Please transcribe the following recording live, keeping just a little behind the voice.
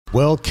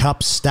World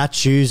Cup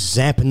statues,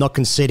 Zampa not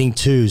conceding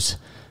twos.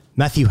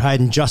 Matthew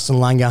Hayden, Justin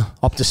Langer,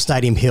 Optus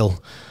Stadium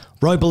Hill.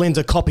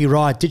 Robelinda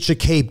copyright, did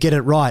Shakib get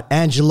it right?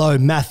 Angelo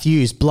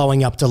Matthews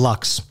blowing up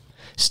deluxe.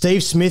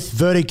 Steve Smith,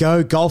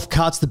 Vertigo, golf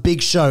carts, the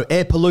big show.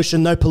 Air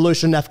pollution, no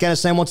pollution,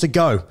 Afghanistan wants to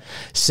go.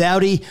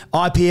 Saudi,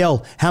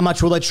 IPL, how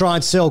much will they try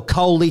and sell?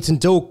 Cole, Leeton,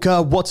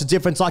 Dulka, what's the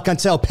difference? I can't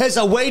tell.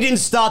 Pezza, we didn't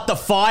start the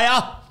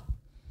fire.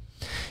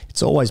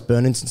 It's always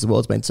burning since the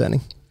world's been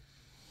turning.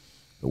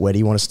 But where do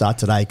you want to start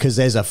today? Because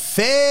there's a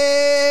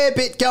fair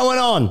bit going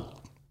on.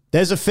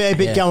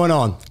 Going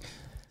on.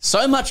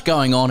 So much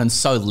going on and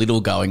so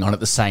little going on at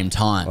the same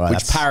time, Right,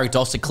 which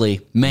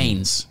paradoxically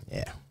means...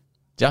 Yeah.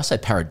 Did I say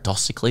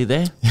paradoxically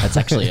there? That's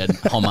actually a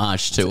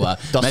homage to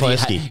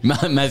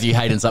Matthew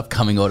Hayden's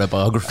upcoming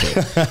autobiography.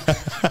 So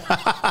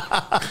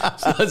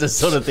that's the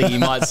sort of thing you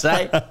might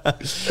say.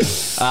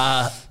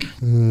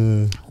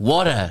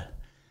 What a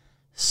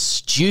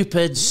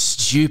stupid,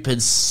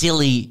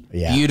 silly,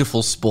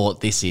 beautiful sport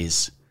this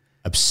is.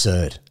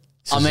 Absurd.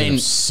 This is an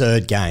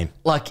absurd game.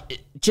 Like,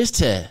 just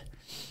to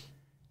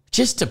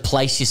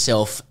place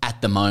yourself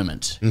at the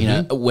moment, you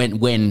know,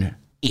 when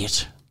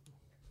it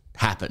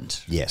happened.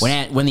 Yes.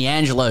 When the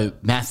Angelo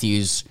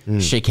Matthews,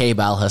 Shakib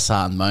Al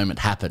Hassan moment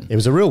happened. It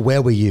was a real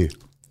where were you?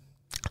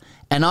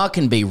 And I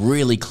can be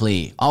really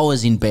clear. I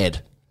was in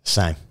bed.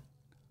 Same.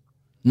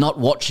 Not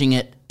watching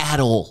it at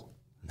all.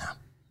 No.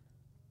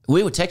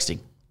 We were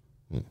texting.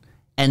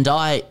 And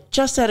I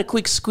just had a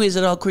quick squiz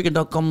at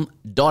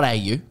oldcricket.com.au.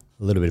 A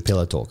little bit of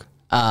pillow talk.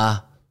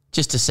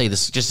 Just to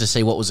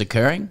see what was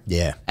occurring.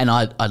 Yeah. And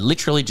I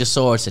literally just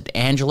saw it said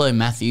Angelo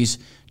Matthews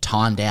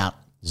timed out.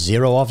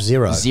 0 off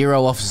 0.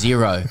 0 off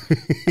 0.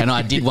 And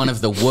I did one of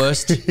the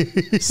worst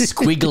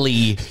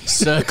squiggly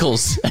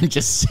circles and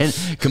just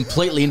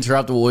completely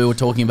interrupted what we were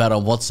talking about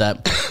on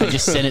WhatsApp. I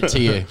just sent it to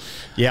you.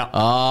 Yeah.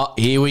 Oh,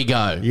 here we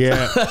go.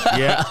 Yeah.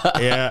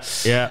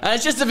 And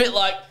it's just a bit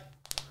like,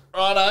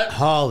 righto.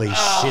 Holy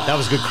shit, that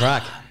was a good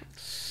crack.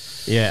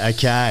 Yeah,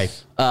 okay.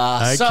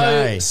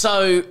 Okay.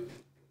 So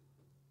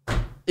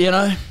you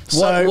know,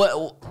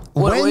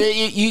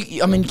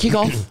 kick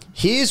off.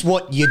 Here's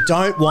what you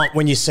don't want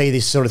when you see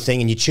this sort of thing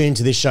and you tune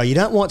into this show. You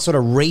don't want sort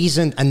of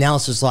reasoned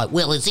analysis like,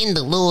 well, it's in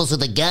the laws of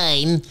the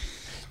game.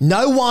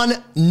 No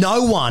one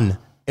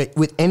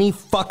with any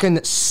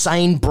fucking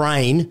sane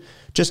brain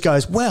just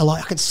goes, well,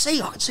 I can see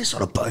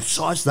sort of both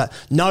sides of that.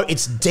 No,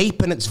 it's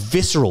deep and it's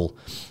visceral.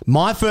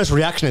 My first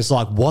reaction is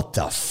like, what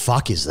the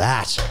fuck is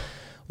that?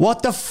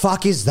 What the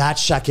fuck is that,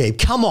 Shakib?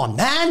 Come on,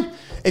 man.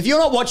 If you're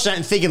not watching that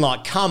and thinking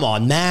like, come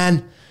on,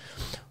 man,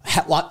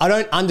 I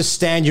don't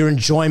understand your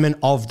enjoyment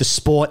of the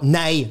sport,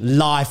 nay,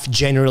 life,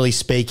 generally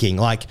speaking.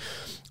 Like,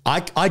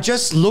 I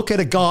just look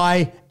at a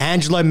guy,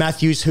 Angelo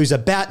Matthews, who's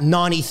about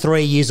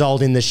 93 years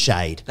old in the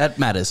shade. That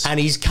matters. And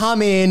he's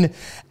come in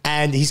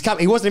and he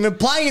wasn't even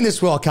playing in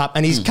this World Cup,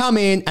 and he's come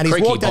in and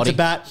he's walked out to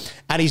bat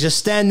and he's just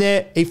stand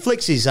there, he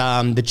flicks his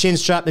the chin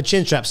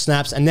strap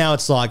snaps, and now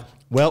it's like,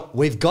 well,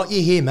 we've got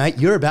you here, mate.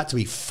 You're about to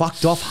be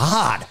fucked off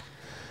hard.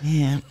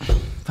 Yeah,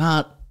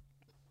 but,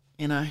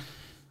 you know,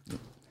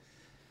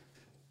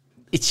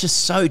 it's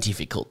just so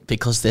difficult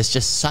because there's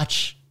just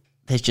such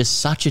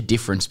a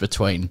difference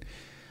between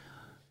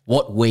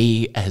what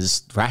we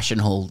as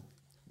rational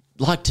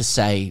like to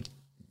say,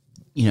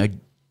 you know,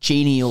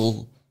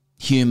 genial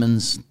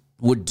humans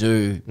would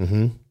do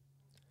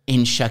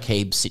in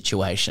Shakib's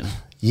situation.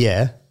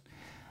 Yeah.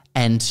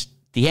 And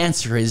the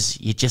answer is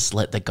you just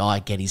let the guy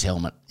get his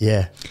helmet.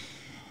 Yeah.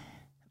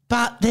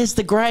 But there's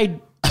the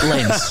grade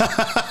lens,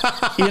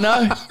 you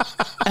know?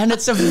 And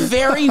it's a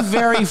very,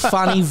 very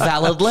funny,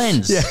 valid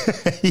lens,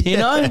 you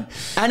know?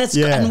 And it's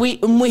and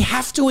we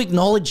have to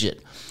acknowledge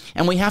it,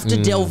 and we have to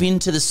delve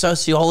into the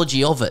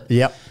sociology of it.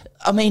 Yep.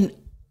 I mean,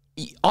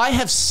 I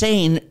have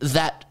seen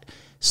that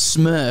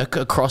smirk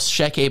across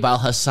Shakib Al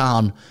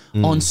Hassan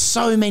on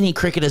so many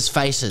cricketers'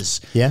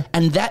 faces. Yeah.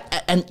 And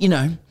you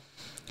know,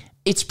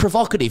 it's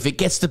provocative. It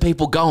gets the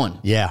people going.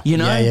 Yeah. You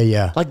know?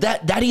 Yeah. Like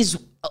that is,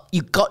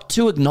 you've got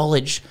to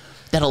acknowledge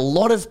that a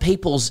lot of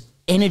people's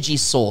energy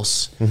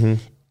source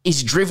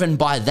is driven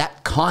by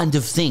that kind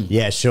of thing.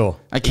 Yeah, sure.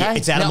 Okay?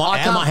 It's out of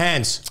my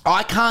hands.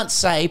 I can't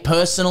say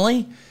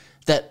personally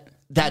that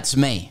that's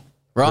me,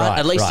 right?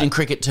 At least in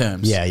cricket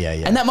terms. Yeah.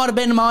 And that might have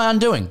been my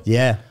undoing.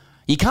 Yeah.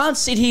 You can't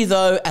sit here,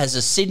 though, as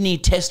a Sydney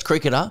Test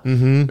cricketer,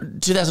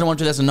 2001,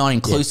 2009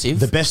 inclusive.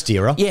 The best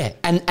era. Yeah,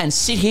 and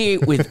sit here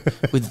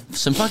with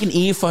some fucking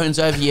earphones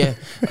over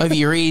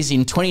your ears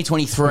in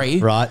 2023.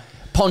 Right.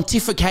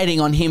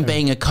 Pontificating on him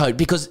being a coat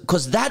because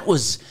that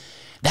was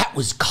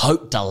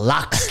coat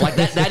deluxe. Like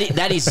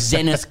that is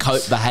Zenith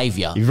coat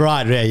behavior.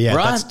 Right, yeah.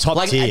 Right? That's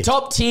top tier.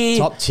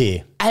 Top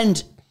tier.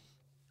 And,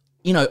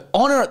 you know,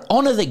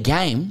 honor the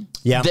game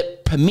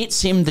that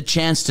permits him the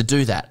chance to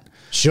do that.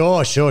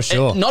 Sure.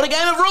 Not a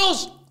game of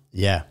rules.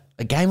 Yeah.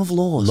 A game of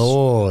laws.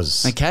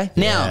 Laws. Okay?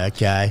 Now,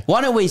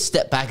 why don't we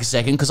step back a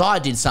second, because I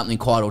did something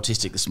quite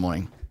autistic this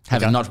morning,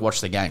 having not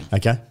watched the game.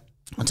 Okay.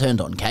 I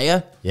turned on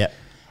KO. Yeah.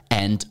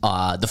 And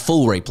the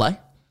full replay.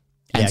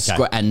 and Yeah,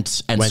 okay.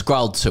 and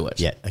scrolled to it.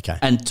 Yeah, okay.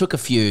 And took a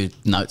few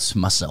notes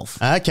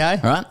myself. Okay.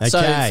 Right? Okay,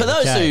 So for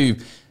those okay. who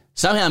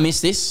somehow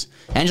missed this,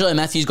 Angelo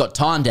Matthews got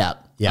timed out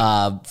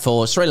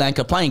for Sri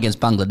Lanka playing against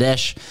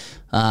Bangladesh.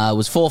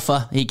 Was 4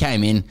 for. He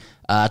came in,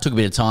 took a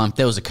bit of time.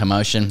 There was a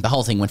commotion. The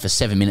whole thing went for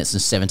 7 minutes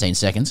and 17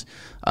 seconds.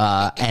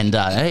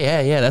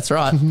 Yeah, that's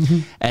right.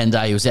 And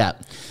he was out.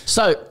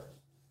 So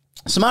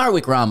Samara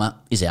Wickrama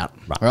is out,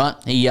 right?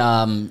 He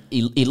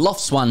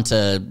lofts one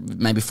to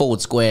maybe forward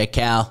square,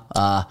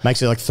 cow.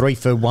 Makes it like 3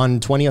 for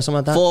 120 or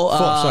something like that?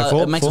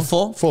 It makes it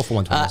 4. 4 for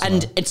 120.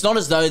 And it's not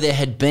as though there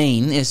had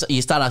been,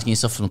 you start asking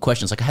yourself some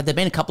questions, like had there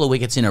been a couple of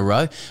wickets in a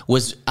row?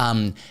 Was,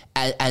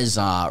 as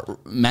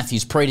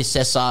Matthews'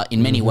 predecessor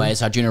in many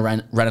ways, Arjuna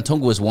Ranatunga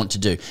was wont to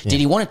do. Did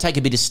he want to take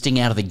a bit of sting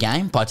out of the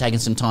game by taking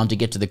some time to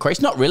get to the crease?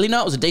 Not really,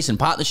 no. It was a decent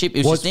partnership.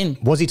 It was just in.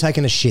 Was he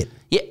taking a shit?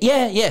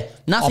 Yeah.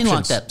 Nothing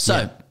like that.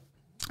 So...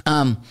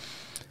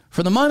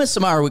 for the moment,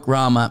 Samara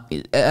Wickrama,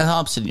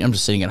 I'm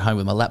just sitting at home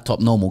with my laptop,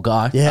 normal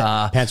guy.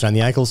 Yeah, pants around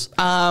the ankles.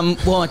 Well,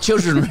 my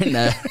children are in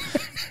the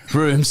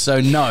room, so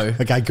no.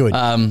 Okay, good.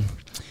 I'm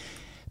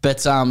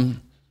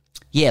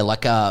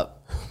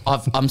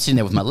sitting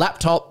there with my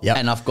laptop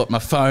and I've got my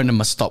phone and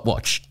my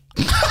stopwatch.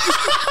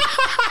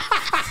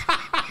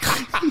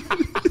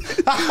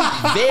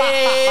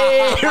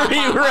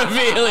 Very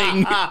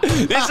revealing.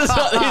 This is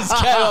what this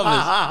came of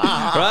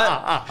us,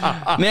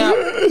 right?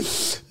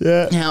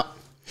 Now,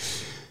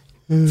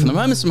 from the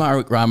moment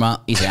Samara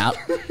Wickrama is out,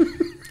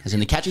 as in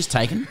the catch is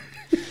taken,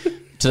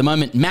 to the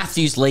moment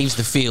Matthews leaves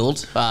the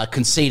field,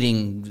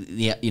 conceding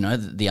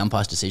the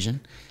umpire's decision.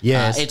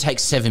 Yes. It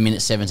takes 7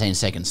 minutes, 17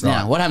 seconds.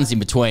 Now, what happens in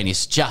between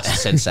is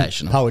just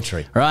sensational.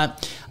 Poetry. Right?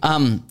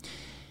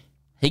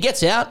 He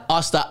gets out,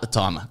 I start the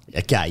timer.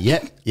 Okay,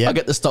 yep. I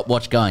get the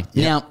stopwatch going.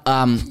 Yep.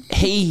 Now,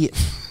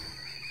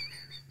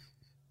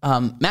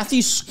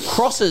 Matthews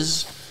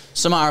crosses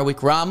Samara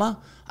Wickrama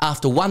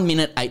after 1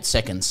 minute, 8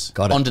 seconds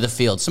onto the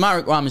field.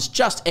 Samara Wickrama is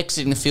just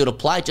exiting the field of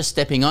play, just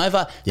stepping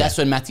over. That's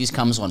when Matthews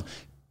comes on.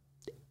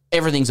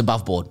 Everything's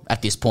above board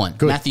at this point.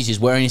 Good. Matthews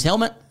is wearing his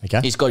helmet. Okay.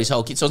 He's got his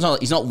whole kit. So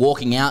he's not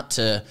walking out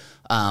to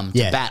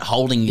bat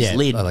holding his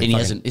lid and he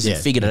hasn't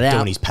figured it out.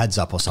 Doing his pads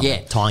up or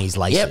something. Tying his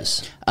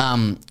laces.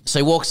 Yep. So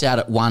he walks out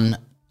at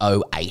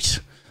 1:08.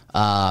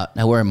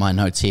 Now, where are my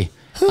notes here?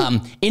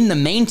 In the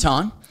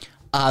meantime,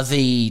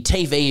 the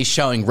TV is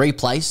showing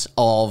replays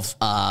of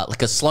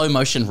like a slow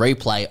motion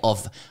replay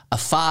of a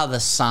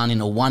father-son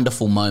in a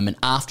wonderful moment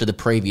after the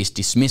previous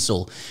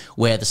dismissal,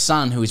 where the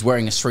son, who is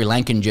wearing a Sri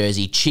Lankan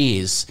jersey,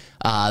 cheers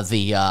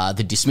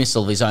the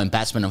dismissal of his own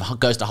batsman and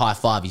goes to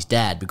high-five his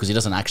dad because he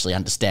doesn't actually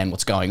understand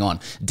what's going on.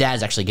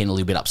 Dad's actually getting a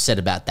little bit upset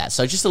about that.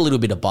 So just a little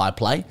bit of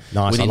byplay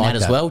within that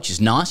as well, which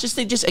is nice.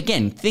 Just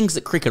again, things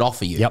that cricket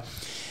offer you. Yep.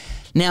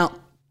 Now,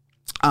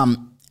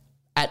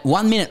 at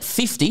 1 minute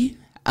 50...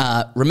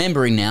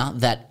 remembering now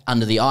that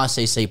under the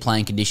ICC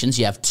playing conditions,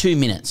 you have 2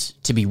 minutes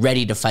to be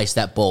ready to face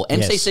that ball.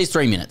 MCC's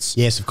 3 minutes.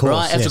 Yes, of course.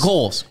 Right? Of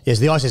course. Yes,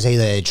 the ICC,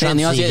 the Trump. And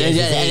the ICC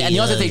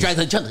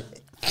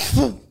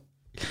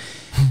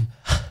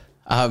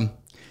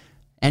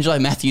Angelo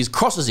Matthews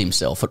crosses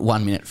himself at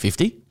 1 minute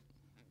 50.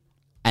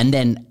 And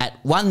then at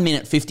 1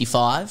 minute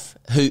 55,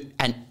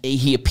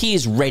 he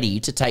appears ready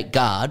to take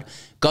guard,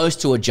 goes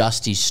to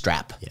adjust his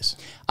strap. Yes.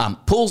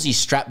 Pulls his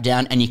strap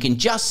down, and you can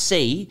just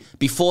see,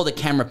 before the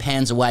camera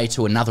pans away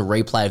to another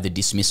replay of the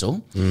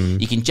dismissal,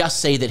 you can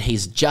just see that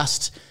he's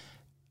just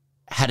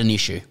had an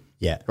issue.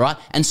 Yeah. Right?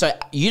 And so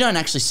you don't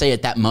actually see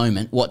at that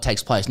moment what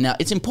takes place. Now,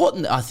 it's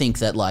important, I think,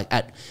 that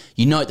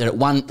you note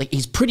that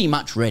he's pretty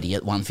much ready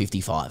at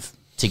 1:55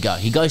 to go.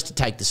 He goes to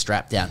take the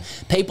strap down.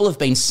 People have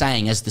been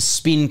saying, as the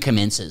spin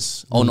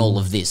commences on all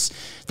of this,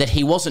 that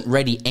he wasn't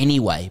ready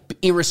anyway. But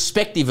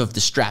irrespective of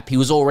the strap, he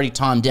was already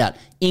timed out.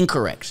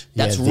 Incorrect.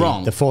 That's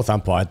wrong. The fourth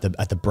umpire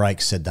at the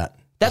break said that.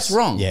 That's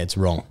wrong. Yeah, it's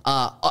wrong.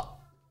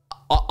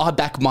 I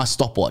back my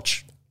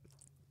stopwatch.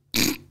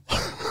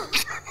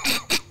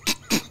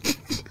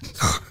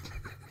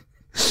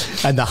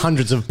 And the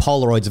hundreds of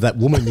Polaroids of that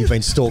woman you've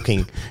been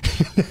stalking.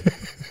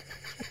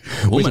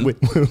 Woman.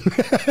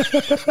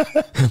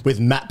 With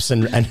maps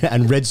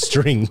and red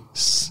strings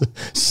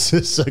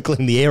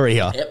circling the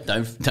area. Yep,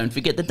 don't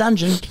forget the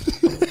dungeon.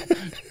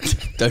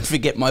 Don't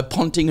forget my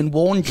Ponting and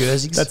Warren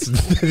jerseys.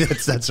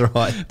 That's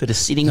right. That are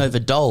sitting over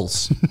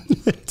dolls.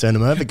 Turn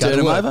them over,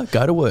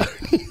 go to work.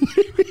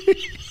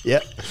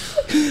 Yep.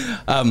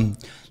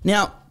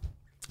 Now,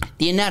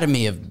 the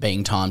anatomy of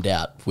being timed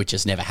out, which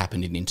has never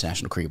happened in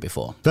international cricket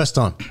before. First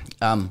time.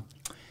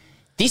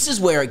 This is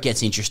where it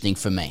gets interesting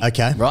for me.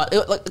 Okay. Right?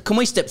 Can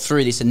we step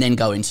through this and then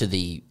go into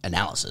the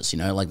analysis,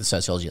 like the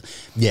sociology?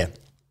 Yeah.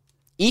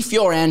 If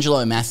you're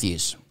Angelo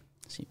Matthews,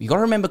 you've got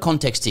to remember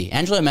context here.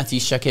 Angelo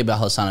Matthews, Shakib Al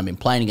Hasan have been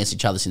playing against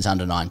each other since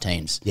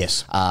under-19s.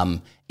 Yes.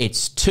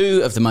 It's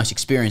two of the most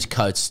experienced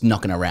coats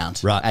knocking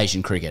around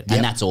Asian cricket. Yep.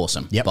 And that's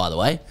awesome, by the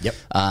way. Yep.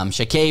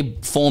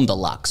 Shakib formed the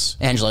Lux.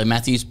 Angelo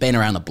Matthews, been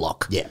around the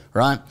block. Yeah.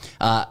 Right?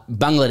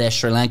 Bangladesh,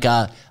 Sri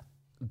Lanka,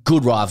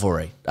 good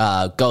rivalry.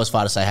 Go as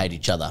far to say hey to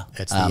each other.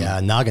 It's the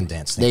Nagan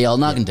dance thing. The old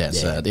Nagan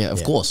dance,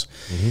 of course.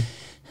 Mm-hmm.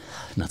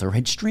 Another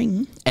red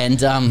string. And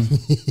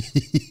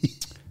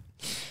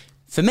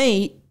for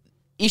me,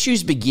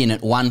 issues begin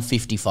at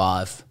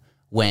 1:55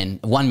 1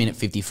 minute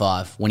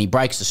 55 when he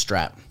breaks the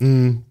strap.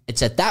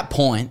 It's at that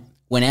point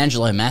when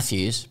Angelo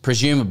Matthews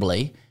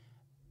presumably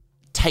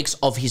takes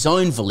of his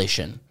own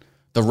volition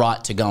the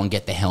right to go and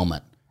get the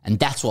helmet. And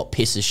that's what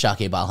pisses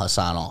Shakib Al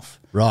Hassan off.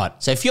 Right.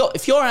 So if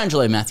you're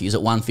Angelo Matthews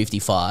at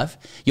 1:55,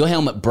 your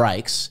helmet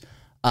breaks.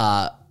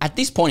 At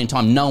this point in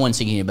time, no one's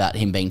thinking about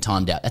him being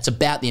timed out. That's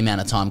about the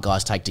amount of time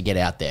guys take to get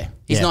out there.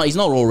 He's not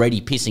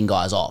already pissing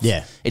guys off.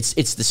 Yeah. It's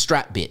the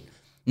strap bit.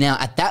 Now,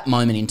 at that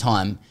moment in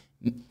time,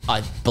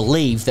 I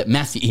believe that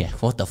Matthew... Yeah,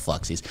 what the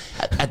fuck's this?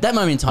 At that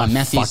moment in time,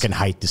 Matthews... fucking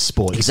hate this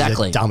sport.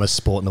 Exactly. It's the dumbest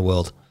sport in the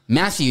world.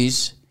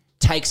 Matthews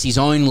takes his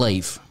own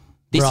leave.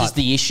 This Right. is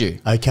the issue.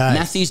 Okay.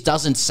 Matthews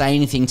doesn't say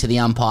anything to the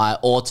umpire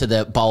or to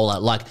the bowler.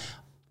 Like,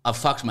 I've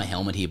fucked my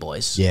helmet here,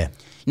 boys. Yeah.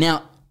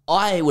 Now,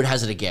 I would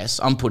hazard a guess.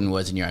 I'm putting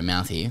words in your own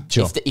mouth here.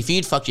 Sure. If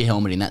you'd fucked your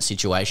helmet in that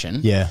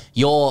situation, Yeah.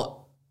 you're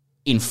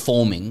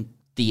informing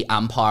the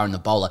umpire and the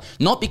bowler,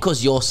 not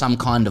because you're some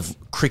kind of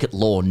cricket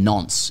law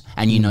nonce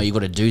and you know you've got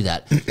to do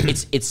that.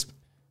 It's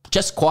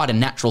just quite a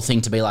natural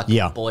thing to be like,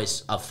 Yeah.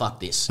 boys, I've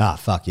fucked this. Ah,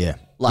 fuck, yeah.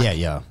 Like,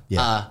 yeah.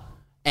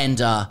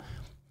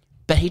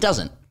 But he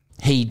doesn't.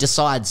 He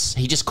decides,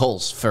 he just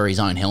calls for his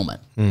own helmet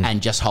and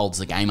just holds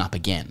the game up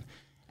again.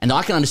 And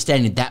I can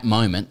understand in that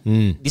moment,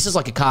 this is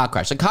like a car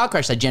crash. A car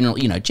crash, they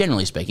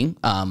generally speaking,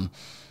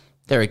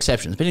 there are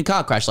exceptions. But in a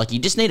car crash, like you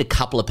just need a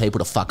couple of people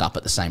to fuck up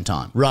at the same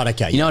time. Right,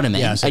 okay. You know what I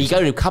mean? Yeah, You go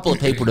to a couple of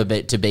people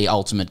to be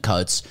ultimate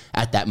coats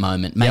at that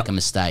moment, make a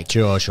mistake.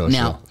 Sure.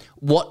 Now,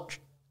 what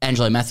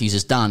Angelo Matthews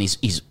has done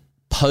is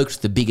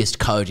poked the biggest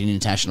coat in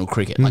international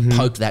cricket, like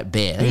poked that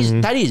bear.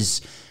 That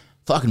is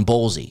fucking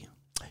ballsy,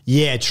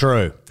 Yeah,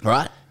 true.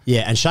 right?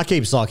 Yeah, and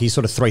Shakib's like, he's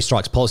sort of 3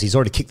 strikes policy. He's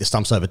already kicked the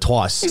stumps over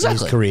twice in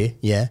his career.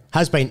 Yeah,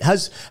 has been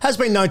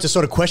known to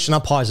sort of question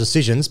umpires'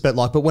 decisions, but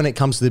when it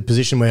comes to the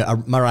position where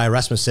Murray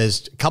Erasmus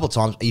says a couple of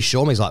times, "Are you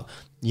sure?" He's like,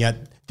 "Yeah,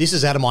 this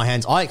is out of my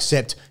hands. I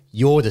accept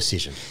your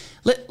decision."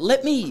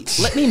 Let me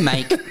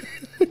make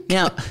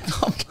now.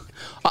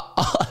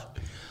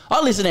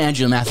 I listened to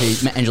Angelo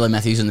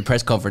Matthews in the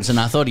press conference, and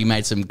I thought he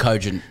made some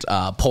cogent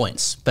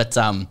points. But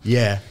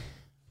Yeah.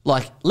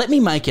 let me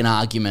make an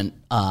argument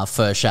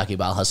for Shakib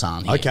Al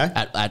Hassan here. Okay.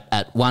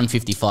 At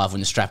 1:55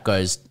 when the strap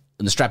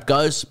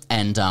goes,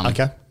 and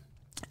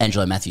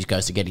Angelo Matthews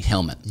goes to get his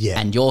helmet. Yeah.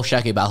 And you're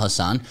Shakib Al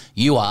Hassan.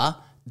 You are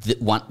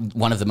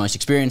one of the most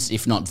experienced,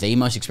 if not the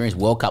most experienced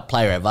World Cup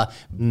player ever.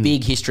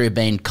 Big history of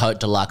being coat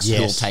deluxe. Yes.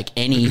 Who'll take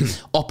any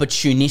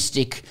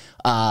opportunistic,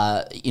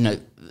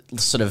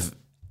 sort of,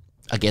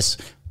 I guess,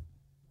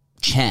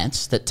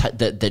 chance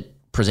that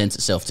presents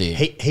itself to you.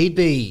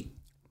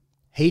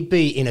 He'd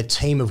be in a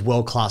team of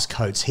world-class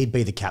coats. He'd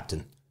be the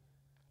captain.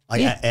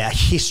 A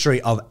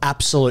history of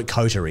absolute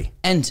coterie.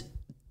 And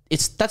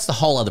that's the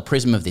whole other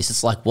prism of this.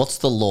 It's like, what's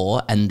the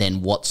law, and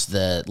then what's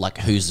the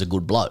who's a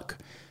good bloke?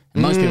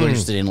 And most people are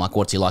interested in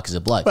what's he like as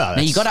a bloke. Well,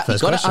 now you got to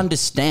question.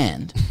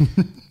 understand,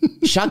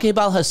 Shakib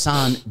Al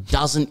Hassan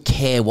doesn't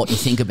care what you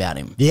think about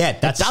him. Yeah,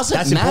 that's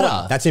matter.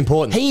 Important. That's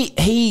important.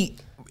 He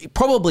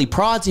probably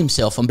prides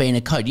himself on being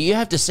a coach. You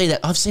have to see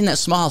that. I've seen that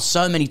smile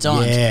so many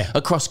times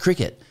across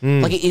cricket.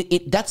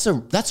 That's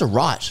a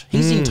right.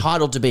 He's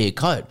entitled to be a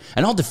coach,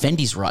 and I'll defend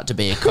his right to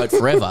be a coach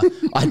forever.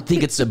 I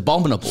think it's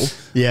abominable,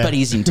 but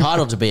he's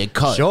entitled to be a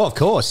coach. Sure, of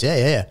course.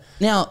 Yeah.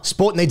 Now,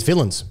 sport needs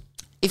villains.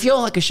 if you're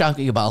like a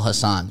Shakib Al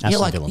Hassan, you're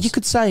like, villains. you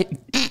could say,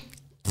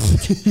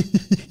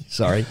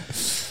 Sorry.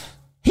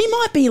 he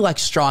might be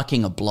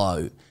striking a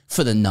blow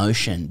for the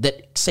notion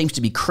that seems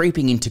to be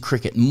creeping into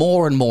cricket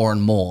more and more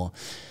and more,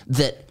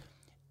 that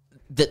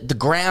the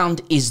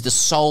ground is the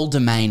sole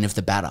domain of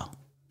the batter.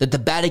 That the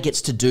batter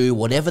gets to do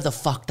whatever the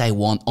fuck they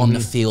want on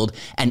the field,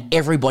 and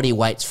everybody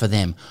waits for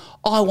them.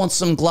 I want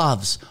some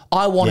gloves.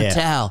 I want a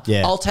towel.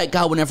 Yeah. I'll take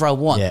go whenever I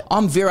want. Yeah.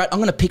 I'm Virat. I'm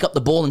going to pick up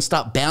the ball and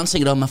start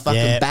bouncing it on my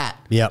fucking bat.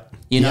 Yep.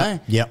 You know?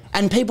 Yep.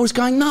 And people just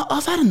going, no,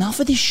 I've had enough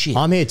of this shit.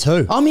 I'm here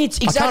too.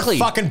 Exactly. I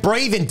can't fucking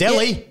breathe in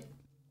Delhi.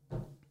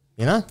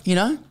 Yeah. You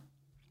know?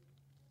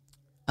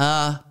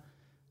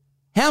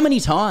 How many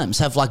times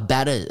have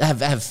batters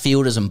have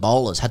fielders and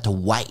bowlers had to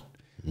wait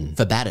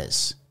for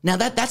batters? Now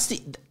that's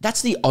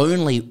the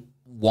only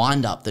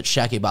wind up that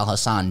Shakib Al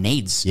Hassan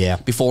needs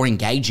before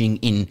engaging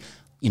in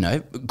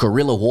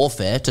guerrilla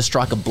warfare to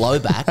strike a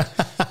blowback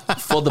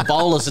for the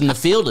bowlers and the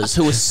fielders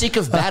who are sick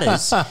of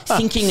batters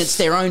thinking it's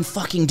their own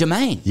fucking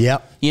domain.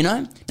 Yep. You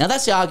know? Now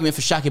that's the argument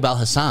for Shakib Al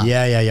Hassan.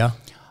 Yeah.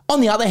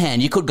 On the other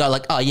hand, you could go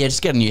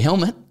just get a new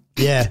helmet.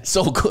 Yeah. It's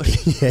all good.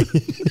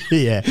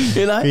 Yeah.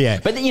 You know?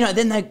 Yeah. But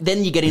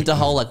then you get into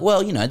whole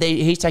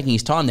he's taking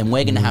his time, then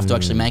we're going to have to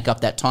actually make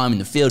up that time in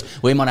the field.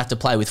 We might have to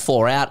play with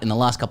 4 out in the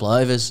last couple of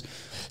overs.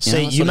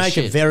 See, you make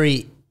a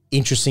very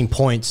interesting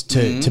points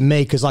to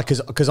me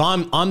because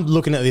I'm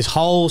looking at this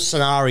whole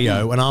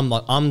scenario and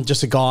I'm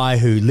just a guy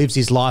who lives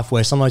his life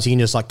where sometimes you can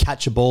just like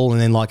catch a ball and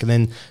then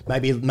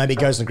maybe it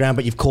goes on the ground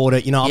but you've caught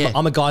it.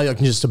 I'm a guy that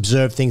can just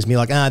observe things and be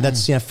like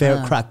that's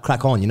fair,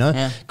 crack on.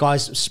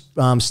 Guys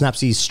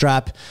snaps his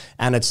strap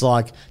and it's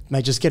like,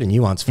 mate, just get a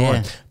new one, it's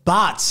fine.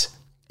 But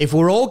if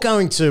we're all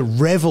going to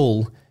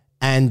revel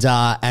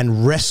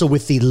and wrestle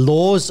with the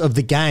laws of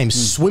the game,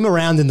 swim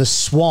around in the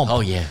swamp.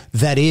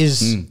 That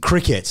is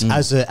cricket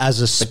as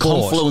a sport. The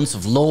confluence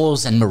of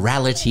laws and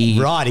morality.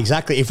 Right,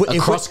 exactly.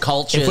 Across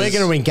cultures. If we're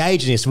going to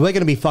engage in this, we're going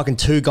to be fucking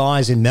two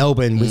guys in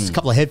Melbourne with a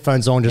couple of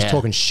headphones on just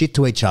talking shit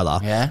to each other.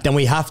 Then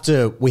we have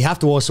to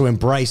also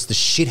embrace the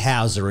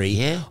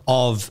shithousery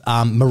of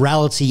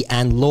morality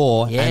and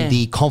law and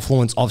the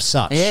confluence of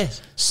such.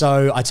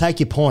 So I take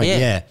your point,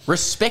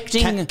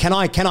 Respecting... Can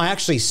I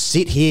actually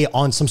sit here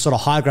on some sort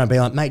of high ground and be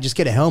like, mate, just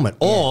get a helmet?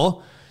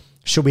 Or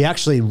should we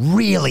actually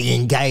really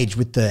engage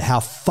with how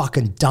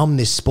fucking dumb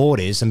this sport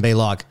is and be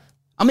like...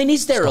 I mean,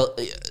 is there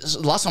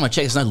last time I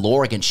checked, there's no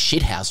law against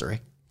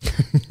shithousery.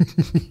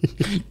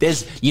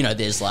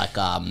 There's like...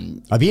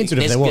 I'd be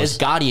interested if there was. There's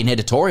Guardian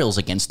editorials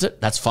against it.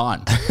 That's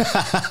fine.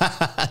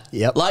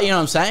 Yep. Like, you know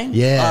what I'm saying?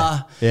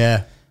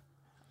 Yeah.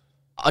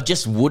 I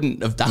just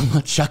wouldn't have done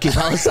what Shakib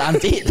Al Hassan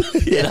did,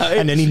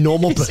 and any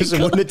normal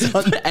person wouldn't have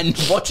done.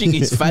 And watching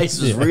his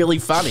face was really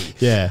funny.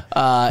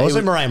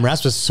 Also, Moraine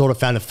Rasmus sort of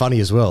found it funny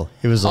as well.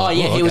 He was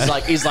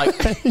like, he's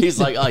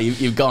like, oh,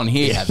 you've gone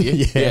here, have you?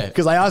 Yeah,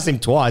 because I asked him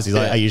twice. He's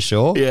like, are you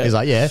sure? Yeah. He's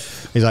like, yeah.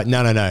 He's like,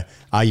 no.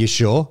 Are you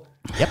sure?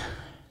 Yep.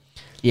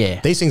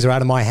 Yeah. These things are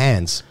out of my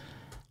hands.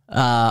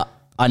 I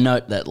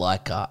note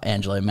that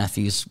Angelo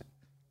Matthews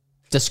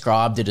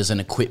described it as an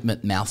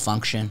equipment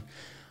malfunction.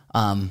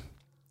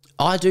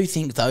 I do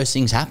think those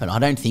things happen. I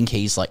don't think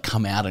he's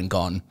come out and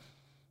gone,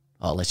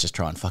 oh, let's just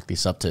try and fuck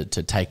this up to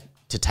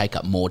take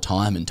up more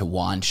time and to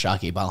wind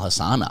Shakib Al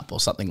Hassan up or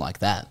something like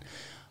that.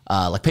 People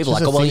are like,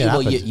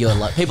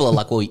 people are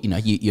like, well,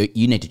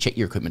 you need to check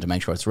your equipment to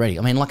make sure it's ready.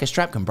 I mean, a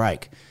strap can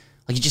break.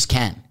 You just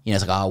can.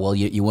 It's like, oh, well,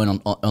 you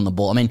weren't on the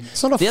ball. I mean,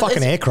 it's not a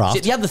fucking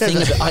aircraft. The other thing,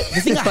 the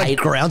thing I hate,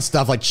 ground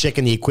stuff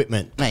checking the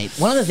equipment, mate.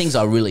 One of the things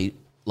I really.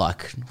 I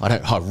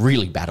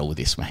really battle with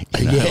this, mate.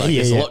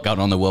 There's a lot going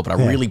on in the world, but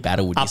I really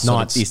battle with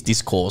this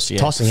discourse. Yeah.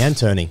 Tossing and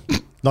turning.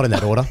 Not in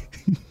that order.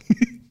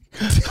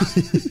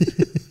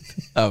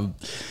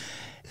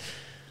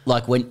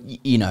 When,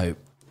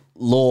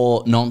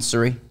 law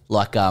noncery,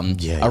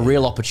 a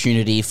real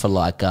opportunity for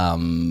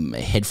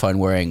headphone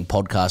wearing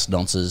podcast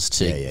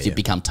nonces to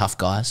become tough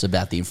guys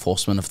about the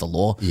enforcement of the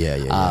law.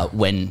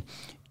 When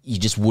you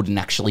just wouldn't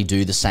actually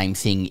do the same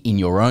thing in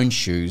your own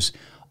shoes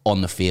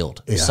on the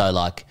field.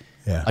 So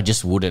I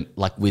just wouldn't,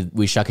 with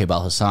Shakib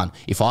Al Hassan,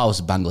 if I was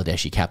a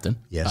Bangladeshi captain,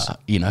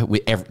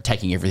 with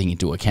taking everything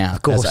into account,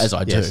 of course, as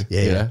I do,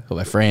 for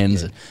my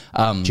friends. And,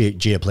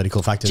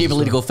 geopolitical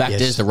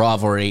factors. The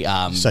rivalry.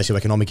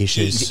 Socioeconomic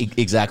issues.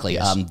 Exactly.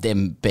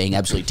 Them being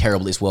absolutely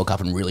terrible this World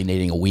Cup and really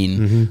needing a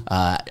win.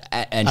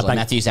 Angela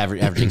Matthews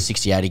averaging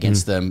 68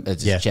 against them.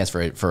 It's a chance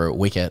for a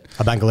wicket.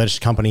 A Bangladesh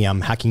company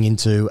hacking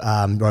into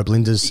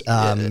Robelinda's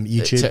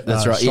YouTube.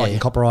 That's right. Striking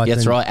copyright.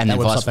 That's right. And then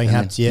something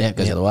happens. It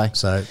goes the other way.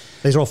 So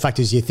these are all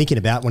factors you're thinking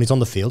about when he's on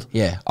the field.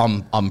 Yeah,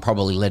 I'm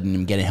probably letting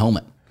him get a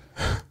helmet.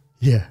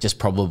 Just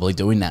probably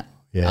doing that.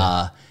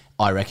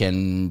 I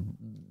reckon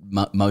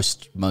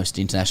most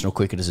international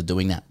cricketers are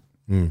doing that.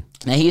 Now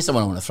here's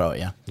someone I want to throw at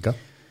you. Okay.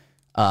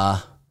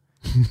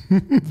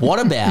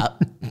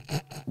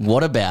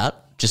 What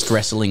about just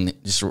wrestling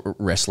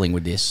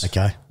with this?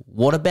 Okay.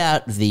 What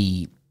about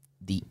the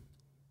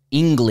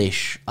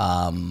English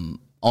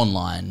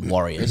online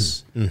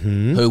warriors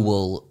who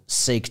will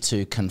seek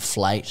to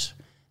conflate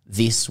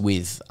this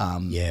with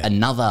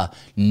another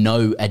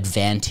no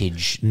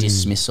advantage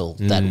dismissal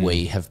that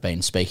we have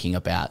been speaking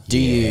about? Do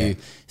you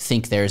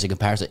think there is a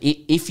comparison?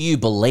 If you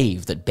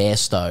believe that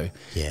Bairstow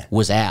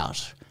was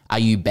out, are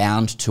you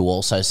bound to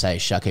also say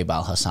Shakib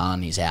Al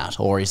Hassan is out?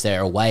 Or is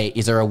there a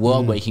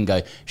world where you can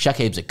go,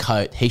 Shakib's a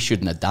coat, he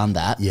shouldn't have done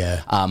that.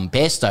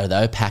 Bairstow,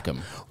 though, pack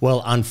him.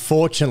 Well,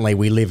 unfortunately,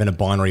 we live in a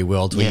binary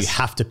world where you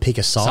have to pick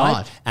a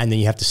side and then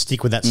you have to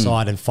stick with that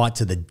side and fight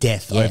to the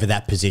death over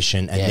that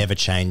position and never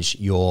change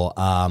your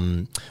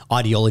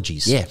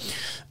ideologies.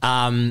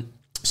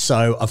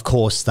 So, of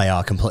course, they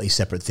are completely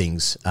separate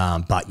things,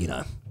 but,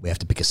 we have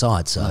to pick a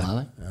side.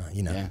 So,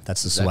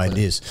 that's just the way it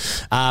is.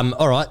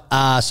 All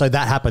right. So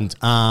that happened.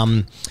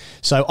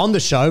 So on the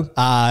show,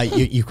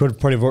 you could have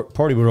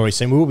probably already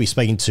seen, we will be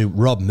speaking to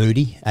Rob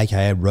Moody,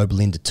 aka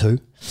robelinda2.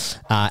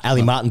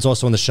 Ali Martin's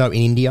also on the show in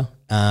India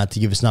to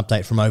give us an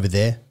update from over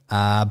there.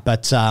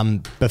 But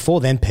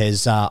before then,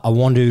 Pez, I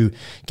want to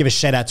give a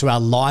shout out to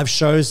our live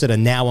shows that are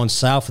now on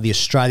sale for the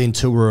Australian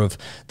tour of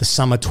the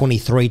summer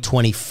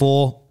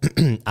 23-24.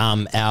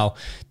 Our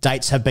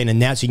dates have been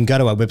announced. You can go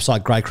to our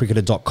website,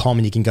 greycricketer.com,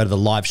 and you can go to the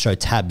live show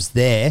tabs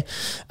there,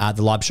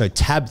 the live show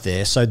tab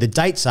there. So the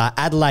dates are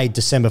Adelaide,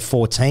 December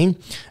 14.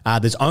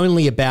 There's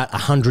only about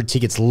 100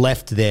 tickets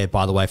left there,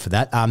 by the way, for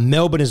that.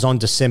 Melbourne is on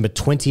December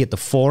 20 at the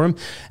Forum.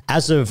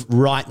 As of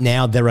right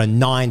now, there are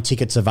 9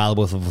 tickets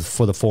available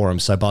for the Forum.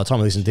 So by the time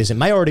you listen to this, it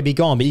may already be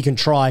gone, but you can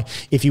try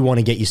if you want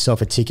to get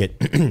yourself a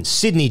ticket.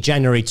 Sydney,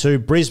 January 2.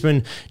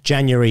 Brisbane,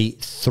 January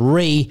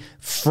 3.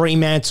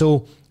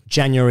 Fremantle,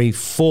 January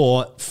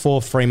 4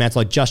 for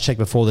Fremantle. I just checked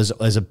before.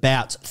 There's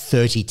about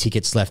 30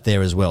 tickets left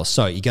there as well.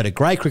 So you go to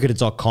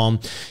greycricketer.com,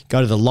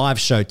 go to the live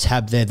show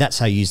tab there. That's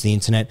how you use the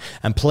internet.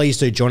 And please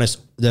do join us.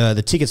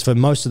 The tickets for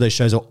most of those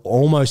shows are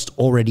almost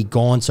already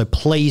gone. So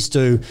please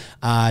do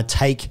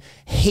take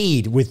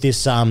heed with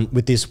this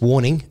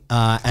warning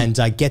and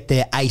get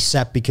there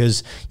ASAP,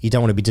 because you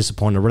don't want to be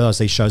disappointed. I realize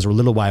these shows are a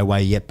little way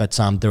away yet, but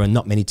there are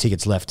not many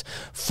tickets left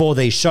for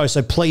these shows.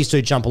 So please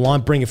do jump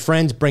online, bring a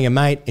friend, bring a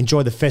mate,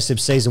 enjoy the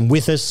festive season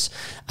with us.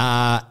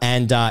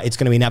 And it's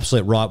going to be an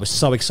absolute riot. We're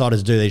so excited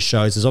to do these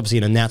shows. There's obviously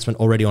an announcement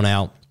already on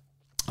our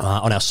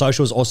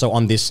socials, also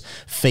on this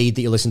feed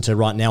that you listen to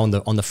right now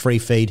on the free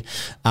feed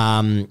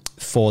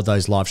for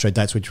those live show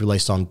dates, which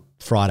released on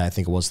Friday, I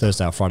think it was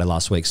Thursday or Friday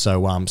last week.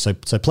 So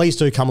please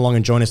do come along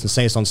and join us and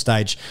see us on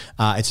stage.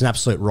 It's an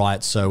absolute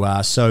riot.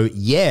 So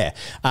yeah.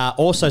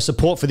 Also,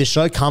 support for this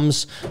show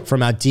comes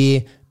from our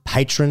dear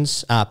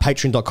patrons,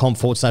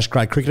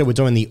 patreon.com/greycricketer. We're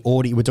doing the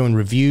audio, we're doing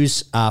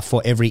reviews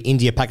for every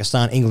India,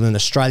 Pakistan, England and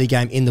Australia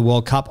game in the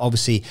World Cup.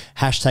 Obviously,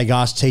 #Ask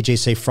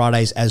TGC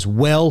Fridays as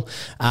well.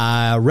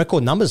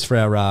 Record numbers for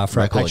our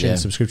Patreon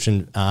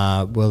subscription,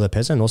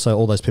 and also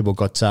all those people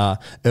got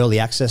early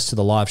access to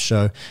the live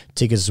show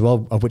tickets as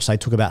well, of which they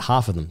took about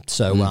half of them.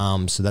 So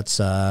that's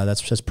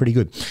pretty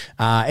good.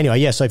 Anyway,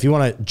 yeah. So if you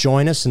want to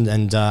join us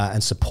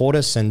and support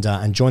us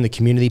and join the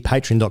community,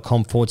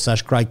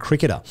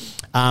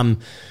 patreon.com/greycricketer.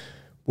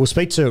 We'll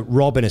speak to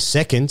Rob in a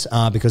second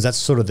because that's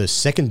sort of the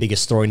second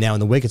biggest story now in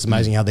the week. It's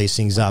amazing how these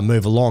things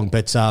move along.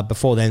 But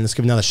before then, let's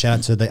give another shout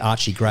out to the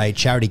Archie Gray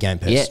charity game.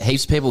 Yeah,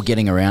 heaps of people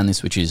getting around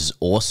this, which is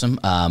awesome.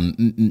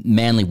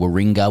 Manly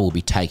Warringah will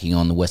be taking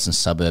on the Western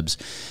Suburbs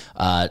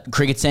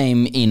cricket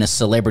team in a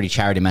celebrity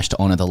charity match to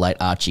honour the late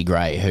Archie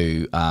Gray,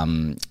 who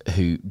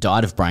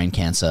died of brain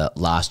cancer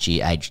last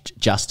year, aged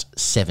just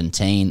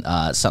 17.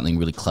 Something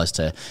really close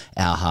to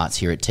our hearts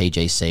here at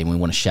TGC, and we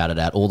want to shout it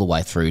out all the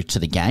way through to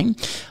the game.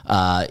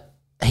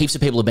 Heaps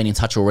of people have been in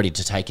touch already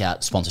to take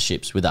out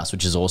sponsorships with us,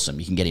 which is awesome.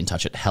 You can get in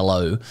touch at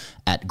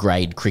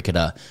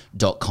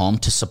hello@gradecricketer.com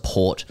to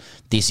support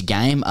this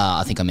game.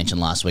 I think I mentioned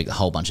last week a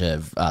whole bunch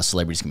of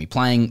celebrities going to be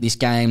playing this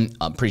game.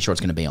 I'm pretty sure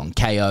it's going to be on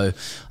KO,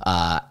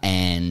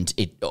 and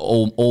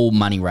all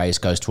money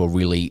raised goes to a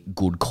really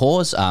good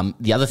cause.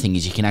 The other thing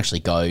is you can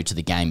actually go to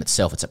the game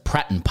itself. It's at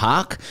Pratton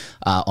Park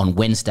on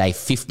Wednesday,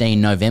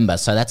 15 November.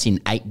 So that's in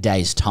 8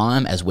 days'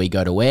 time as we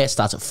go to air. It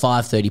starts at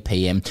 5:30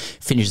 p.m,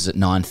 finishes at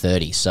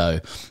 9:30. So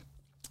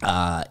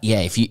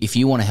if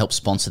you want to help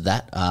sponsor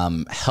that,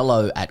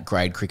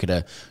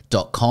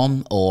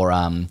 hello@gradecricketer.com,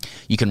 or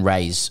you can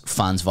raise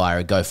funds via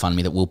a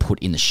GoFundMe that we'll put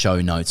in the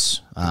show notes.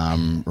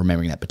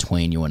 Remembering that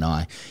between you and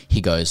I,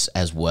 he goes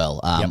as well.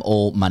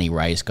 All money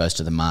raised goes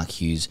to the Mark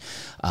Hughes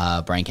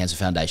Brain Cancer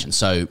Foundation.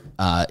 So,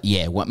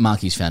 Mark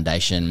Hughes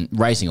Foundation,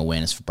 raising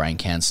awareness for brain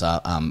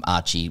cancer.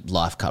 Archie,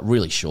 life cut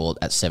really short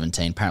at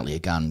 17, apparently a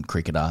gun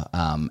cricketer,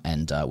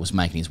 and was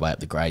making his way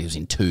up the grade. He was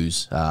in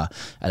twos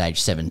at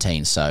age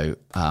 17. So,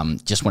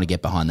 just want to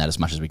get behind that as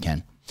much as we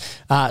can.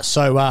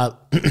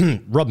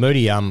 Rob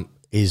Moody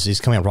is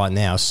coming up right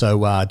now. So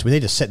do we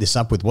need to set this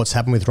up with what's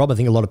happened with Rob? I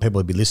think a lot of people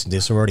would be listening to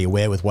this are already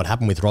aware with what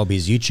happened with Rob.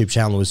 His YouTube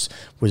channel was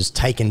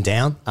taken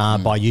down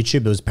by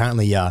YouTube. There was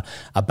apparently a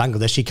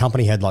Bangladeshi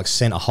company had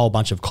sent a whole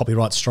bunch of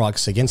copyright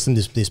strikes against them.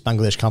 This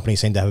Bangladesh company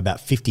seemed to have about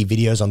 50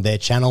 videos on their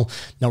channel.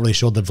 Not really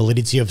sure the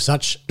validity of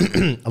such.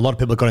 A lot of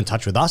people got in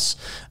touch with us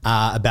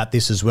about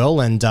this as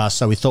well. And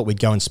so we thought we'd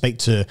go and speak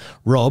to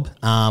Rob,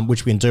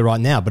 which we can do right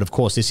now. But of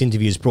course, this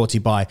interview is brought to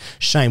you by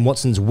Shane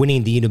Watson's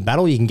Winning the Eden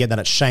Battle. You can get that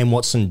at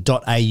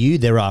shanewatson.com.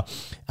 There are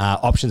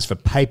options for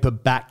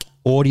paperback,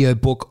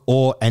 audiobook,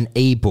 or an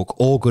ebook.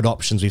 All good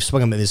options. We've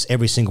spoken about this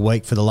every single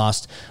week for the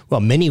last,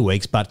 many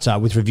weeks, but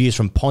with reviews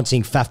from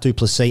Ponting, Faf du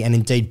Plessis, and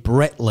indeed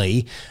Brett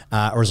Lee,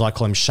 or as I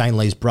call him, Shane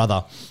Lee's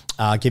brother,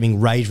 giving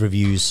rave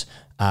reviews.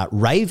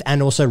 Rave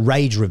and also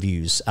Rage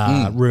reviews.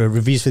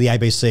 Reviews for the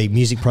ABC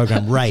music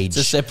program Rage. It's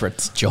a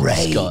separate job,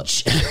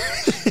 Scott.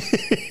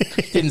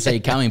 Didn't see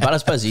it coming, but I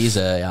suppose he is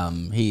a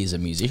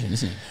musician,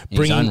 isn't he?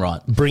 In his own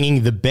right.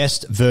 Bringing the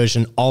best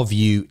version of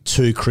you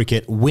to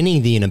cricket,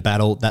 winning the inner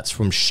battle. That's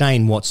from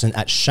Shane Watson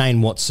at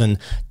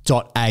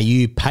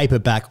shanewatson.au.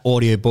 Paperback,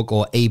 audiobook,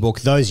 or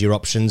ebook. Those are your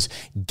options.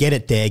 Get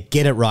it there.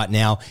 Get it right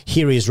now.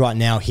 Here he is right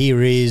now.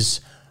 Here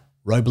is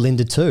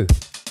robelinda2.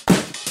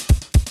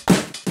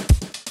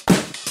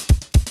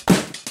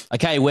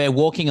 Okay, we're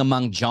walking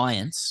among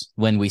giants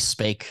when we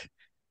speak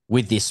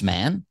with this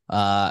man.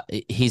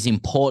 His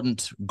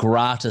important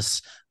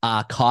gratis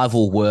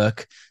archival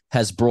work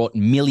has brought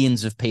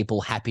millions of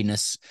people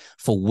happiness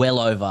for well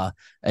over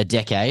a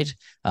decade.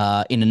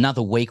 In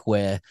another week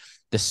where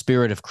the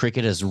spirit of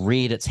cricket has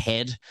reared its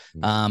head,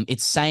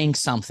 it's saying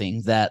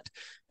something that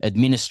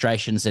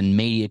administrations and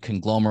media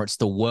conglomerates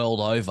the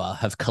world over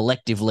have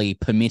collectively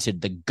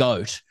permitted the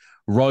GOAT,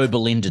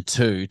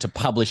 robelinda2, to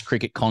publish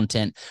cricket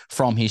content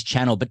from his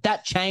channel. But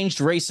that changed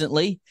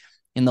recently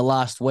in the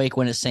last week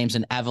when it seems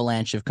an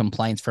avalanche of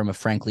complaints from a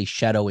frankly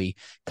shadowy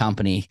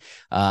company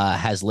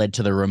has led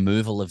to the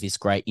removal of this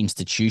great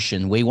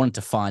institution. We wanted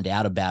to find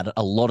out about it.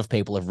 A lot of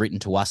people have written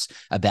to us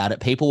about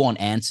it. People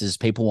want answers.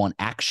 People want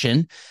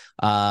action.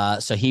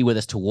 So here with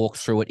us to walk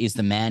through it is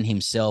the man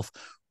himself,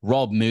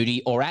 Rob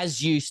Moody, or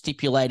as you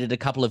stipulated a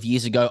couple of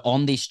years ago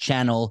on this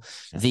channel,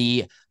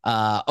 the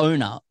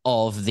owner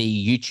of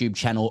the YouTube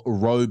channel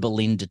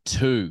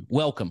robelinda2.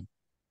 Welcome.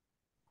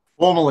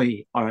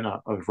 Formerly owner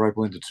of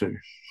robelinda2.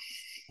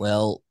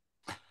 Well,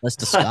 let's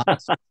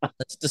discuss.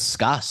 Let's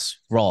discuss,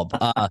 Rob.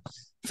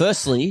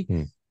 Firstly,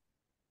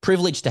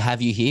 privileged to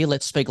have you here.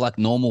 Let's speak like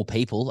normal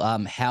people.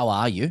 How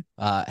are you?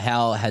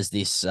 How has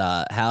this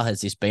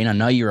been? I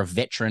know you're a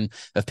veteran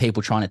of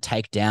people trying to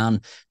take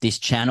down this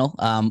channel.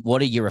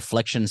 What are your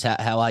reflections?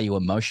 How are you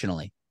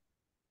emotionally?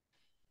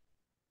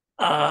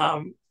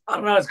 I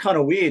don't know. It's kind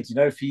of weird.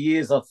 For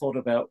years I thought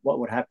about what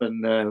would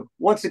happen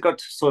once it got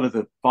to sort of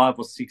the 5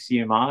 or 6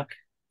 year mark,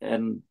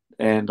 and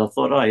I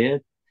thought, oh yeah,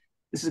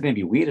 this is going to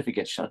be weird if it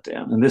gets shut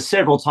down. And there's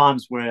several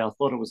times where I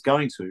thought it was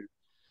going to,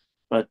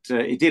 but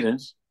it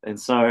didn't. And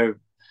so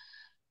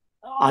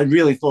I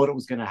really thought it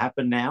was going to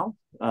happen now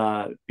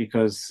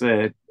because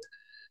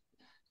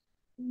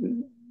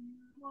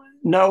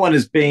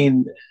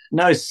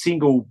no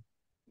single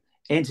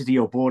entity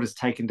or board has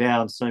taken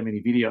down so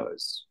many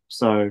videos.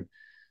 So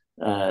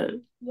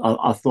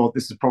I thought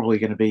this is probably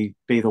going to be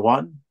the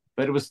one,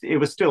 but it was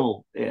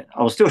still,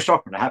 I was still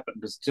shocked when it happened.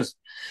 It was just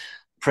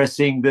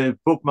pressing the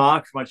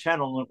bookmark for my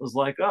channel, and it was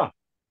like, oh,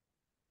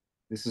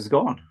 this is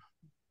gone.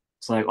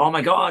 It's like, oh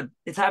my God,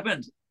 it's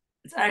happened.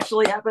 It's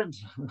actually happened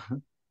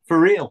for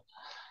real.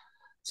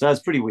 So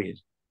it's pretty weird.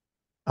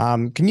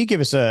 Can you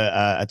give us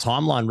a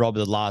timeline, Rob,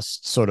 of the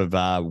last sort of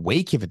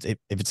week, if it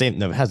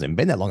hasn't even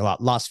been that long, like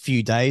last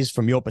few days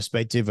from your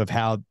perspective of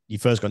how you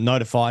first got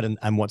notified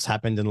and what's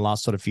happened in the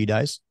last sort of few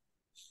days?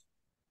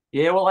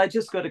 Yeah, well, I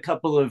just got a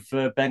couple of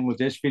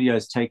Bangladesh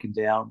videos taken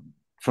down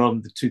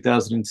from the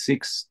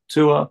 2006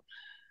 tour,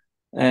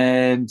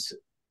 and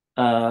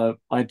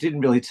I didn't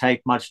really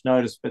take much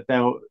notice, but they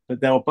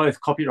were both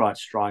copyright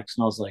strikes,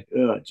 and I was like,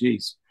 oh,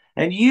 geez.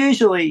 And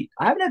usually,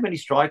 I haven't had many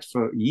strikes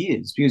for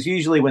years, because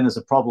usually when there's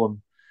a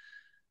problem,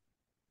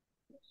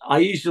 I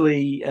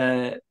usually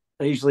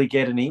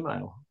get an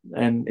email,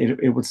 and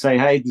it would say,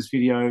 hey, this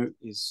video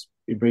is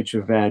in breach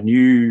of our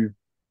new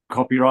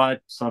copyright,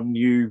 some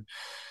new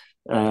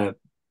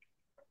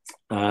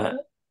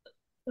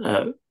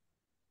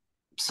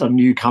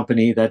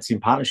company that's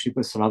in partnership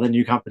with some other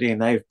new company, and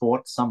they've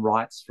bought some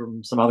rights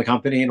from some other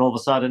company, and all of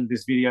a sudden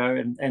this video,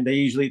 and they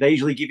usually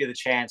give you the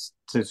chance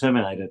to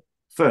terminate it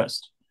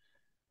first,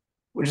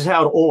 which is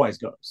how it always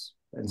goes.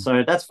 And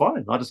so that's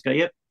fine. I just go,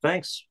 yep,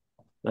 thanks.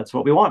 That's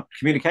what we want.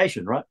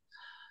 Communication, right?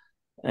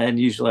 And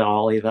usually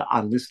I'll either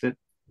unlist it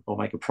or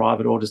make it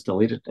private or just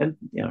delete it. And,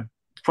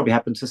 it's probably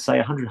happened to say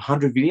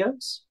 100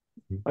 videos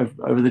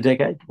over the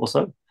decade or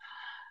so.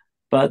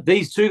 But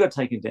these two got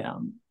taken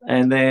down.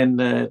 And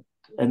then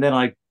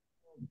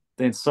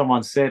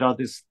someone said, oh,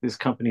 this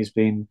company's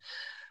been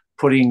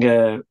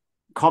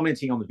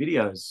commenting on the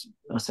videos.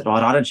 And I said, oh,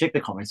 I don't check the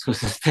comments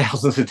because there's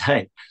thousands a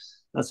day.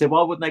 I said,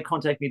 why wouldn't they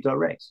contact me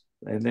direct?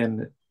 And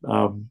then,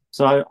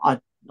 so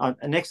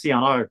next thing I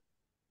know,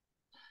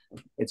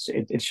 it's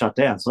shut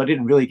down. So I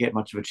didn't really get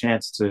much of a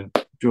chance to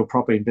do a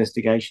proper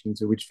investigation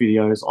into which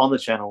videos on the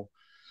channel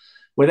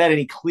without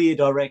any clear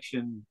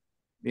direction.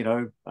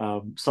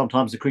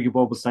 Sometimes the cricket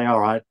board will say, all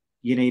right,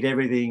 you need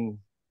everything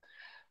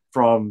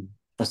from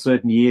a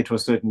certain year to a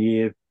certain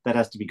year. That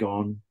has to be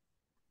gone.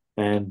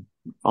 And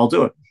I'll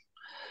do it.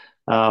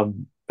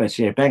 But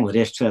yeah,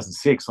 Bangladesh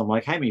 2006, I'm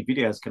like, how many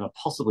videos can I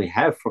possibly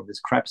have from this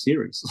crap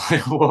series?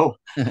 Well,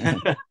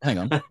 hang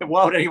on.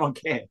 Why would anyone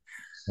care?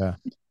 Yeah.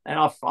 And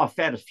I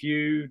found a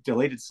few,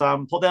 deleted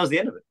some, thought that was the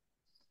end of it.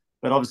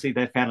 But obviously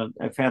they found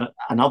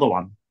another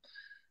one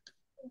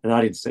that I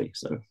didn't see.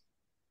 So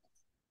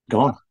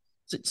gone.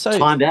 So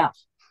timed out.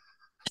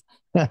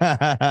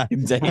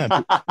 Indeed.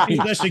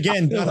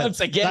 Again, once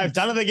again, they've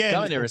done it again.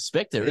 Going to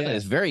respect it. Really,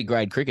 it's very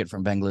grade cricket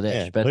from Bangladesh.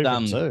 Yeah, but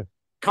too.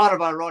 Kind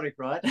of ironic,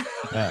 right?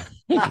 Yeah.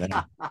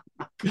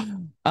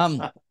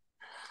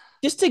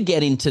 Just to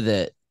get into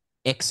the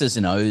X's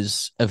and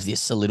O's of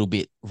this a little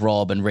bit,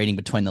 Rob, and reading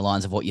between the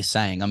lines of what you're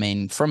saying. I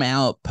mean, from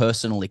our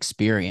personal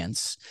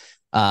experience,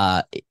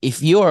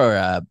 if you're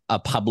a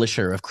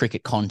publisher of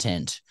cricket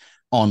content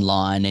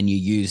online and you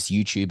use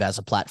YouTube as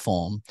a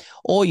platform,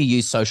 or you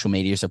use social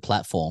media as a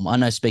platform, I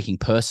know, speaking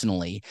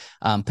personally,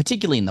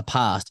 particularly in the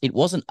past, it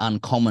wasn't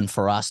uncommon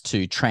for us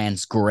to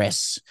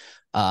transgress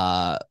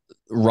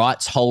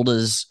rights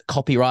holders'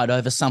 copyright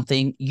over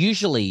something.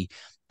 Usually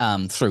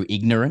through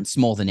ignorance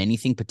more than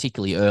anything,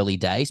 particularly early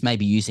days,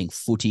 maybe using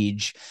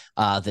footage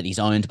that is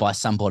owned by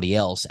somebody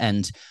else.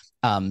 And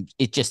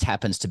it just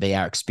happens to be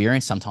our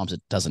experience. Sometimes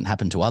it doesn't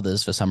happen to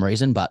others for some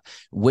reason, but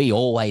we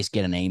always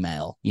get an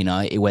email,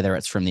 whether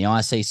it's from the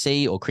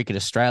ICC or Cricket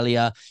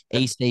Australia,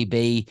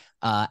 ECB,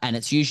 and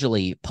it's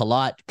usually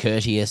polite,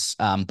 courteous,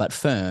 but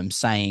firm,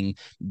 saying,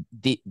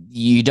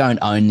 you don't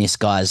own this,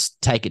 guys,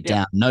 take it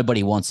down.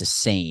 Nobody wants a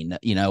scene,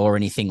 or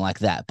anything like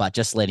that, but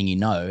just letting you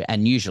know.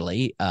 And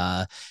usually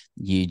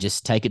you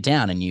just take it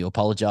down and you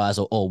apologize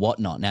or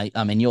whatnot. Now,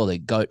 I mean, you're the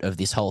goat of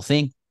this whole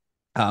thing.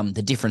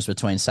 The difference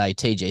between, say,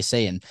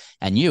 TGC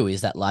and you is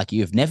that, like,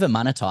 you've never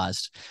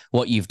monetized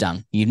what you've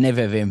done. You've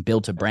never even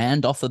built a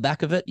brand off the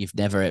back of it. You've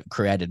never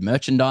created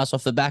merchandise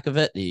off the back of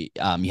it. You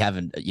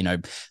haven't,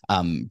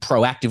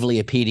 proactively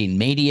appeared in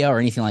media or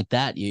anything like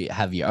that. You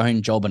have your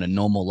own job and a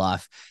normal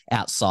life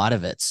outside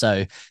of it.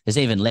 So there's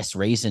even less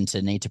reason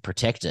to need to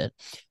protect it.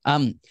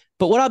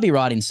 But what I'd be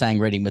right in saying,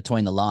 reading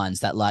between the lines,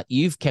 that, like,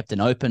 you've kept an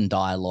open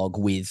dialogue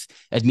with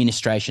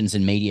administrations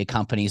and media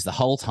companies the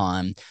whole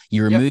time.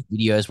 You remove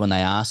videos when they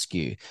ask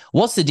you.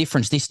 What's the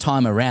difference this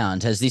time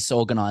around? Has this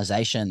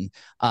organization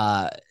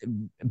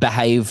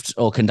behaved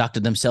or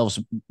conducted themselves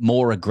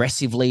more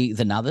aggressively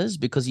than others?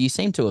 Because you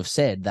seem to have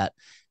said that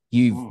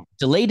you've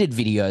deleted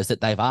videos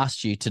that they've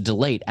asked you to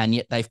delete, and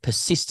yet they've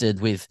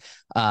persisted with,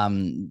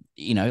 enforcing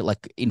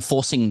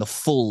the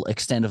full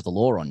extent of the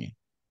law on you.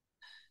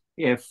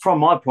 Yeah, from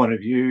my point of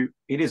view,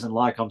 it isn't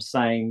like I'm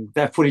saying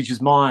that footage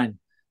is mine.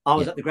 I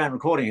was at the ground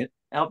recording it.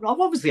 I've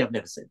never said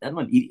that. I'm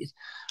an idiot.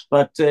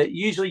 But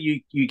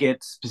usually you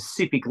get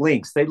specific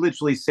links. They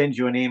literally send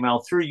you an email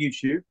through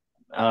YouTube,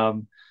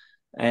 and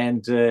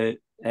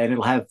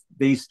it'll have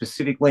these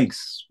specific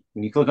links.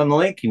 When you click on the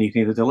link, and you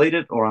can either delete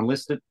it or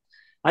unlist it.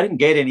 I didn't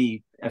get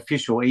any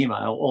official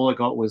email. All I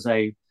got was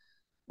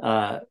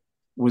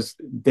was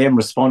them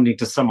responding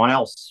to someone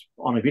else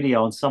on a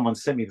video, and someone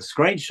sent me the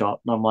screenshot,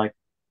 and I'm like,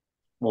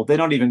 well, they're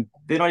not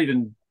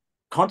even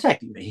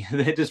contacting me.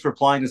 They're just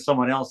replying to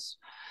someone else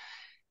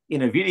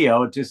in a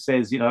video. It just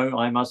says,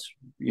 I must,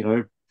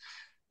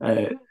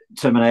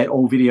 terminate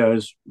all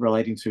videos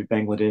relating to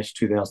Bangladesh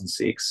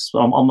 2006. So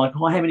I'm like,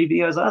 how many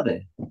videos are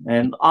there?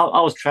 And I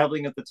was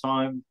traveling at the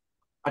time.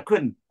 I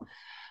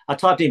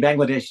typed in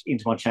Bangladesh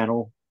into my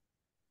channel,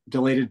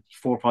 deleted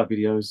 4 or 5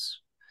 videos,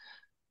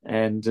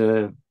 and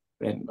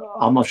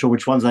I'm not sure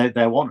which ones they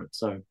wanted.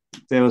 So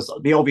there was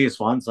the obvious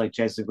ones like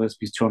Jason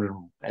Gillespie's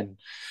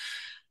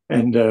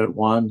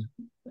 201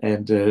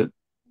 and the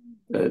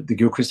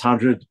Gilchrist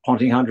 100,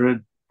 Ponting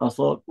 100. I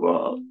thought,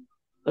 well,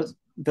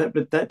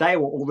 but they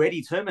were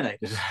already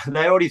terminated.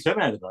 They already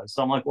terminated those.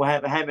 So I'm like, well,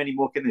 how many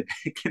more can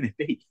there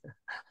be?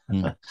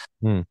 And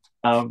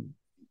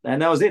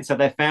that was it. So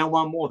they found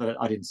one more that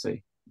I didn't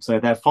see. So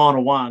that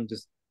final one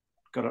just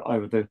got it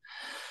over the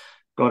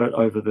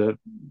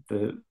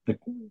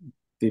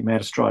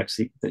amount of strikes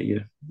that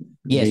you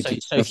need.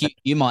 So if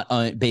you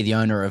might be the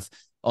owner of,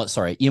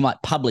 you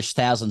might publish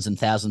thousands and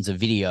thousands of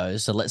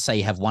videos. So let's say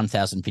you have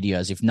 1,000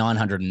 videos. If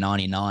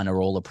 999 are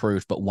all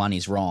approved, but one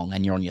is wrong,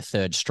 and you're on your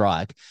third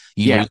strike,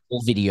 you lose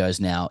all videos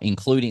now,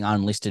 including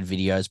unlisted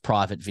videos,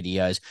 private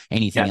videos,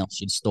 anything else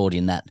you'd stored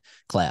in that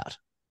cloud.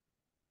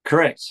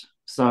 Correct.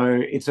 So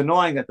it's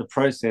annoying that the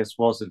process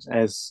wasn't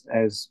as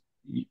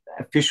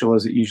official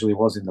as it usually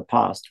was in the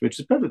past, which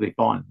is perfectly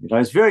fine.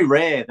 It's very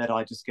rare that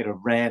I just get a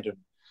random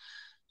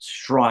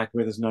strike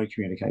where there's no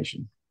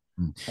communication.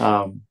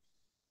 So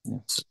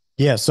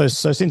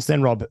since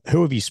then, Rob,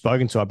 who have you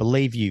spoken to? I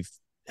believe you've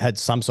had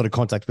some sort of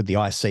contact with the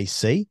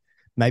ICC,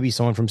 maybe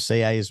someone from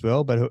CA as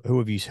well, but who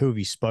have you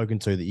spoken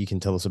to that you can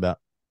tell us about?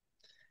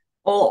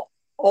 Or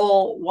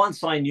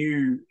once I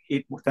knew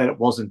that it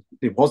wasn't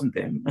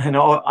them, and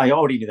I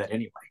already knew that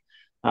anyway.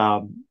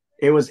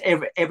 It was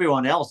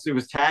everyone else who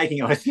was tagging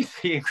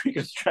ICC and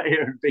Cricket Australia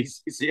and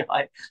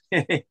BCCI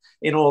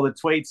in all the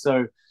tweets.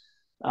 So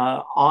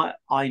I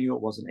knew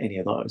it wasn't any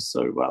of those.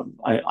 So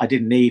I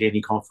didn't need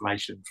any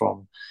confirmation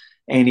from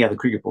any other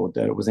cricket board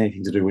that it was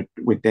anything to do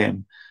with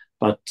them.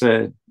 But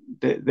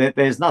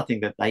there's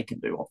nothing that they can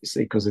do,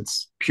 obviously, because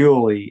it's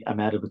purely a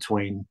matter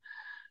between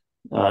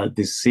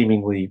this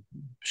seemingly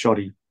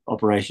shoddy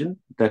operation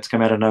that's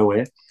come out of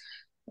nowhere,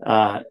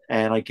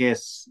 and I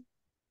guess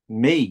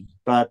me.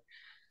 But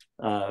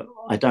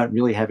I don't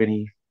really have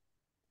any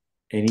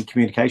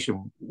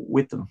communication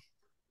with them,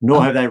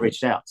 nor have they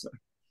reached out. So,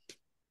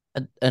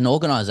 an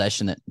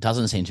organisation that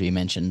doesn't seem to be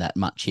mentioned that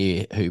much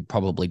here, who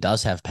probably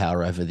does have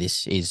power over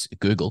this, is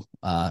Google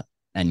and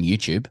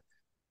YouTube.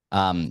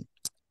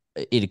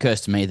 It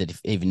occurs to me that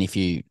if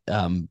you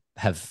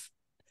have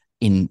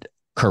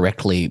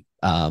incorrectly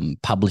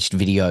published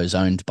videos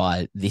owned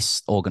by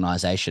this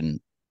organisation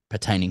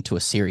pertaining to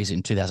a series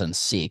in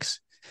 2006,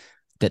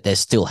 that there's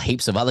still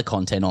heaps of other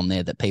content on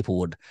there that people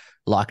would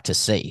like to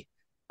see.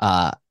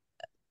 To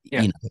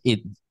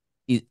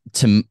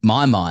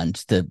my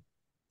mind, the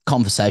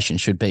conversation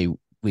should be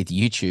with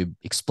YouTube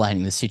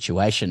explaining the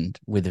situation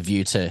with a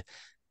view to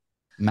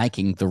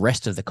making the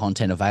rest of the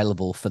content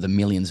available for the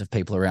millions of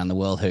people around the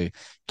world who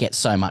get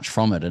so much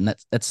from it. And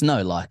that's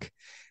no like,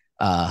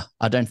 I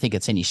don't think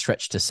it's any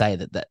stretch to say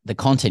that the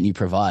content you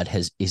provide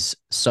is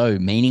so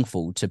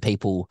meaningful to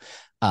people,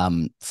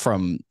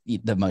 from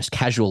the most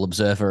casual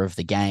observer of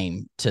the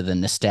game to the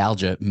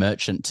nostalgia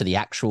merchant to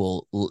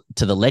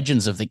the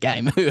legends of the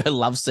game who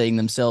love seeing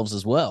themselves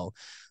as well.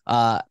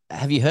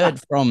 Have you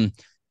heard from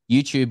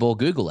YouTube or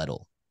Google at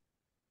all?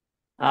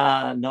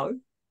 No,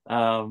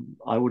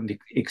 I wouldn't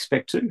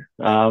expect to.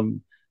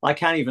 I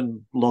can't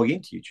even log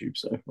into YouTube,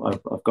 so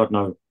I've got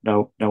no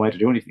way to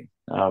do anything.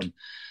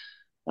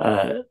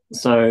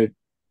 So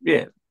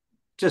yeah,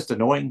 just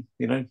annoying,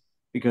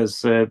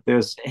 because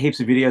there's heaps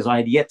of videos I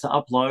had yet to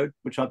upload,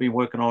 which I've been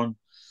working on,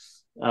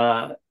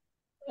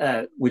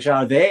 which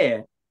are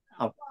there,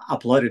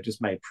 uploaded,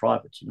 just made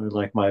private.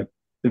 Like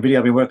the video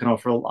I've been working on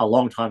for a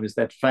long time is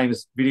that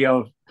famous video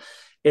of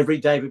every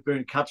David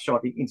Boone cut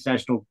shot in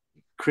international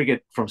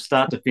cricket from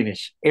start to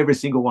finish, every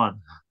single one.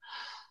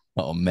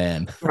 Oh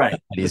man, Great,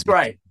 it's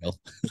great.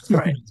 It's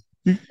great.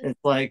 It's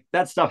like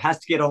that stuff has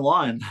to get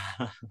online.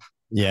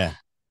 Yeah,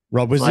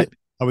 Rob, was it?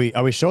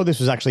 Are we sure this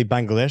was actually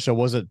Bangladesh, or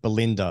was it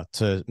Belinda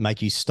to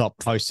make you stop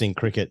posting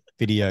cricket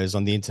videos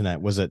on the internet?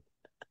 Was it?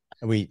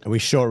 Are we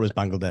sure it was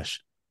Bangladesh?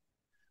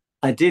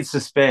 I did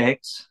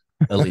suspect.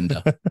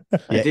 Belinda.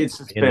 I did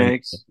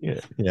suspect. Yeah.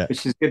 But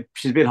she's good.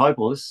 She's a bit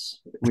hopeless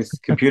with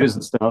computers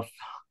and stuff.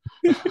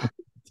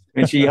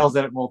 And she yells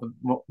at it more than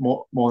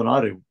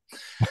I do.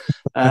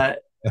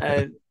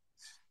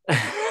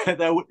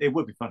 It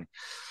would be funny.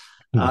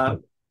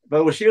 But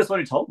she was the one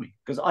who told me,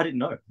 because I didn't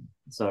know.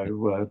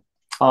 So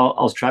I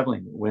was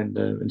traveling when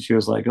and she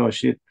was like, "Oh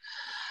shit,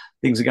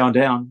 things are going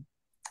down,"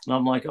 and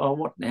I'm like, "Oh,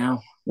 what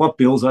now? What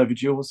bill's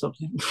overdue or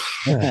something?"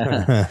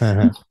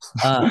 And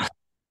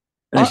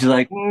she's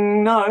like,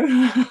 "No,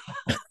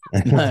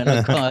 no,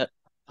 not quite."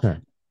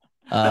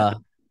 I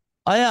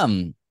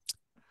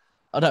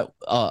don't.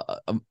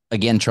 I'm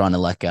again trying to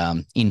like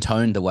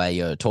intone the way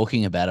you're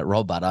talking about it,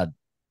 Rob, but I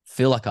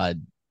feel like I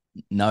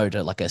know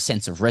to like a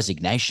sense of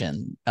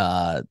resignation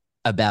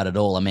about it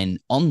all. I mean,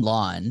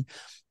 online,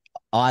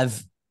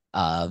 I've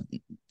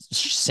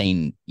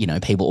seen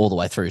people all the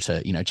way through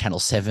to Channel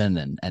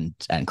 7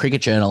 and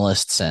cricket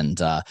journalists and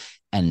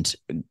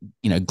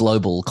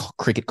global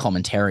cricket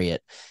commentariat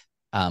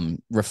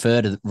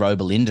refer to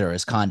Robelinda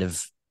as kind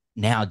of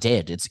now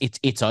dead.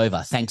 It's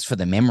over. Thanks for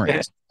the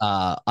memories.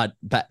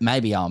 But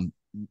maybe I'm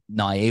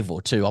naive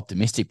or too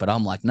optimistic, but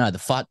I'm like, no, the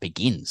fight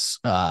begins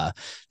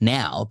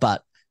now.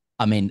 But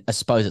I mean, I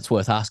suppose it's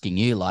worth asking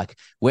you, like,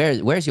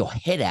 where's your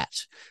head at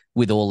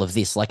with all of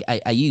this? Like,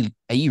 are you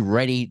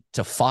ready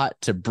to fight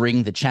to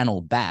bring the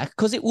channel back?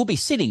 Because it will be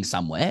sitting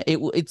somewhere.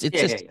 It's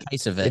just a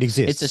case of it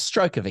exists. It's a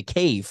stroke of a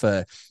key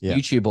for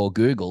YouTube or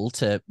Google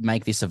to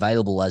make this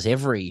available, as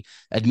every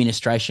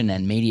administration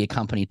and media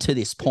company to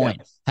this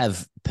point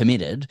have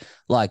permitted.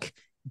 Like,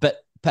 but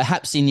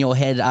perhaps in your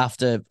head,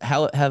 after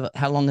how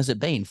long has it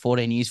been?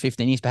 14 years,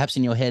 15 years, perhaps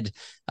in your head,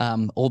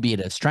 albeit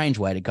a strange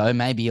way to go,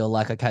 maybe you're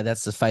like, okay,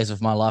 that's the phase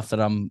of my life that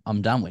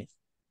I'm done with.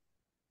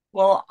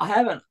 Well, I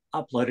haven't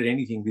uploaded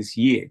anything this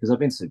year because I've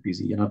been so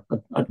busy, and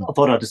I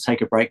thought I'd just take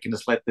a break and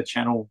just let the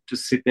channel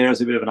just sit there as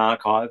a bit of an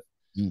archive.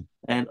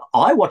 And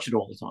I watch it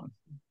all the time.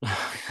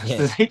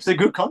 There's heaps of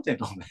good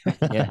content on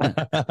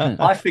there.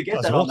 I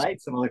forget that awesome. I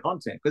made some of the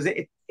content, because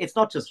it's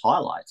not just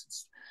highlights,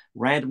 it's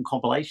random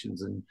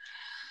compilations and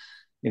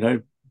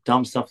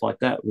dumb stuff like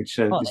that, which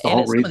is the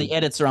whole reason. Some of the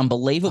edits are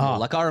unbelievable.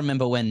 Like, I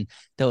remember when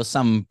there was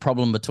some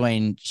problem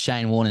between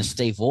Shane Warne and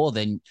Steve Waugh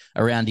then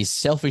around his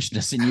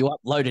selfishness, and you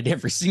uploaded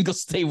every single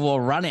Steve Waugh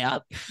run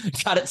out,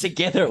 cut it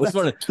together. It was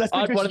one of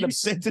you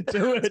said to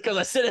do it, because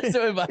I said it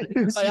to him, but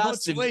I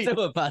asked him to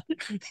do it. But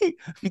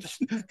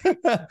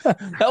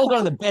that was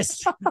one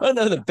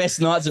of the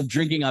best nights of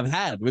drinking I've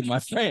had with my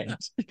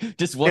friends.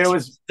 Just watching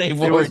Steve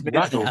Waugh run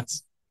out.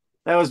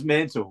 That was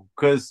mental,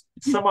 because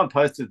someone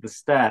posted the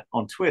stat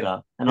on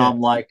Twitter, and I'm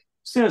like,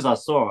 as soon as I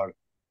saw it,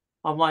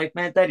 I'm like,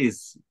 man,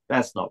 that's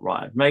not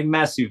right. I'm a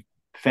massive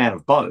fan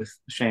of both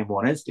Shane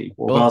Warne and Steve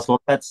Waugh, but I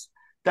thought that's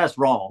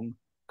wrong,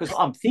 because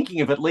I'm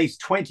thinking of at least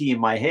 20 in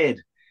my head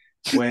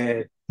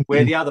where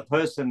the other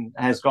person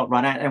has got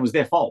run out and it was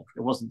their fault.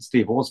 It wasn't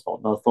Steve Waugh's fault.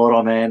 And I thought,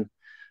 oh man,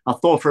 I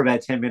thought for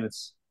about 10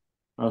 minutes.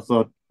 I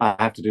thought, I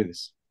have to do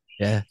this.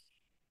 Yeah.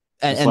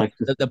 And like,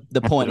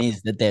 the point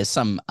is that there's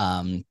some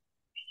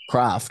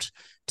craft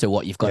to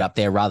what you've got up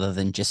there, rather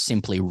than just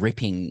simply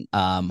ripping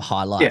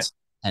highlights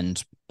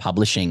and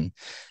publishing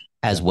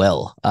as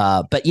well.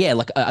 But yeah,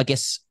 like, I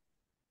guess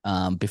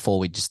before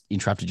we just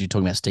interrupted you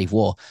talking about Steve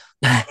Waugh,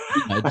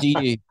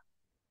 do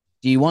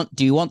you want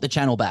the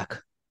channel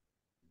back?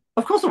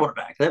 Of course I want it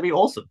back. That'd be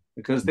awesome,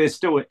 because there's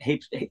still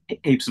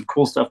heaps of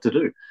cool stuff to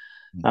do.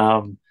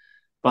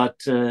 But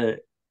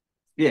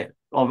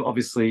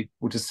obviously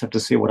we'll just have to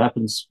see what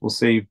happens. We'll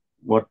see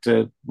what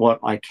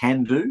I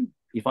can do,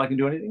 if I can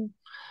do anything,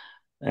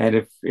 and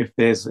if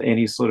there's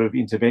any sort of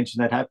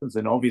intervention that happens,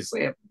 then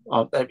obviously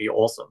that'd be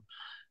awesome.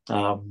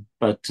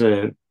 But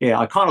I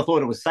kind of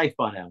thought it was safe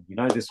by now.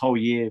 This whole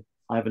year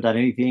I haven't done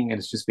anything, and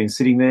it's just been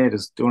sitting there,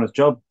 just doing its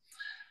job.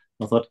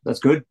 I thought that's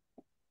good.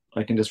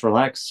 I can just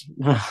relax.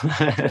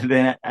 And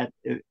then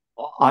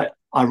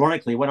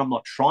ironically, when I'm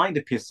not trying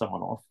to piss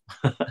someone off,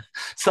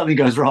 something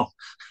goes wrong.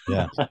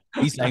 Yeah.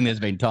 He's saying there's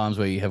been times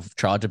where you have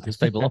tried to piss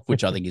people off,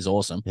 which I think is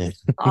awesome. Yeah.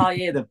 Oh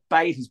yeah, the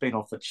bait has been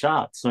off the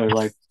chart. So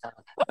like,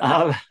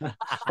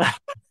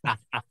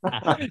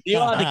 You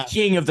are the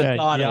king of the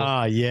title.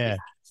 Yeah, yeah.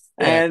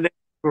 and it's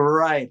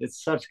great.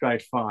 It's such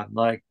great fun.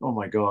 Like, oh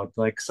my god,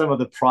 like some of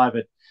the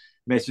private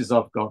messages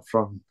I've got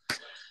from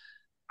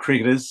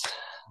cricketers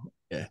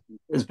Yeah.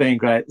 has been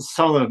great.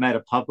 Some of them have made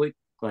it public.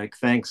 Like,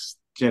 thanks,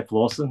 Jeff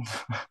Lawson.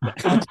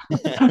 That's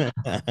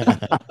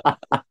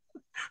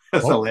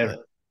hilarious.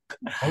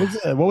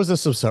 What was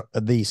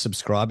the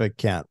subscriber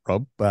count,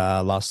 Rob?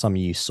 Last time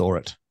you saw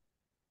it?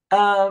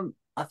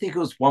 I think it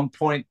was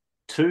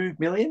 1.2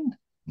 million.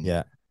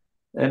 Yeah,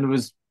 and it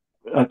was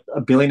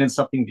a billion and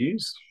something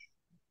views.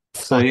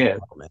 So yeah,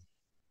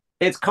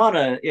 it's kind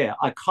of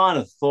I kind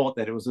of thought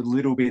that it was a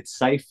little bit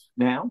safe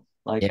now,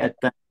 like at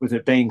that with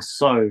it being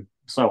so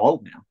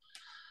old now.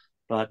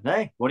 But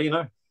hey, what do you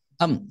know?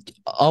 I just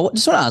want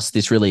to ask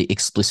this really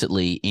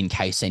explicitly in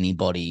case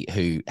anybody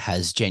who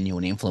has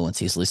genuine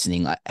influence is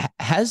listening. Like,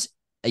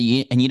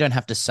 and you don't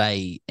have to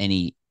say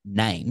any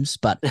names,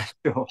 but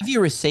Sure. have you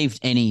received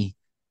any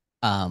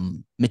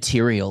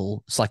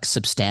material, like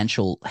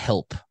substantial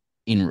help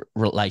in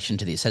relation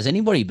to this? Has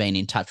anybody been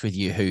in touch with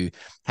you who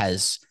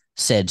has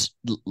said,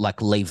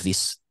 like, leave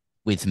this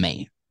with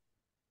me?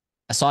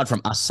 Aside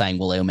from us saying,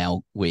 well,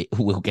 email,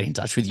 we'll get in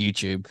touch with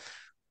YouTube.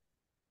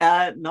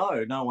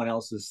 No one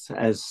else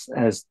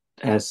has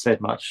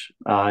said much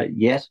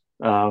yet.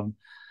 But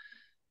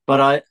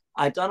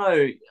I don't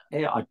know.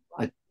 Yeah,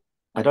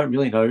 I don't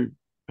really know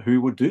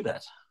who would do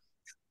that.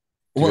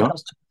 Well,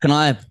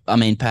 I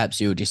mean,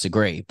 perhaps you would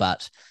disagree,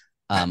 but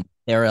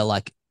there are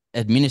like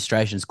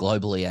administrations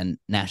globally and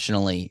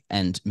nationally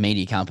and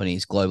media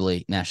companies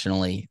globally,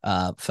 nationally,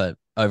 for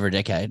over a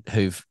decade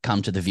who've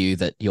come to the view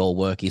that your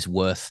work is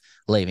worth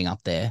leaving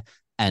up there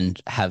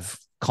and have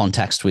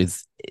contacts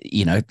with,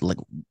 like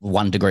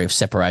 1 degree of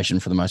separation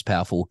for the most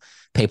powerful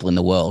people in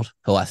the world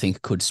who I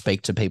think could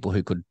speak to people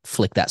who could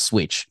flick that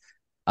switch.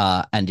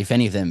 And if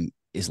any of them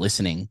is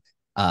listening,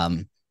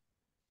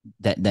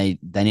 that they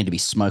need to be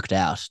smoked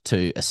out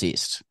to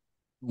assist.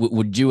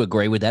 Would you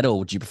agree with that, or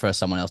would you prefer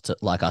someone else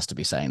like us to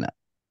be saying that?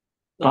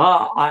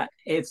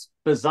 It's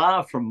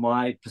bizarre from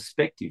my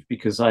perspective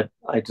because I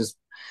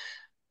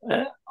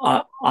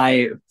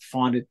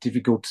find it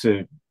difficult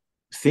to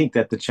think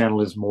that the channel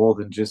is more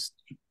than just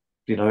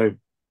a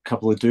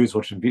couple of dudes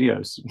watching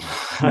videos.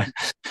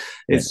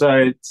 It's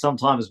so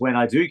sometimes when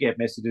I do get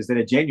messages that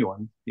are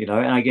genuine, and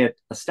I get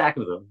a stack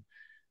of them,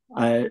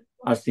 I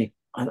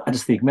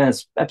just think, man,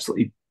 it's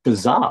absolutely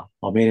bizarre.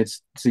 I mean,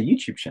 it's a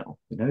YouTube channel,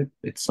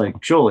 It's like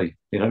surely,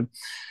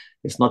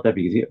 it's not that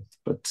big a deal.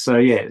 But so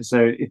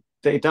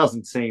it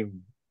doesn't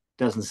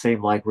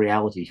seem like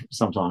reality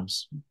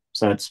sometimes.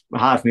 So it's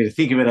hard for me to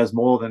think of it as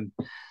more than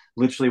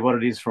literally what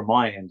it is from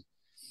my end,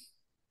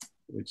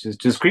 which is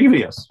just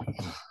grievous.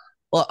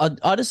 Well,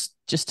 I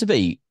just to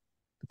be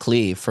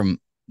clear from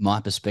my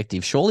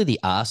perspective, surely the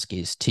ask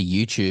is to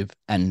YouTube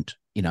and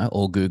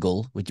or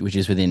Google, which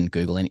is within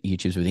Google, and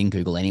YouTube's within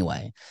Google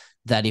anyway,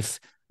 that if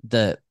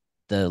the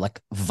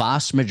like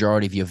vast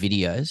majority of your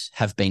videos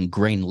have been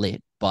green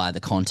lit by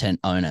the content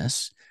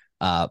owners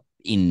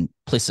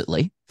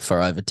implicitly for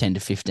over 10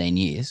 to 15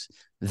 years,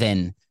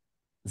 then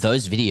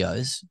those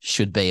videos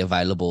should be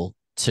available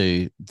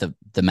to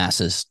the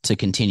masses to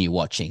continue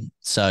watching.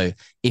 So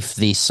if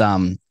this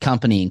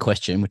company in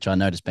question, which I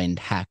know has been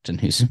hacked and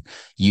whose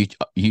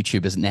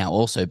YouTube has now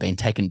also been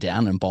taken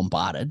down and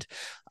bombarded,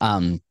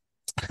 and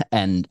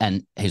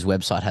his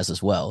website has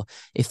as well,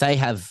 if they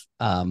have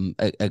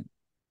a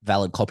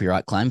valid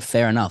copyright claim,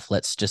 fair enough.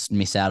 Let's just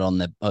miss out on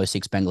the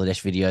 06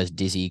 Bangladesh videos,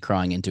 Dizzy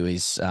crying into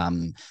his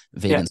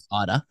vegan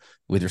cider,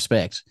 with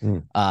respect.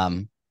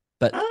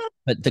 But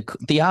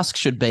the ask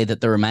should be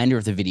that the remainder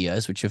of the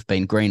videos, which have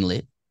been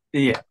greenlit,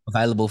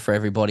 available for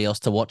everybody else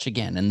to watch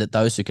again, and that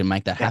those who can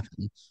make that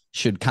happen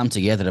should come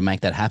together to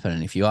make that happen.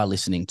 And if you are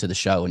listening to the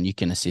show and you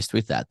can assist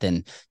with that,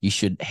 then you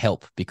should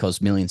help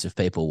because millions of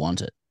people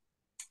want it.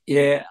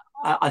 Yeah,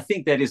 I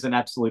think that is an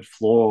absolute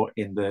flaw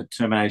in the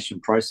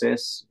termination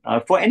process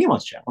for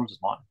anyone's channel, not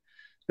just mine.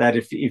 That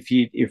if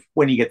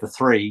when you get the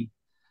 3,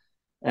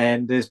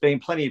 and there's been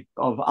plenty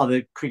of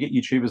other cricket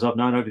YouTubers I've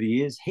known over the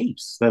years,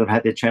 heaps that have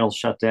had their channels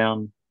shut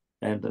down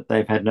and that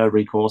they've had no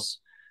recourse.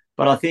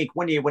 But I think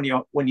when you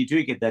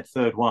do get that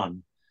 3rd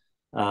one,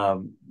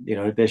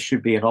 there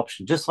should be an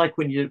option. Just like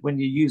when you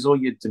use all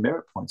your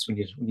demerit points when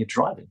you're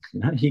driving,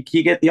 you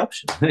get the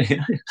option. You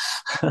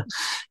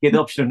get the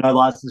option of no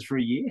license for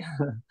a year,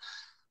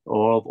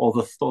 or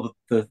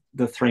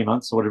the 3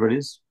 months or whatever it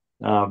is.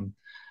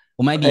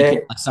 Well, maybe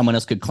like someone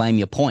else could claim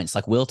your points.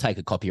 Like we'll take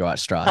a copyright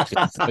strike. You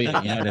know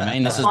what I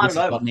mean? This is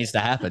what needs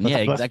to happen.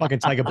 Let's Exactly. fucking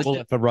take a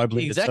bullet for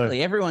robelinda2.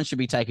 Exactly. Everyone should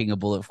be taking a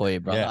bullet for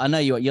you, brother. Yeah. I know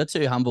you're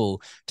too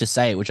humble to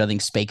say it, which I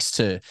think speaks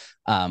to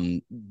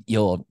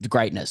your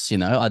greatness. You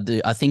know,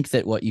 I think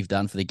that what you've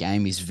done for the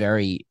game is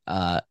very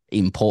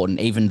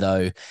important, even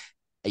though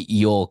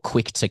you're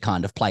quick to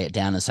kind of play it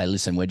down and say,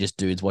 listen, we're just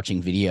dudes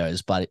watching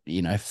videos. But,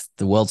 you know, if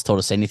the world's taught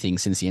us anything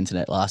since the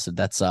internet lasted,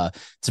 it's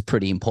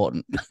pretty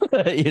important,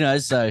 you know?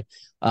 So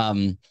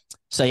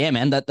yeah,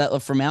 man,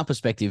 that from our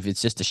perspective,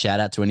 it's just a shout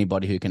out to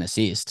anybody who can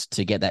assist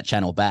to get that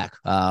channel back.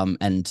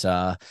 And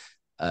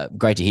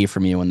great to hear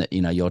from you and that,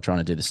 you know, you're trying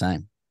to do the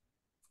same.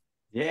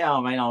 Yeah. I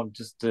mean, I'm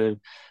just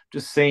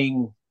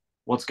seeing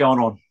what's going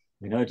on,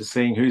 you know, just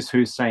seeing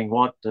who's saying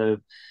what,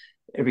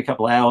 every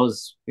couple of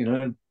hours, you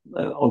know,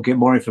 I'll get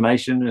more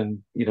information. And,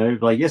 you know,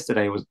 like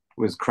yesterday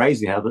was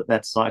crazy how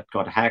that site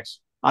got hacked.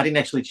 I didn't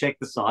actually check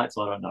the site,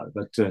 so I don't know,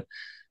 but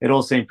it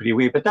all seemed pretty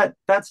weird. But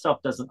that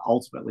stuff doesn't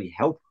ultimately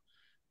help.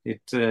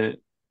 It, you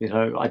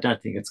know, I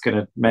don't think it's going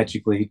to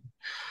magically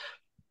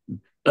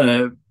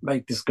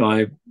make this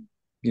guy,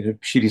 you know,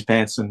 shit his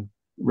pants and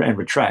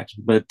retract.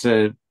 But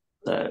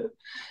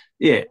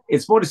yeah,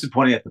 it's more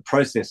disappointing that the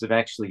process of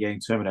actually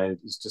getting terminated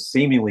is just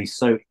seemingly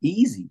so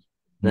easy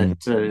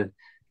that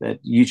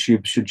that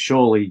YouTube should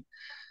surely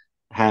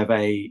have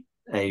a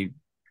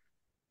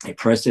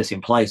process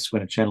in place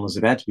when a channel is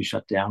about to be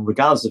shut down,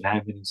 regardless of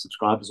how many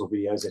subscribers or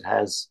videos it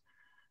has.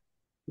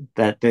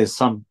 That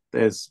there's you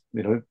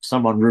know,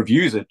 someone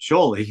reviews it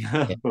surely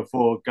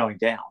before going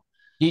down.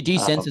 Do you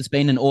sense it's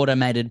been an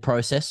automated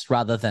process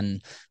rather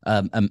than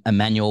a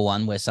manual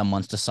one where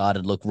someone's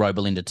decided, look,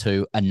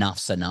 robelinda2,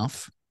 enough's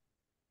enough?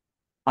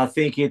 I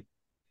think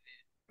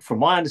from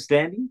my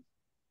understanding,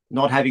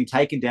 not having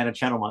taken down a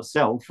channel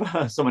myself,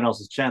 someone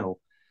else's channel,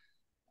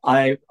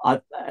 I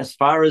as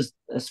far as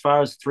 3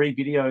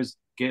 videos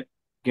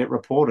get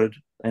reported,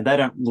 and they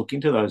don't look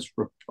into those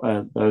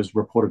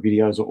reported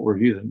videos or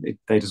review them,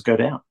 they just go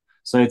down.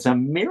 So it's a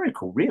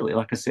miracle, really,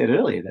 like I said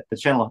earlier, that the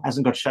channel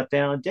hasn't got shut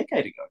down a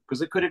decade ago,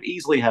 because it could have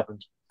easily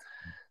happened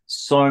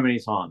so many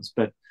times,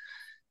 but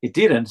it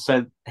didn't.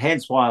 So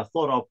hence why I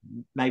thought, oh,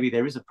 maybe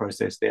there is a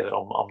process there that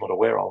I'm not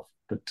aware of.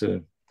 But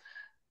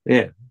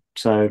yeah,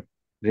 so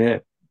yeah.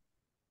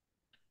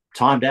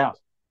 Timed out.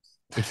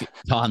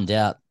 Timed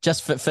out.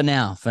 Just for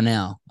now.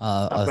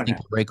 I think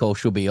the recall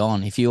should be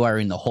on. If you are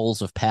in the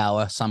halls of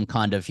power, some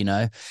kind of, you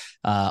know,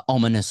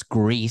 ominous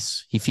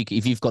Greece, if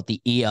you've got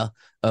the ear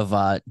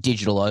of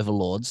digital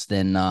overlords,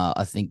 then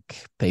I think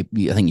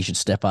you should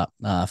step up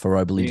for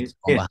robelinda.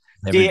 Yeah.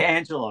 Dear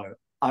Angelo,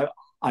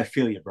 I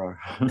feel you, bro.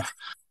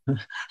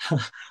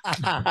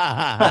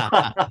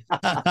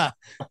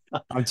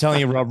 I'm telling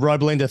you, Rob,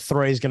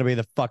 robelinda3 is going to be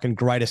the fucking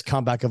greatest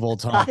comeback of all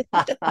time.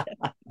 1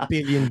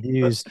 billion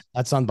views.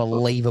 That's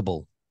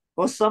unbelievable.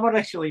 Well, someone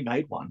actually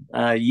made one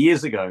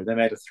years ago. They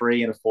made a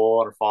 3 and a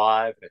 4 and a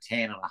 5 and a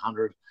 10 and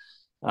 100.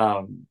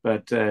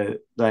 But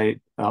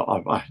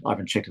I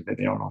haven't checked if they're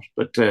there or not.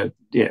 But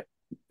yeah,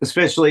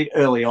 especially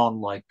early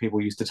on, like people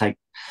used to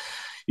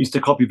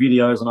copy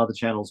videos on other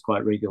channels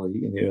quite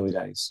regularly in the early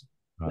days.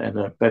 Right.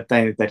 And but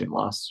they didn't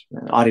last.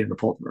 I didn't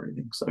report them or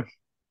anything. So,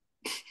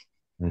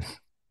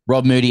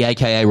 Rob Moody,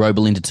 aka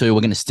robelinda2,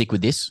 we're going to stick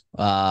with this,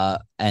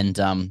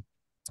 and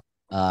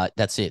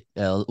that's it.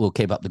 We'll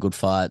keep up the good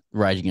fight,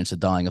 rage against the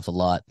dying of the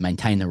light,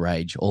 maintain the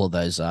rage. All of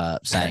those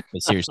saying.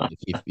 But seriously,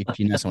 if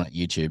you know someone at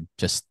YouTube,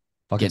 just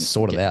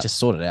sort it out. Just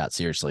sort it out.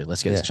 Seriously,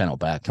 let's get this channel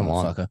back. Come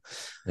on, fucker.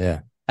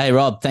 Yeah. Hey,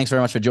 Rob, thanks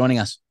very much for joining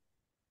us.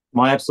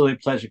 My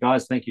absolute pleasure,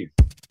 guys. Thank you.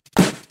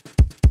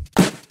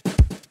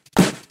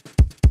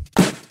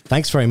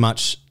 Thanks very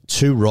much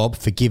to Rob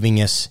for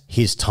giving us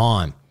his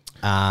time,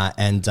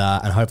 and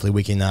hopefully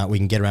we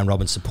can get around Rob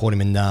and support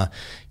him and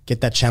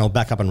get that channel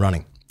back up and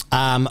running.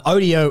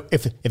 Audio,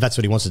 if that's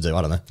what he wants to do,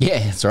 I don't know. Yeah,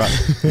 that's right.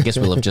 I guess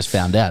we'll have just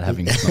found out,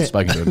 having not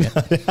spoken to him yet.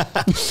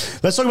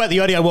 Let's talk about the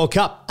Audio World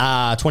Cup.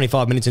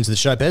 25 minutes into the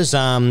show, Bez,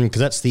 because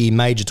that's the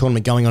major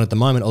tournament going on at the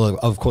moment. Although,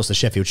 of course, the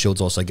Sheffield Shield's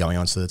also going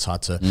on, so it's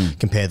hard to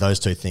compare those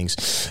two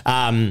things.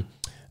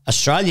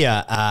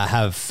 Australia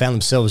have found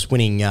themselves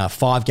winning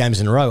 5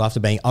 games in a row after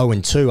being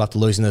 0-2 after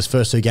losing those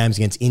first 2 games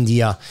against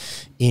India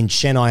in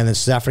Chennai and then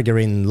South Africa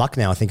in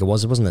Lucknow, I think it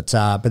was, wasn't it?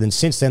 But then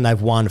since then,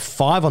 they've won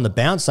 5 on the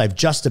bounce. They've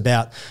just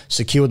about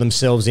secured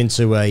themselves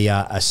into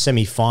a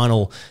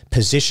semi-final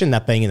position,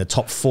 that being in the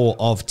top 4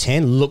 of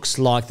 10. Looks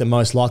like the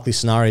most likely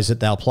scenario is that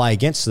they'll play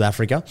against South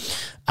Africa.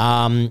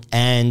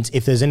 And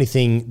if there's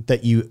anything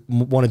that you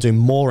want to do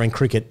more in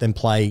cricket than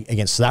play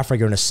against South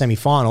Africa in a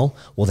semi-final,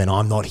 well, then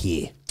I'm not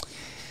here.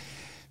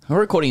 We're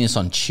recording this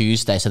on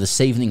Tuesday, so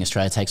this evening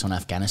Australia takes on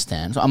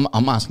Afghanistan. So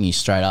I'm asking you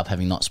straight up,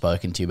 having not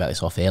spoken to you about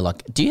this off air,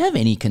 like, do you have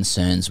any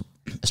concerns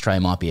Australia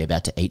might be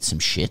about to eat some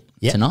shit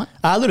tonight?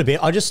 A little bit.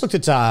 I just looked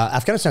at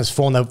Afghanistan's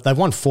form. They've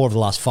won 4 of the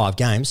last 5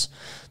 games.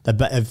 They've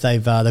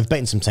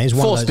beaten some teams.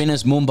 4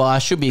 spinners,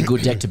 Mumbai should be a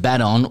good deck to bat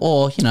on,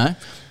 or I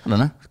don't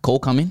know, call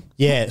come in.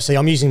 Yeah, see,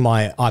 I'm using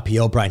my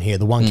IPL brain here.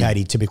 The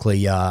 1KD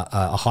typically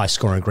a high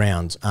scoring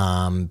ground,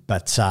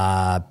 but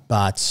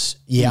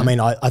yeah, I mean,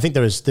 I think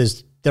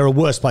there are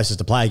worse places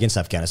to play against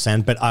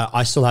Afghanistan, but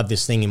I still have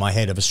this thing in my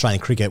head of Australian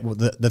cricket.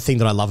 The thing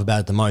that I love about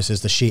it the most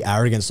is the sheer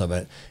arrogance of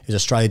it, is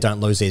Australia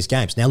don't lose these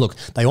games. Now, look,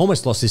 they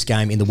almost lost this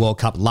game in the World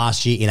Cup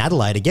last year in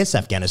Adelaide against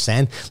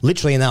Afghanistan,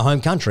 literally in their home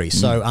country.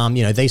 So,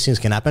 these things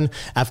can happen.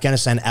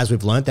 Afghanistan, as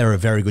we've learned, they're a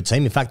very good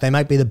team. In fact, they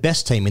might be the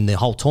best team in the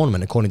whole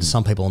tournament, according to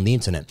some people on the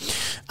internet.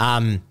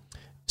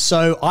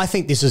 So I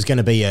think this is going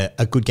to be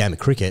a good game of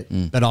cricket,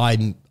 but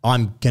I'm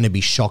going to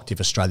be shocked if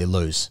Australia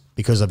lose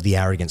because of the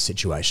arrogance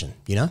situation,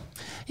 Yeah,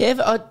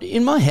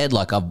 in my head,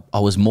 like I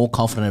was more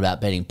confident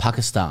about beating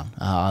Pakistan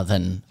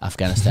than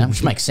Afghanistan,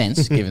 which makes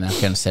sense given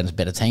Afghanistan is a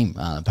better team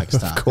than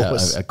Pakistan, of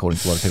course. According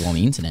to a lot of people on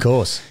the internet. Of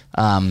course.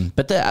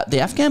 But the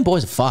Afghan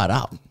boys are fired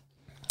up.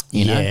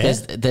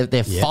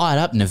 They're fired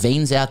up.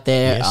 Naveen's out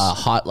there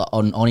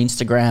on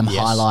Instagram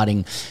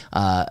highlighting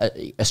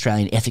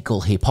Australian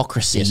ethical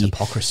hypocrisy. Yes,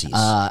 hypocrisies.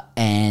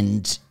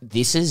 And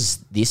this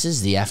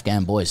is the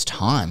Afghan boys'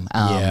 time.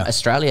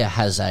 Australia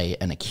has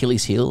an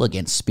Achilles heel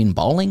against spin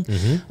bowling.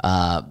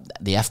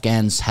 The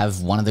Afghans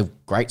have one of the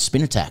great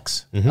spin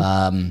attacks.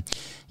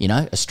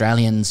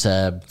 Australians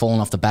falling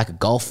off the back of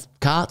golf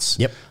carts.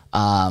 Yep.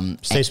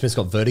 Steve Smith's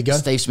got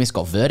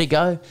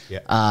vertigo.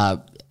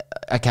 Yep.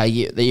 Okay,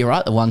 you're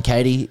right. The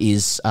 1KD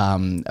is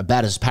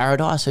about as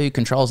paradise. Who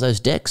controls those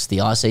decks? The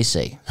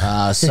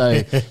ICC. So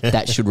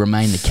that should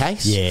remain the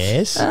case.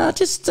 Yes.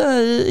 Just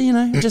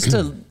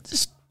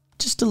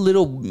a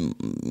little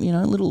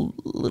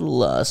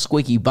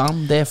squeaky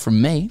bum there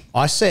from me.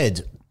 I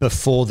said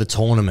before the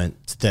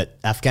tournament that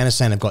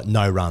Afghanistan have got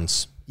no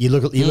runs. You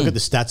look at the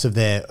stats of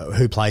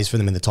who plays for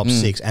them in the top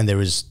 6, and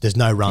there's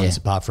no runs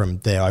apart from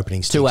their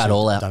opening 2 out,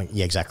 all out.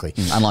 Yeah, exactly.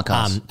 Unlike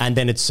us. And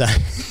then it's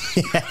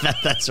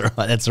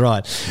that's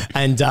right.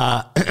 And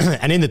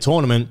in the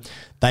tournament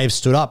they've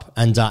stood up,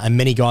 and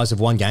many guys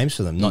have won games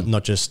for them.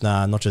 Not just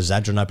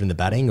Zadran opening the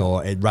batting,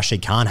 or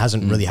Rashid Khan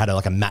hasn't really had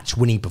a match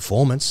winning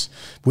performance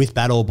with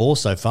bat or ball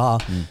so far.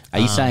 Are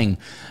you saying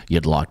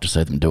you'd like to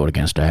see them do it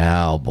against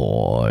our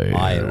boy?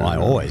 I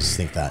always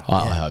think that.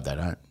 I hope they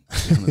don't.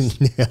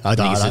 I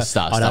don't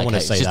want to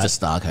see it's that.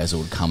 just a Stargazer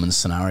would come in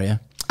scenario.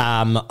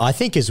 I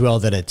think as well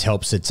that it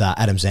helps that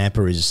Adam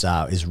Zampa is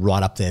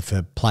right up there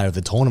for player of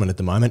the tournament at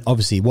the moment.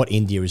 Obviously, what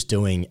India is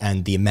doing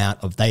and the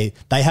amount of they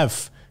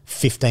have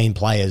 15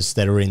 players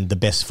that are in the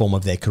best form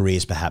of their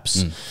careers,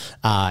 perhaps,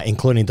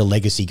 including the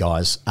legacy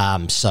guys.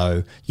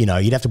 So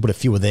you'd have to put a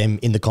few of them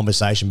in the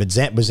conversation. But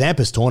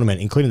Zampa's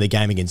tournament, including the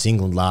game against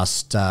England on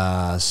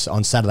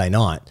Saturday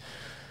night,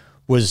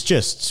 was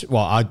just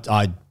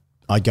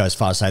I'd go as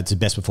far as say it's the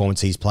best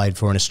performance he's played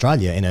for in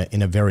Australia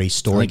in a very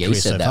storied career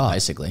so far.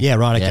 Basically. Yeah,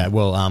 right. Okay. Yeah.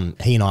 Well,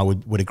 he and I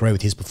would agree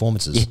with his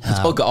performances.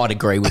 Yeah, I'd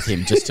agree with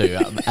him just to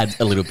add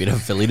a little bit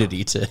of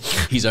validity to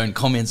his own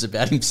comments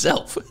about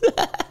himself.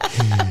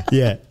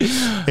 Yeah.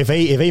 If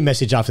he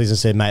messaged after this and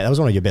said, "Mate, that was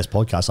one of your best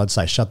podcasts," I'd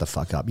say, "Shut the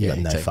fuck up. You got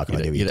no fucking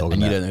idea what you're talking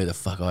about. You don't know who the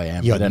fuck I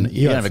am. You don't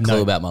have a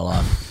clue about my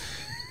life."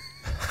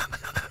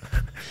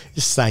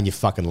 Just saying you're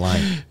fucking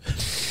lame.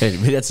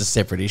 That's a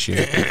separate issue.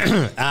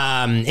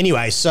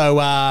 Anyway, so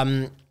are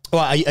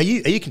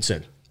you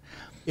concerned?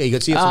 Yeah, you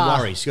got some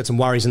worries. You got some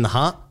worries in the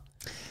heart.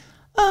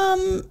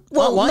 Why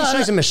don't you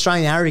show some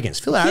Australian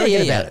arrogance? Feel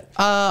arrogant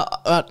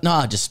about it. No,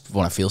 I just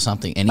want to feel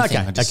something. Anything.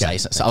 Okay,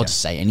 I'll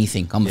just say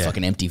anything. I'm a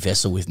fucking empty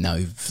vessel with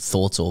no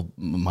thoughts or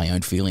my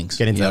own feelings.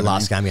 Get into the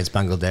last game against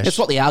Bangladesh. That's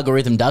what the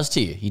algorithm does to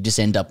you. You just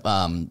end up,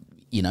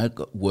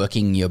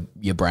 working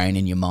your brain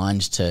and your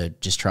mind to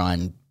just try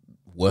and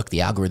work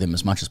the algorithm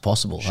as much as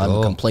possible. Sure. I'm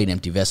a complete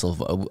empty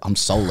vessel. I'm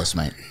soulless,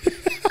 mate.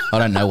 I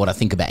don't know what I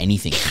think about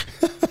anything.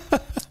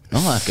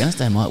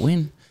 Afghanistan might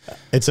win.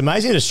 It's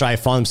amazing that Australia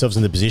find themselves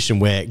in the position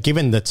where,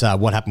 given that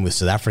what happened with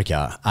South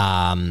Africa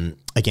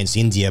against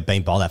India,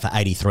 being bowled out for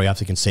 83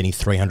 after conceding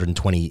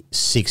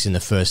 326 in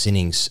the first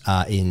innings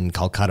in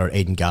Kolkata at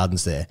Eden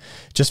Gardens there,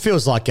 just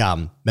feels like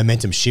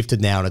momentum shifted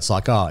now, and it's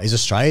like, is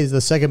Australia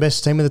the second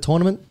best team in the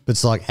tournament? But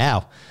it's like,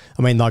 how?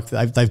 I mean, like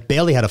they've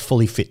barely had a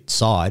fully fit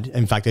side.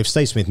 In fact, if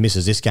Steve Smith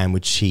misses this game,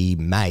 which he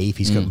may, if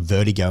he's got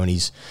vertigo and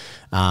he's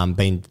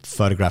been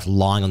photographed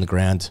lying on the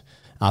ground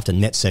after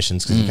net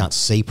sessions because he can't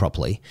see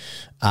properly,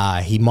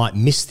 he might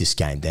miss this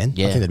game then.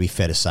 Yeah. I think that'd be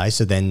fair to say.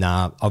 So then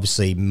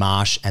obviously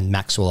Marsh and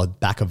Maxwell are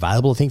back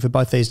available, I think, for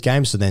both these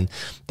games. So then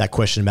that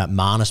question about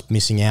Marnus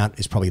missing out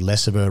is probably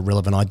less of a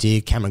relevant idea.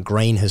 Cameron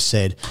Green has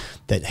said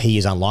that he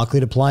is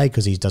unlikely to play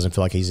because he doesn't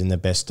feel like he's in the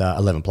best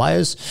 11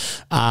 players.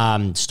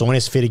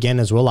 Stoinis fit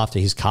again as well after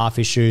his calf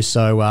issue.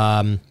 So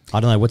I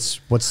don't know, what's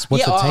the team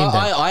then?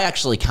 I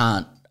actually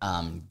can't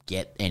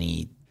get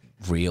any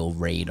real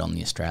read on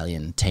the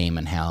Australian team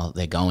and how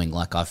they're going.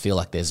 Like, I feel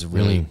like there's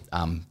really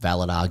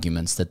valid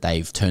arguments that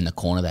they've turned the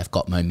corner. They've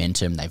got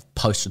momentum. They've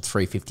posted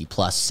 350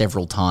 plus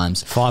several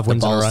times. 5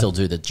 wins the in a bowlers row. still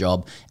do the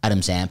job.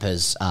 Adam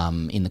Zampa's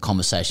in the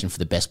conversation for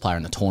the best player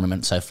in the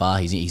tournament so far.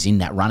 He's in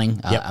that running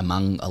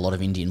among a lot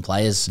of Indian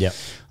players. Yep.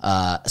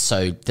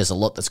 So there's a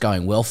lot that's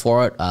going well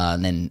for it.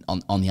 And then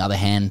on the other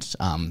hand,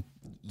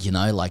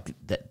 like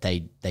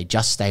they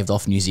just staved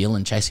off New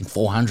Zealand chasing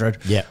 400.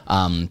 Yeah.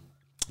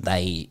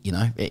 They,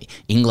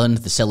 England,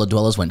 the cellar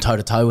dwellers went toe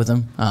to toe with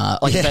them.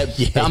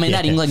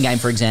 That England game,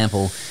 for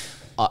example,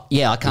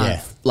 I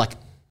can't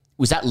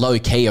was that low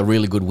key a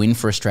really good win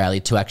for Australia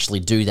to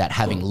actually do that,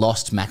 having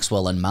lost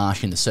Maxwell and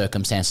Marsh in the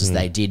circumstances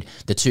they did?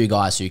 The two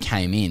guys who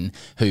came in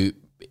who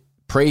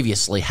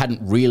previously hadn't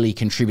really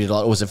contributed a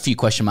lot. There was a few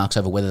question marks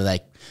over whether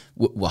they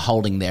were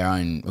holding their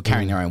own or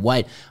carrying their own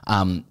weight.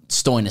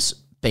 Stoinis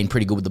been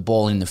pretty good with the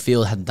ball in the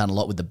field, hadn't done a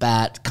lot with the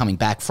bat, coming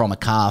back from a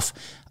calf.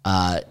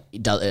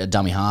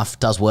 Dummy half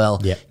does well.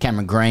 Yep.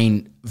 Cameron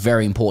Green,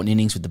 very important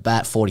innings with the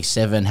bat,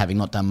 47, having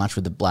not done much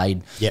with the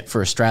blade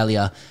for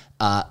Australia.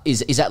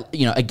 Is that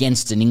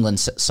against an England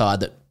side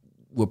that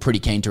were pretty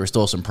keen to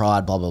restore some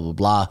pride, blah blah blah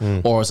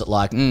blah, or is it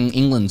like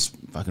England's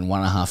fucking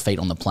 1.5 feet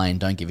on the plane,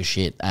 don't give a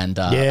shit, and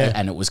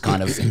it was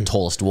kind of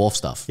tallest dwarf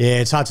stuff. Yeah,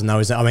 it's hard to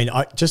know.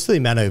 Just the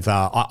amount of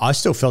I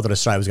still felt that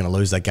Australia was going to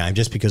lose that game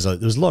just because there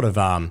was a lot of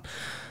what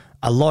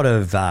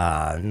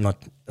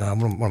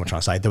am I trying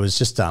to say? There was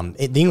just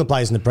the England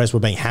players in the press were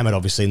being hammered,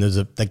 obviously, and there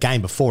was the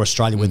game before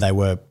Australia where they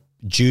were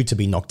due to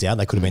be knocked out.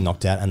 They could have been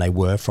knocked out, and they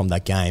were from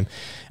that game.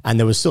 And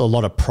there was still a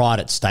lot of pride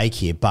at stake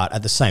here, but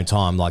at the same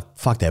time,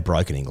 fuck, they're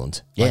broken,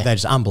 England. They're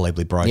just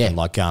unbelievably broken.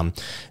 Yeah.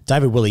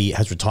 David Willey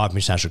has retired from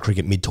international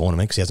cricket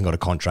mid-tournament because he hasn't got a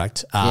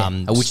contract.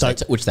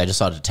 Which they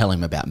decided to tell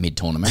him about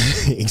mid-tournament.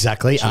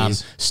 Exactly.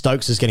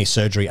 Stokes is getting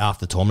surgery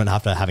after the tournament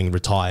after having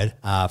retired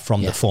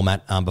from the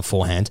format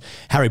beforehand.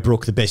 Harry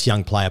Brook, the best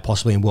young player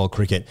possibly in world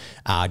cricket,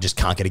 just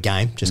can't get a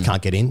game,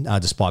 can't get in,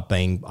 despite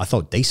being, I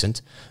thought,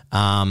 decent.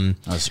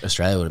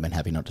 Australia would have been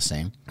happy not to see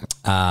him.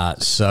 And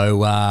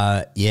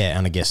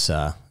I guess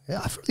I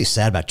feel really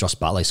sad about Josh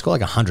Butley. He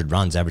scored 100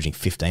 runs, averaging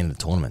 15 in the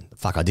tournament.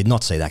 Fuck, I did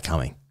not see that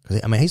coming.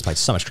 He's played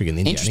so much cricket in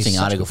India. Interesting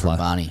article from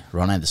Barney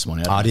Ronay this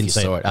morning. I didn't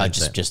see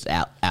it. Just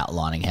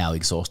outlining how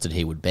exhausted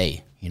he would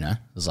be. It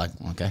was like,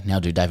 okay, now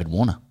do David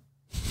Warner.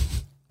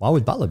 Why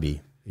would Butler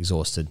be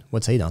exhausted?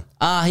 What's he done?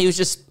 He was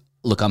just...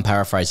 Look, I'm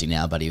paraphrasing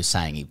now, but he was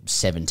saying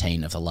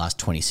 17 of the last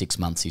 26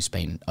 months he's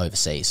been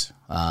overseas.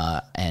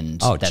 That's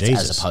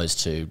Jesus. as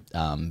opposed to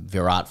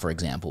Virat, for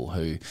example,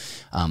 who,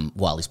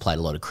 while he's played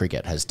a lot of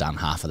cricket, has done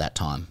half of that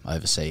time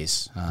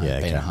overseas,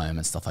 been at home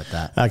and stuff like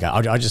that. Okay,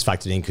 I just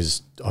factored in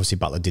because obviously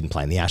Butler didn't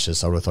play in the Ashes,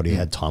 so I would have thought he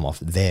had time off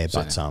there.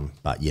 But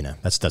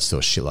that's still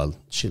a shitload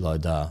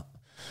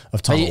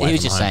of time. He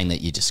was just saying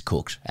that you just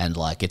cooked, and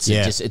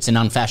it's an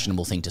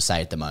unfashionable thing to say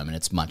at the moment.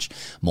 It's much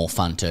more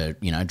fun to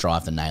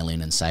drive the nail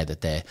in and say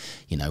that they're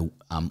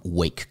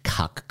weak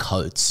cuck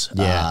coats.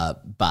 Yeah.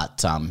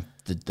 But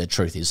the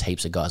truth is,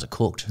 heaps of guys are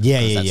cooked.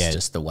 That's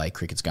just the way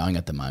cricket's going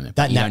at the moment.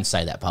 But you don't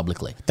say that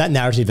publicly. That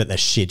narrative that they're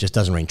shit just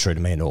doesn't ring true to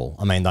me at all.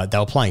 I mean, they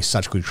were playing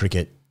such good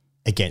cricket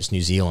against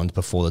New Zealand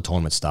before the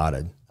tournament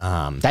started.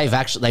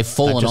 They've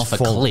fallen off a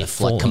cliff,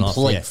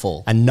 complete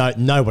fall. And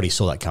nobody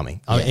saw that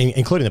coming,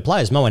 including the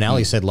players. Mo and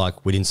Ali said,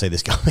 we didn't see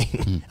this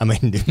coming. I mean,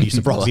 you'd be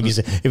surprised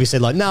if you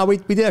said, no, we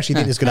did actually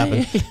think this could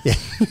happen. Yeah.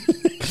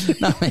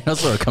 No, man, I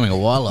saw it coming a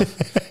while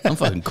off. I'm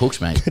fucking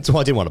cooked, mate. That's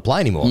why I didn't want to play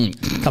anymore.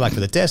 Come back for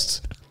the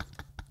tests.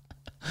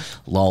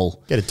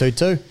 Lol. Get a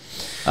 2-2.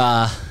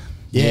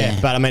 Yeah,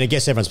 but I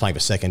guess everyone's playing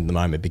for second at the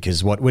moment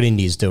because what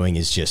India's doing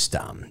is just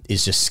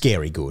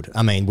scary good.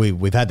 I mean,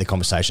 we've had the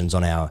conversations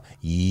on our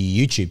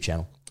YouTube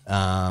channel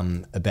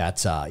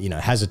about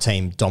has a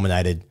team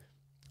dominated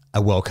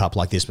a World Cup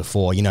like this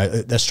before?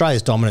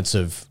 Australia's dominance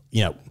of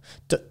the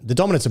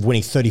dominance of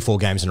winning 34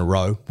 games in a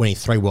row, winning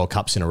 3 World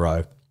Cups in a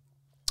row,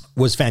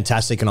 was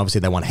fantastic, and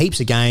obviously they won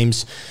heaps of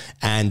games,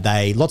 and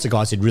lots of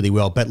guys did really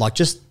well, but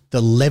just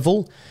the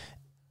level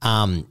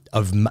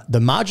of the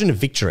margin of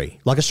victory.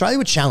 Australia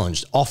were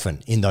challenged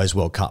often in those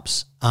World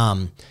Cups.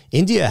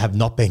 India have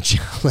not been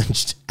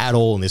challenged at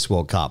all in this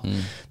World Cup.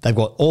 They've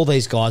got all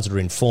these guys that are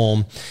in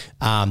form.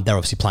 They're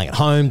obviously playing at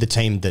home. The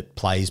team that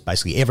plays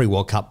basically every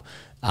World Cup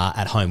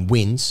at home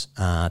wins,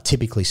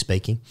 typically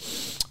speaking.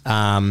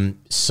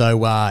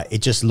 So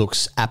it just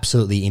looks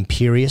absolutely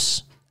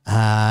imperious.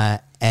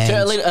 And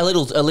a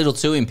little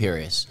too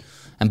imperious.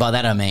 And by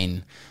that I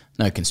mean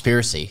no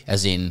conspiracy,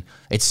 as in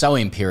it's so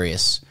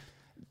imperious.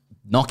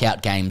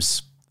 Knockout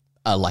games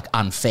are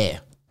unfair.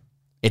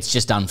 It's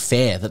just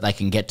unfair that they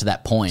can get to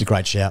that point. It's a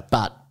great shout.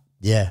 But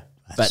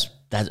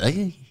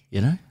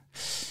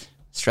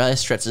Australia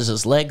stretches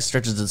its legs,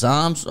 stretches its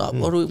arms.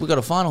 We got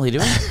a final here, do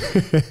we?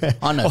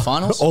 I know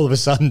finals. All of a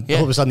sudden, the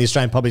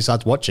Australian public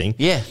starts watching.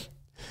 Yeah.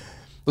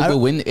 We'll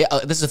win.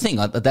 That's the thing.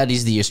 That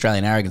is the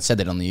Australian arrogance. Said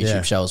that on the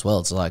YouTube show as well.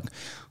 It's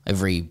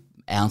every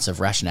ounce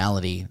of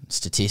rationality,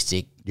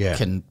 statistic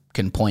can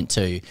point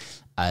to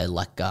a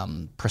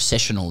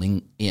processional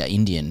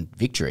Indian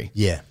victory.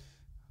 Yeah.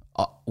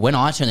 when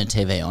I turn the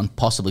TV on,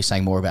 possibly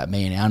saying more about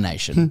me and our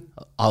nation,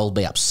 I'll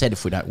be upset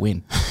if we don't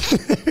win.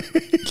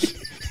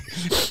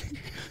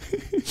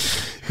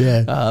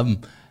 Yeah.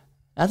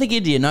 I think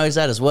India knows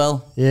that as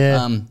well.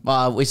 Yeah.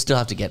 Well, we still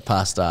have to get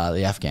past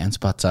the Afghans,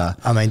 but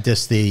I mean,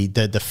 just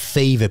the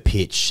fever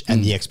pitch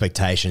and the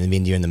expectation of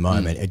India in the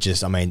moment. It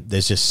just, I mean,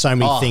 there's just so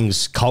many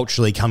things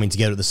culturally coming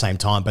together at the same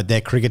time. But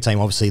their cricket team,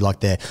 obviously,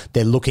 like their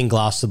looking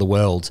glass to the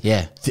world.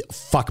 Yeah.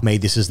 Fuck me,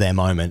 this is their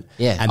moment.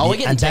 Yeah. And we're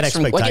getting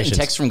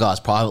texts from guys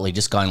privately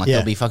just going like,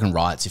 there'll be fucking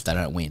riots if they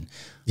don't win.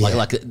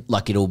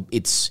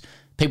 It's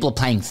people are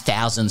paying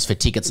thousands for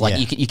tickets. Like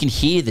you can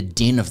hear the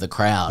din of the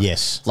crowd.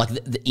 Yes. Like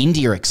the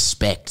India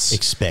expects.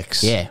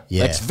 Yeah.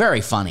 It's very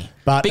funny.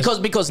 But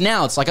because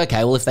now it's like,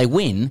 okay, well, if they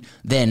win,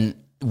 then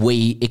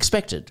we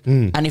expected.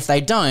 And if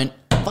they don't,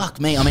 fuck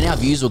me. I mean, our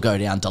views will go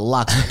down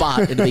deluxe,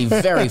 but it'll be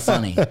very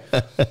funny.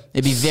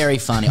 It'd be very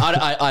funny.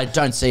 I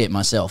don't see it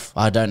myself.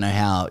 I don't know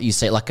how you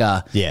see it. Like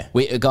a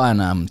guy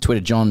on Twitter,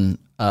 John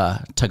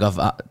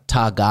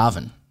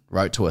Targarvan,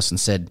 wrote to us and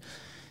said,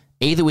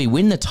 either we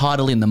win the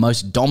title in the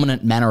most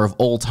dominant manner of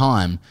all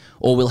time,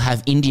 or we'll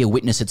have India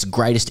witness its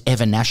greatest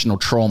ever national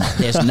trauma.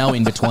 There's no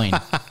in between.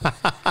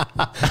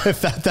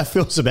 that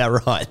feels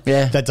about right.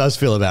 Yeah. That does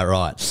feel about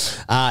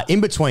right. In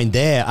between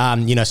there,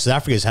 South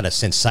Africa's had a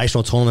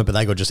sensational tournament, but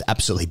they got just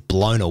absolutely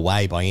blown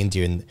away by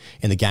India in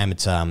the game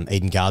at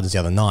Eden Gardens the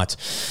other night.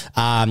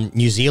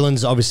 New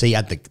Zealand's obviously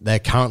they're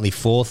currently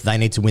fourth. They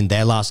need to win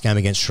their last game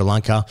against Sri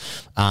Lanka.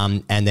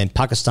 And then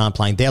Pakistan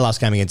playing their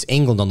last game against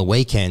England on the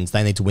weekend.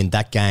 They need to win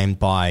that game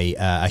by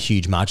a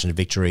huge margin of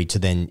victory to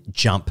then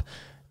jump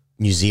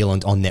New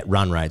Zealand on net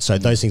run rate. So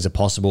those things are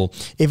possible.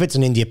 If it's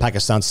an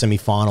India-Pakistan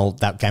semi-final,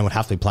 that game would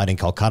have to be played in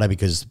Kolkata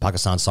because the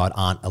Pakistan side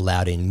aren't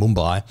allowed in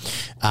Mumbai.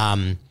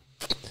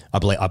 I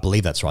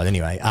believe that's right.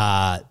 Anyway,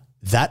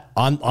 that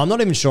I'm not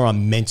even sure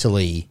I'm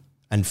mentally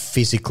and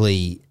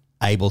physically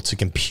able to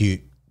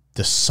compute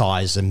the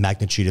size and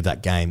magnitude of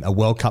that game. A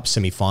World Cup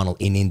semi-final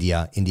in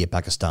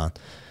India-Pakistan.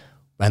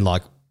 And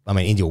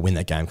India will win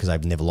that game because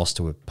they've never lost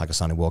to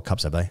Pakistan in World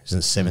Cups, have they? Isn't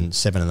it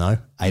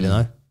 7-0,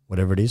 8-0,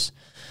 whatever it is?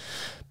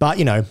 But,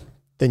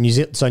 New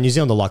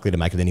Zealand are likely to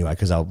make it anyway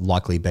because they'll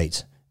likely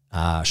beat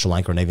Sri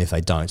Lanka, and even if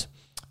they don't,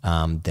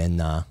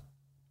 then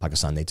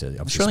Pakistan need to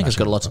obviously Sri Lanka's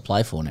got a lot to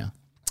play for now.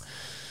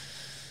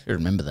 You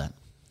remember that.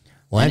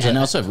 Well, and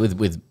also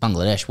with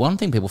Bangladesh, one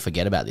thing people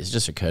forget about this,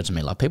 just occurred to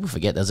me, like people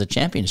forget there's a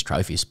Champions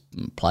Trophy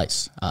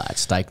place at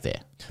stake there.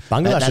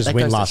 Bangladesh's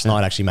win last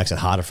night actually makes it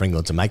harder for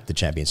England to make the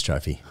Champions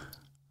Trophy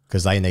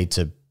because they need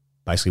to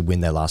basically win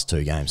their last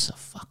two games. What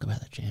the fuck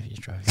about the Champions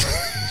Trophy?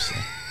 Seriously.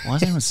 Why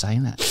is anyone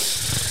saying that?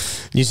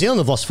 New Zealand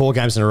have lost 4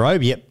 games in a row,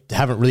 yet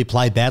haven't really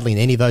played badly in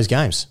any of those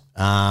games.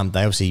 They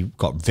obviously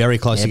got very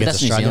close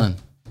against Australia.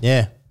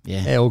 Yeah,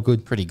 all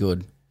good. Pretty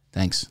good.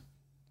 Thanks.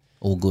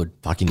 All good.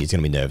 Fuck, India's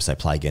going to be nervous. They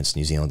play against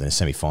New Zealand in a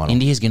semi-final.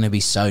 India's going to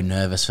be so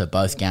nervous for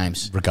both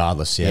games.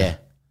 Regardless, yeah.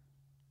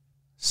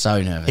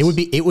 So nervous.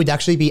 It would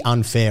actually be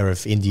unfair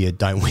if India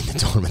don't win the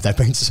tournament. They've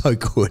been so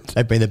good.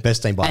 They've been the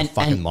best team by a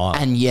fucking mile.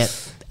 And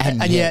yet,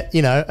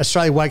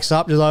 Australia wakes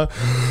up, just like,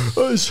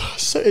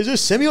 is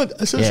this semi?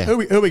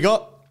 Who we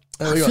got?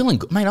 I'm feeling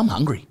good. Mate, I'm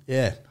hungry.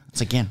 Yeah.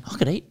 It's again, I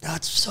could eat.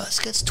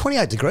 It's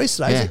 28 degrees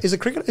today. Yeah. Is it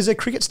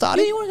cricket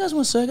starting? Yeah, you guys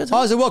want to circuit?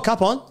 Oh, is the World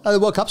Cup on? Oh, the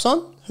World Cup's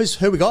on?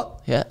 Who we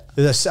got? Yeah.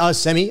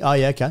 Semi. Oh,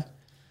 yeah, okay.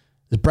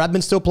 Is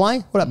Bradman still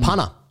playing? What about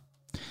Punter?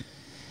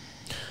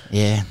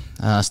 Yeah.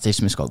 Steve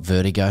Smith's got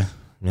vertigo.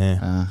 Yeah.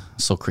 I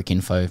saw Crick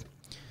Info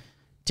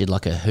did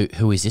like a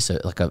who is this?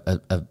 Like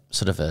a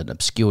sort of an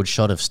obscured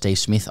shot of Steve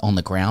Smith on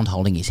the ground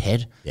holding his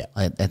head. Yeah.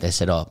 They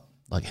said,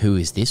 who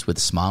is this with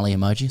the smiley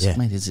emojis? Yeah.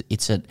 Mate,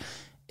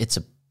 it's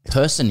a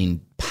person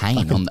in pain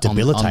Like on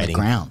the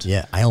ground.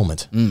 Yeah,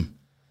 ailment. It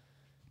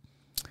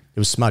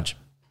was Smudge.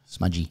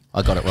 Smudgy.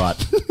 I got it right.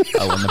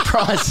 I won the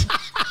prize.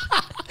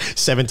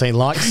 17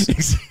 likes.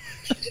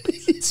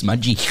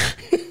 Smudgy.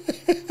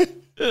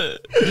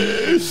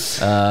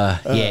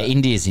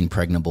 India's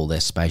impregnable.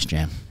 They're Space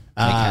Jam.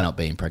 They cannot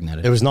be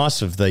impregnated. It was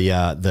nice of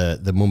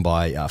the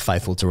Mumbai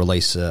faithful to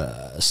release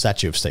a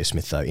statue of Steve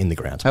Smith, though, in the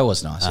ground. That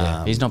was nice,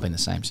 yeah. He's not been the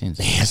same since.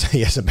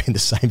 He hasn't been the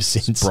same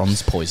since.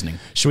 Bronze poisoning.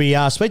 Should we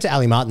speak to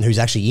Ali Martin, who's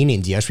actually in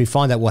India? Should we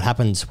find out what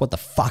the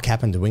fuck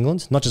happened to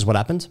England? Not just what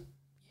happened?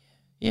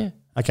 Yeah.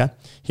 Okay.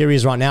 Here he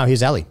is right now.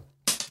 Here's Ali.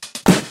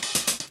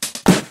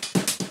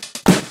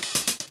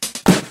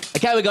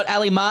 Okay, we got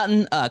Ali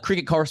Martin,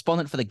 cricket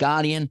correspondent for The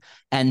Guardian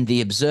and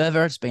The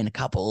Observer. It's been a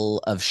couple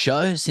of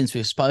shows since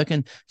we've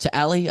spoken to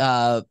Ali.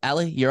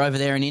 Ali, you're over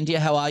there in India.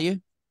 How are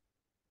you?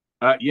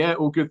 Yeah,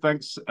 all good,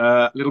 thanks.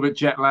 A little bit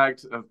jet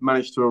lagged. I've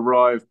managed to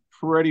arrive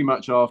pretty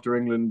much after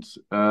England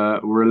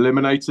were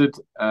eliminated,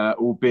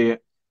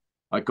 albeit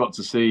I got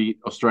to see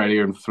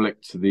Australia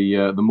inflict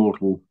the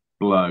mortal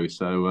blow.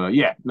 So,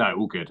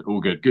 all good, all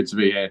good. Good to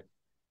be here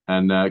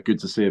and good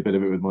to see a bit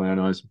of it with my own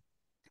eyes.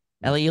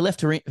 Ali, you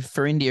left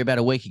for India about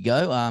a week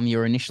ago. You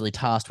were initially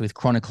tasked with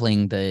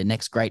chronicling the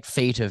next great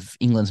feat of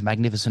England's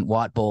magnificent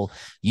white ball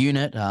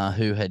unit,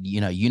 who had,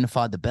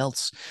 unified the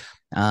belts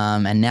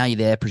And now you're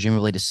there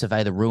presumably to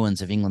survey the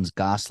ruins of England's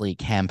ghastly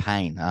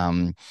campaign.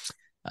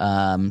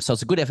 So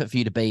it's a good effort for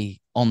you to be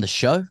on the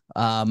show.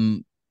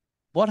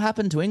 What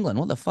happened to England?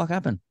 What the fuck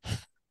happened?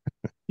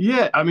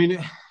 Yeah, I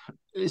mean,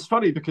 it's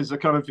funny because I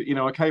kind of,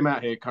 I came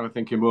out here kind of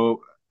thinking, well,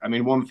 I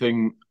mean, one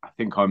thing I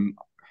think I'm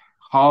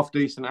half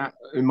decent at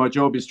in my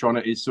job is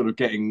sort of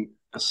getting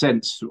a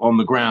sense on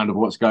the ground of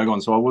what's going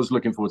on. So I was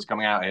looking forward to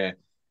coming out here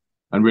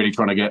and really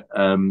trying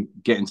to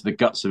get into the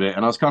guts of it.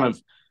 And I was kind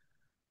of,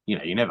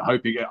 you never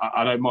hope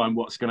I don't mind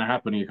what's going to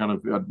happen. You kind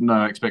of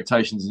no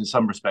expectations in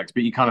some respects,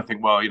 but you kind of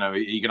think, well, are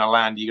you going to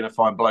land? Are you going to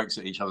find blokes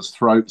at each other's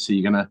throats? Are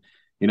you going to,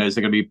 is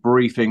there going to be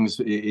briefings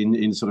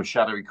in sort of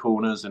shadowy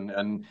corners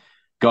and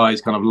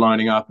guys kind of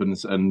lining up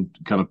and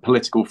kind of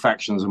political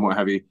factions and what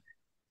have you?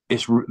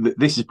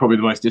 This is probably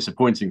the most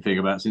disappointing thing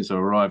about since I've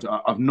arrived.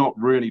 I've not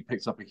really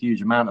picked up a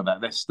huge amount of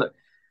that.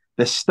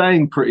 They're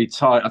staying pretty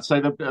tight. I'd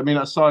say that. I mean,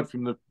 aside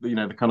from the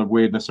kind of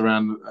weirdness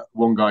around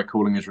one guy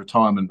calling his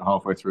retirement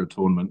halfway through a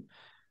tournament,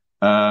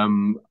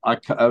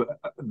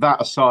 that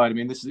aside, I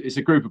mean, it's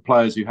a group of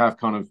players who have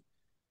kind of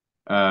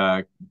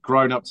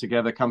grown up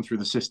together, come through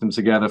the system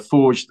together,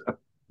 forged a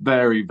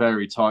very,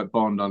 very tight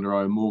bond under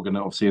Owen Morgan,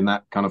 obviously in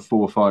that kind of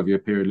 4 or 5 year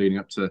period leading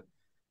up to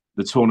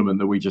the tournament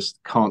that we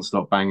just can't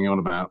stop banging on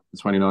about,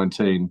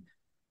 2019.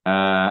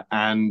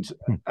 And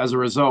as a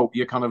result,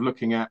 you're kind of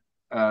looking at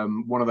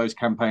one of those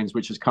campaigns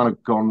which has kind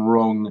of gone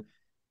wrong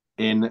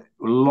in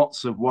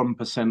lots of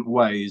 1%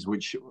 ways,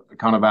 which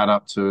kind of add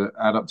up to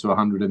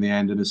 100 in the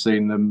end, and has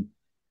seen them,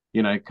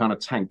 kind of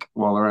tank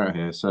while they're out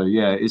here. So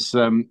yeah, it's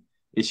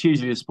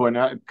hugely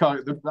disappointing.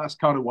 That's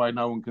kind of why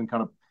no one can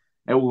kind of,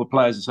 all the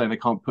players are saying they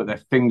can't put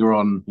their finger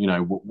on,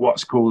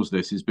 what's caused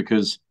this, is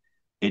because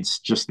it's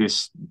just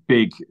this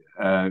big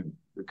kind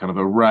of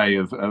array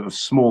of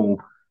those kind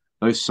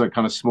of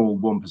small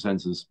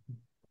 1%ers.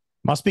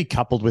 Must be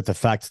coupled with the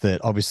fact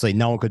that obviously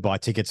no one could buy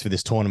tickets for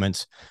this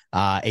tournament.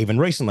 Even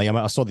recently,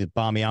 I saw the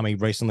Barmy Army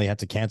recently had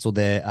to cancel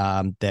their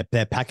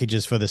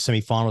packages for the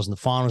semi-finals and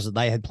the finals that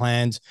they had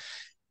planned,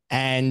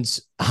 and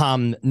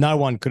no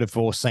one could have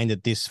foreseen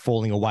that this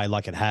falling away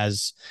like it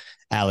has,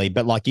 Ali.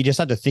 But like, you just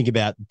had to think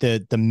about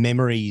the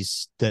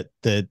memories that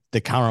the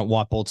current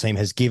white ball team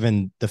has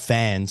given the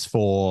fans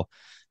for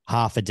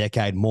half a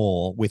decade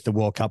more, with the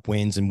World Cup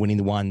wins and winning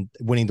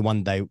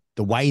the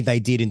way they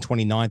did in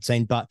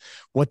 2019. But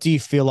what do you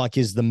feel like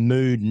is the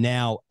mood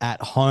now at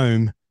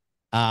home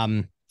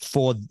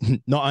for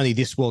not only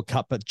this World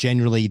Cup but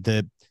generally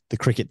the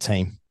cricket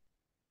team?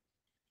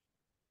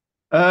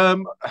 I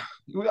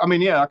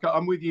mean, yeah,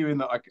 I'm with you in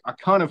that. I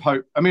kind of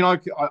hope. I mean, I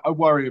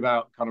worry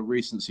about kind of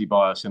recency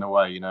bias in a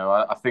way.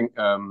 I think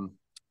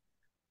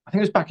it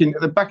was back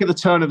at the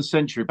turn of the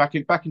century, back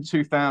in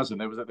 2000.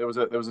 There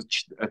was a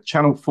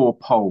Channel 4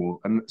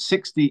 poll, and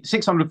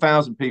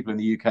 600,000 people in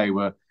the UK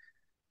were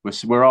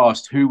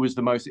asked who was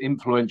the most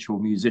influential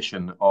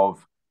musician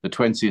of the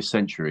 20th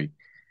century,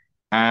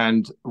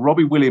 and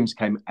Robbie Williams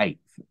came 8th.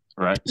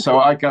 Right,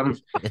 so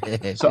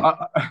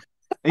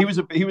he was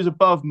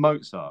above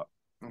Mozart.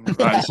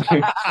 Right, so,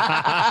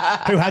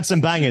 who had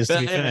some bangers, to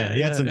be fair.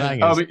 He had some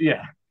bangers.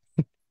 Yeah.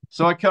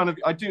 So I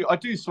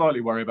do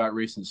slightly worry about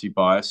recency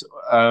bias.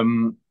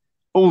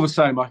 All the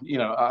same, I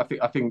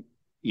think,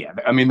 yeah.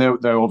 I mean,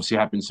 there obviously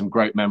have been some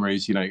great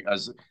memories.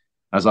 As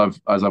I've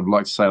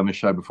liked to say on this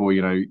show before,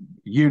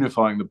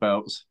 unifying the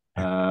belts,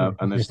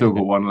 and they've still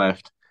got one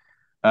left.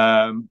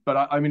 But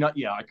I mean,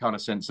 yeah, I kind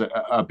of sense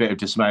a bit of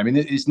dismay. I mean,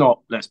 it's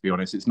not. Let's be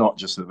honest, it's not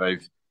just that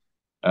they've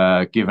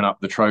given up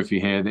the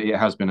trophy here. It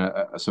has been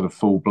a sort of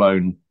full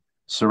blown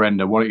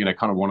surrender.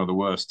 Kind of one of the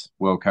worst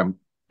World Cup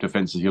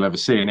defenses you'll ever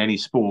see in any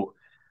sport.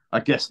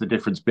 I guess the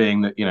difference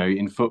being that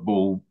in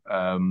football,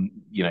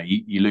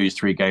 you lose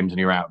 3 games and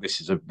you're out.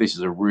 This is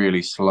a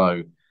really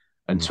slow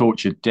and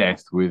tortured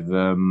death with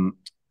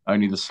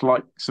only the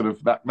slight sort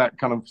of that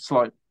kind of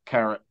slight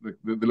carrot, the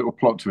little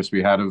plot twist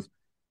we had of,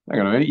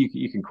 hang on a minute,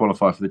 you can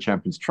qualify for the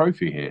Champions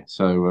Trophy here.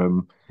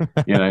 So so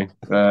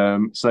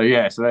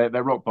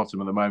they're rock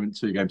bottom at the moment.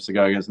 2 games to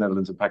go against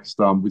Netherlands and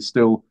Pakistan, with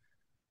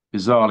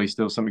bizarrely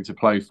still something to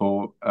play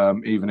for,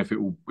 even if it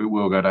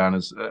will go down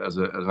as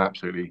an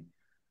absolutely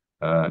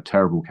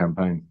terrible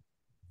campaign.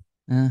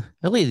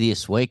 Earlier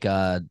this week,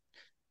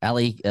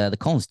 Ali, the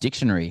Collins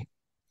Dictionary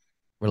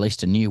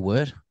released a new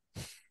word.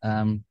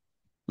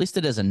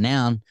 Listed as a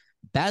noun,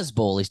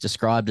 Bazball is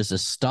described as a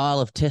style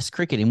of Test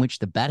cricket in which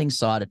the batting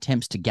side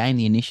attempts to gain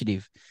the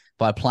initiative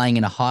by playing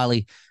in a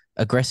highly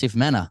aggressive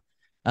manner.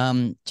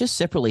 Just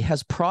separately,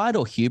 has pride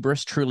or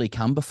hubris truly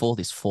come before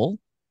this fall?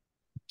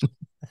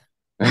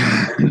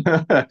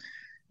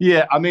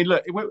 Yeah, I mean,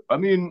 look,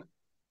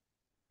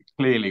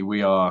 clearly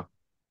we are,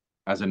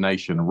 as a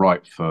nation,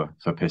 ripe for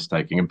piss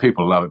taking, and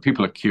people love it.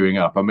 People are queuing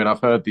up. I mean,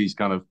 I've heard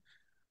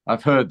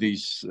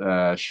these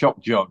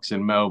shock jocks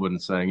in Melbourne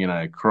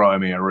saying, cry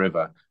me a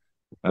river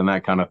and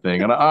that kind of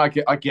thing. And I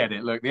get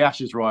it. Look, the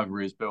Ashes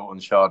rivalry is built on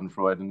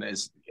Schadenfreude,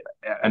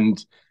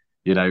 and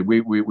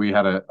we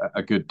had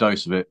a good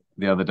dose of it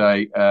the other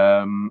day.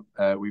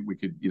 We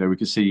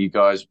could see you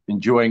guys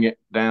enjoying it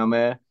down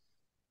there.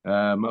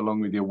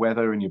 along with your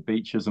weather and your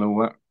beaches and all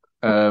that.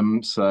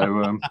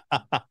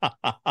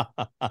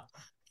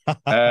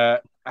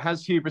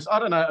 Has hubris? I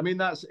don't know. I mean,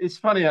 it's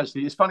funny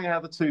actually. It's funny how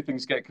the two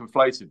things get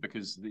conflated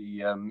because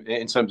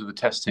in terms of the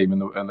test team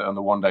and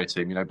the one day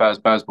team,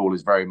 Bazball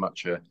is very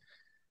much a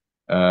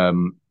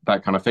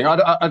that kind of thing.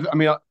 I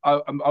mean,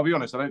 I'll be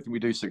honest. I don't think we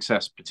do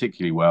success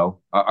particularly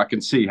well. I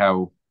can see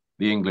how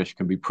the English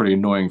can be pretty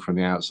annoying from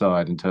the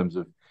outside in terms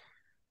of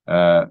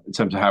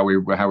how we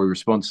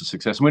respond to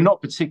success. And we're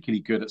not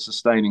particularly good at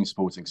sustaining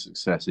sporting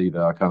success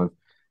either.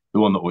 The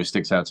one that always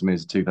sticks out to me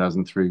is the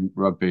 2003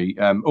 rugby.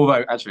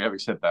 Although, actually, having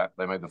said that,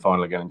 they made the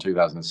final again in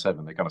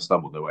 2007. They kind of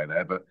stumbled their way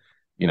there, but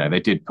they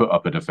did put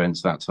up a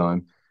defence that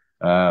time.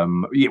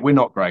 We're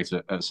not great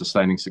at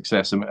sustaining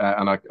success, and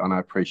I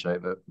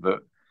appreciate that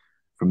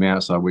from the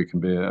outside we can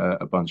be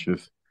a bunch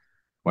of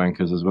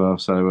wankers as well.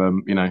 So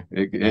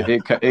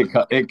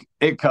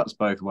it cuts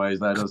both ways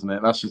there, doesn't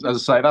it? That's just,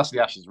 as I say, that's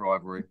the Ashes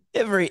rivalry.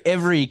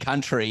 Every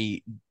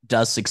country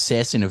does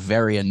success in a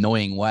very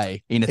annoying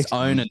way, in its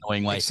own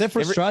annoying way. Except for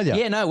Australia.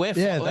 Yeah, no, we're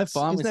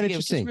fine with it.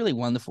 Interesting? It's really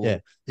wonderful.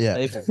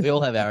 Yeah. We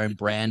all have our own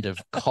brand of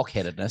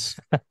cockheadedness.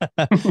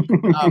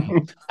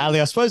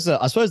 Ali, I suppose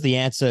the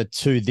answer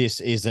to this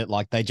is that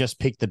like they just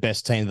picked the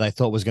best team that they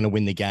thought was going to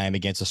win the game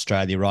against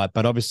Australia, right?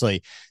 But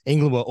obviously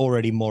England were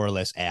already more or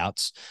less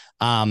out.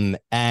 And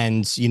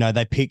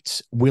they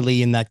picked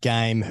Willie in that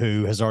game,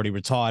 who has already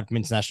retired from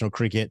international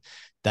cricket.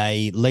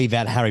 They leave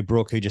out Harry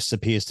Brook, who just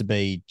appears to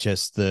be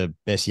just the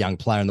best young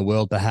player in the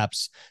world,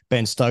 perhaps.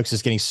 Ben Stokes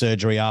is getting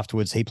surgery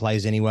afterwards. He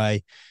plays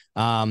anyway.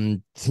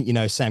 Sam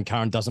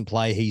Curran doesn't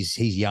play. He's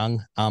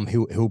young.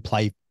 He'll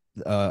play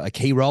a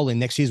key role in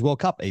next year's World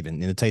Cup,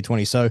 even in the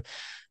T20. So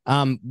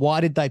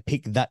why did they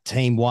pick that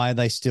team? Why are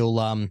they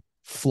still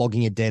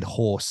flogging a dead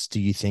horse,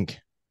 do you think?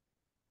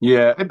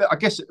 Yeah, I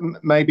guess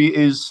maybe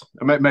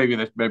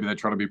they're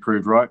trying to be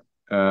proved right.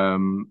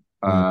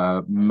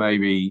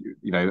 Maybe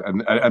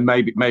and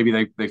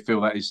maybe they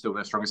feel that is still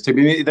their strongest team.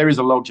 I mean, there is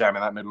a logjam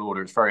in that middle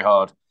order. It's very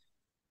hard.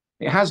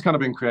 It has kind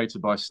of been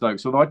created by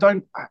Stokes, although I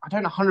don't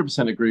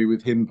 100% agree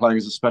with him playing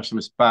as a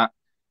specialist bat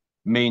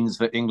means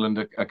that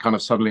England are kind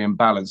of suddenly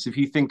imbalanced. If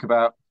you think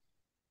about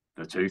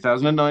the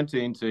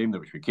 2019 team,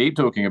 which we keep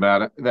talking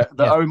about,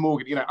 Owen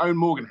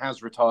Morgan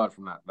has retired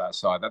from that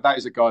side. That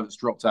is a guy that's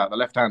dropped out, the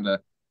left-hander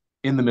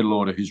in the middle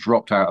order who's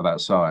dropped out of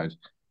that side.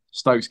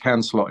 Stokes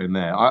can slot in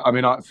there.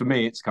 For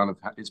me,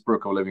 it's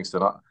Brook or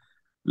Livingston.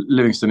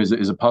 Livingston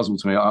is a puzzle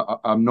to me.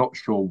 I'm not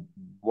sure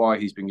why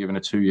he's been given a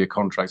 2-year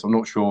contract. I'm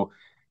not sure,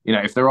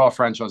 if there are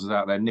franchises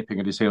out there nipping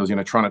at his heels,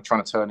 trying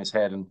to turn his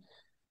head and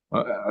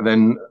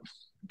then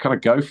kind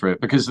of go for it,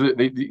 because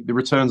the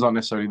returns aren't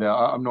necessarily there.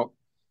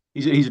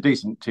 He's a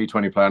decent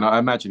T20 player, and I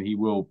imagine he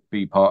will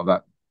be part of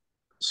that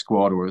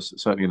squad, or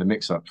certainly in the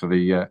mix-up for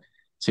the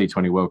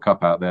T20 World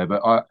Cup out there.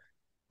 But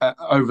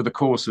over the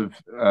course of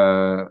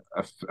a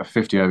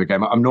 50-over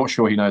game, I'm not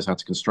sure he knows how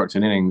to construct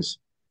an innings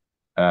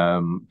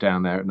down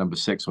there at number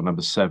 6 or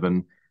number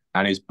 7.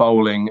 And his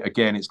bowling,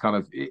 again, it's kind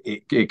of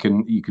you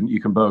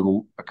can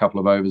burgle a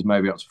couple of overs,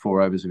 maybe up to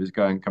 4 overs if it's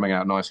coming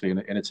out nicely in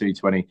a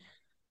T20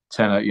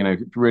 tenor.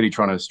 Really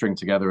trying to string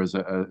together as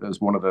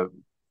one of the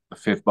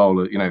fifth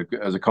bowler,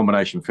 as a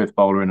combination fifth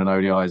bowler in an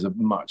ODI is a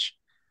much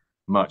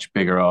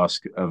bigger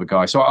ask of a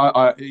guy. So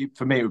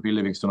for me, it would be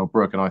Livingston or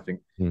Brook, and I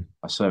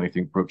certainly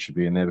think Brook should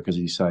be in there because,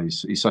 as you say,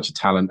 he's such a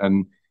talent,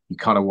 and you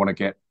kind of want to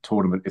get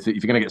tournament. If you're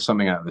going to get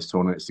something out of this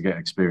tournament, it's to get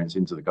experience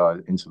into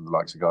the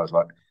likes of guys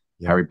like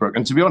Harry Brook.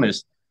 And to be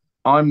honest,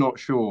 I'm not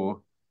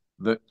sure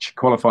that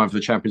qualifying for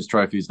the Champions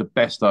Trophy is the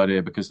best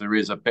idea, because there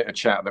is a bit of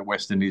chat that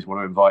West Indies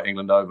want to invite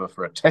England over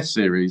for a Test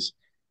series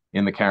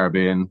in the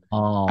Caribbean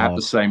at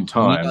the same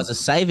time. You guys are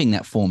saving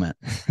that format.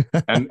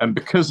 and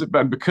because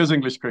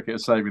English cricket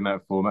is saving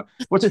that format.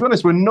 Well, to be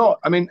honest, we're not.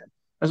 I mean,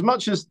 as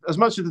much as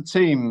the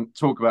team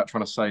talk about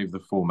trying to save the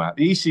format,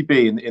 the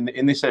ECB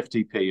in this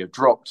FTP have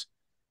dropped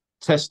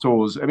Test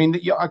tours. I mean,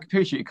 I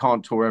appreciate you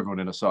can't tour everyone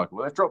in a cycle,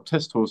 but they've dropped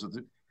Test tours of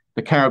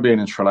the Caribbean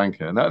and Sri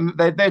Lanka. And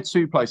they're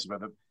two places where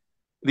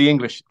the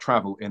English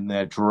travel in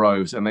their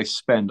droves, and they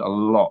spend a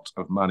lot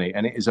of money.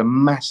 And it is a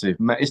massive.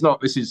 It's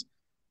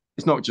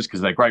not just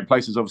because they're great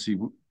places. Obviously,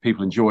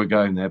 people enjoy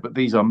going there, but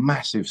these are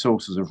massive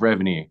sources of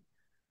revenue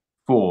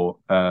for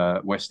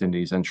West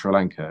Indies and Sri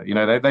Lanka.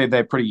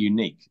 They're pretty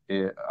unique.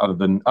 Other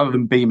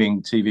than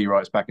beaming TV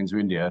rights back into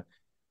India,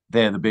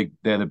 they're the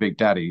big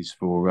daddies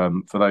for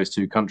those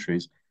two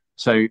countries.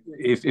 So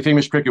if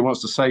English cricket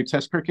wants to save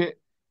Test cricket,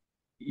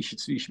 you should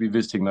be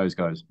visiting those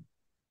guys.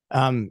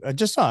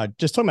 Just talking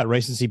about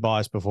recency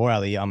bias before,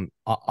 Ali.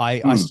 I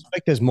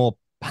suspect there's more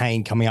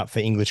pain coming up for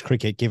English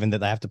cricket, given that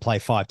they have to play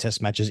 5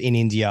 Test matches in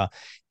India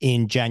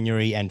in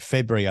January and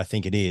February, I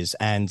think it is.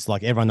 And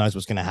like everyone knows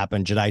what's going to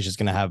happen. Jadeja's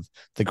going to have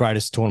the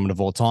greatest tournament of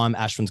all time.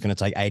 Ashwin's going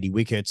to take 80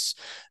 wickets.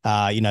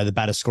 The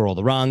batters score all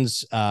the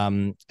runs.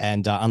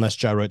 Unless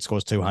Joe Root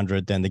scores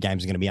 200, then the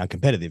game's going to be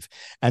uncompetitive.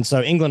 And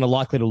so England are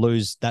likely to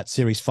lose that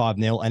series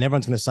 5-0. And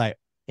everyone's going to say,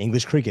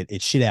 English cricket,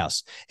 it's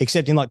shithouse.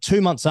 Except in like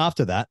 2 months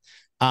after that,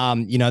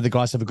 The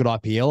guys have a good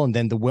IPL, and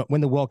then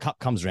when the World Cup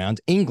comes around,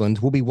 England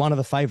will be one of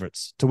the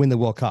favourites to win the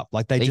World Cup.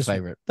 Like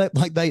favourite.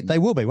 They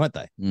will be, won't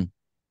they? Mm.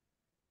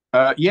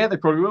 Yeah, they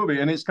probably will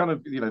be, and it's kind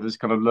of there's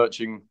kind of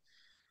lurching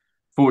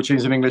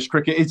fortunes in English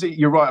cricket.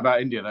 You're right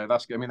about India though.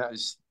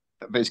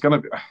 It's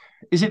going to.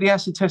 Is it the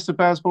acid test of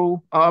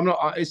Bazball? I'm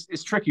not. It's a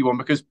tricky one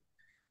because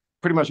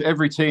pretty much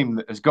every team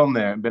that has gone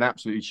there and been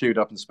absolutely chewed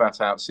up and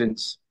spat out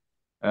since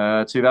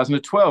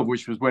 2012,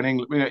 which was when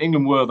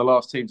England were the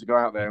last team to go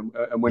out there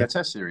and win a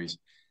Test series.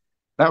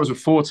 That was a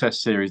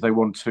 4-test series. They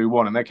won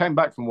 2-1, and they came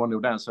back from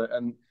 1-0 down. So,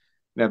 and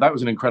that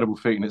was an incredible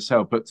feat in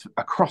itself. But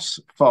across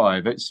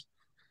 5, it's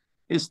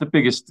the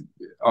biggest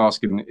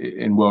ask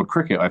in world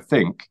cricket, I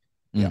think.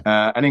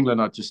 Yeah. And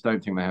England, I just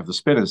don't think they have the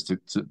spinners to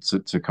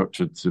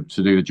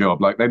do the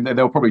job. Like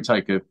they'll probably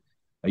take a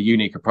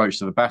unique approach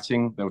to the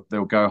batting.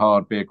 They'll go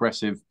hard, be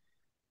aggressive.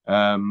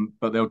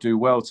 But they'll do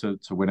well to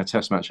win a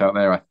Test match out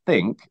there, I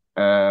think,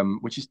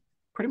 which is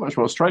pretty much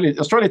what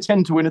Australia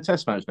tend to win a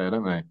Test match there,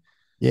 don't they?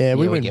 Yeah,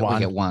 we get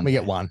one. We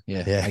get one.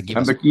 Yeah.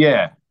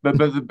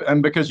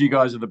 And because you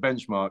guys are the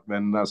benchmark,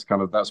 then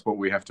that's what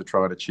we have to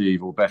try and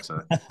achieve or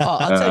better.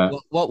 I'll tell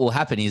you what will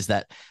happen is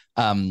that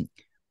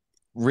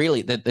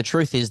really the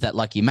truth is that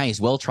like you may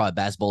as well try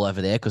Bazball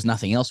over there because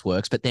nothing else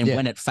works. But then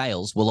when it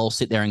fails, we'll all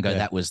sit there and go,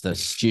 that was the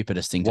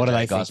stupidest thing to do,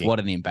 guys. Thinking? What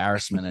an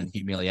embarrassment and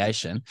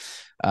humiliation.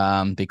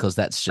 Because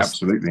that's just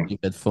absolutely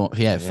stupid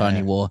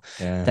phony war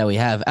that we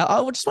have.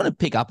 I just want to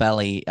pick up,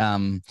 Ali,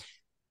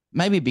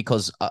 maybe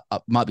because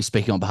I might be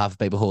speaking on behalf of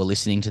people who are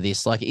listening to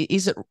this. Like,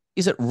 is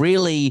it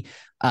really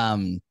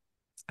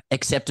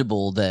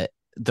acceptable that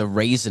the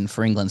reason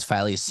for England's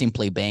failure is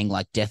simply being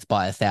like death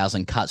by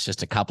 1,000 cuts,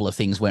 just a couple of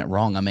things went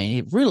wrong? I mean,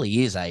 it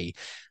really is it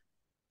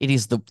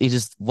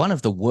is one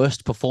of the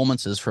worst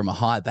performances from a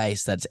high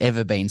base that's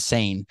ever been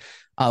seen.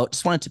 I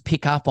just wanted to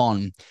pick up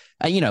on,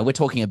 we're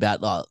talking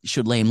about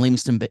should Liam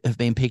Livingstone have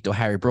been picked or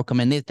Harry Brook? I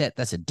mean,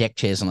 that's a deck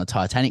chairs on the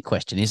Titanic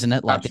question, isn't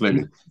it? Like,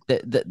 absolutely.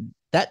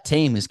 That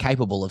team is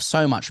capable of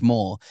so much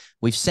more.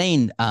 We've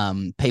seen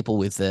people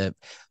with the,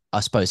 I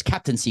suppose,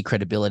 captaincy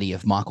credibility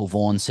of Michael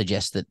Vaughan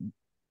suggest that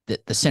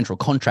the central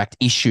contract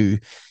issue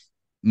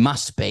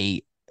must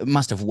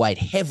have weighed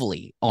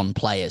heavily on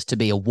players to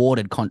be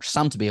awarded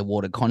some to be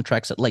awarded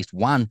contracts, at least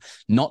one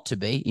not to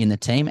be in the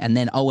team. And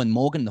then Owen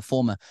Morgan, the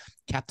former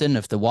captain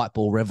of the white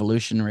ball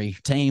revolutionary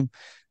team,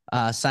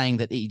 saying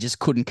that he just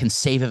couldn't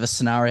conceive of a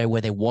scenario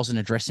where there wasn't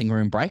a dressing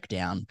room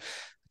breakdown.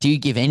 Do you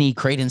give any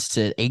credence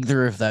to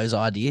either of those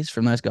ideas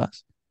from those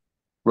guys?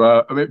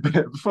 Well, I mean,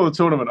 before the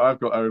tournament, I've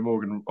got Owen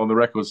Morgan on the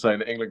record saying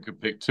that England could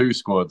pick 2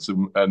 squads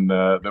and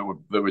that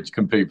would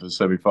compete for the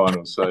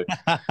semi-finals. So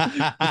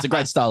it's a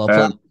great style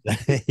of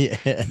play.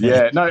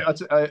 Yeah. No,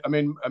 I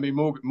mean,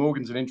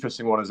 Morgan's an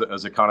interesting one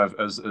as a kind of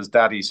as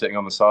daddy sitting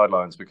on the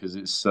sidelines because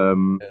it's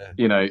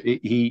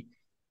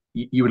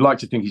you would like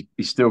to think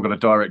he's still got a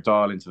direct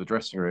dial into the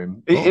dressing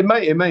room. It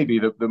may be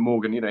that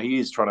Morgan, he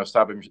is trying to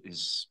establish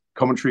his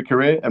commentary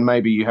career, and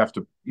maybe you have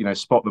to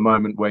spot the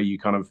moment where you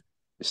kind of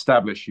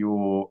establish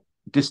your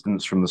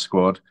distance from the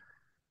squad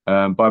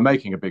by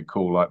making a big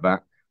call like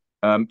that.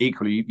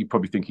 Equally, you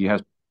probably think he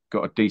has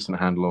got a decent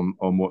handle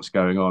on what's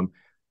going on.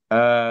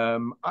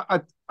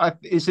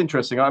 It's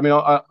interesting. I mean,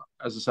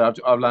 as I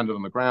say, I've landed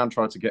on the ground,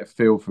 tried to get a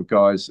feel for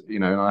guys,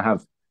 and I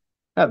have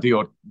had the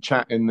odd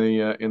chat in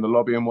the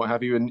lobby and what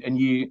have you. And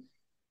you,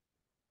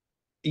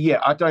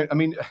 I don't. I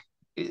mean,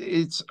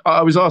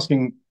 I was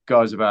asking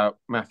guys about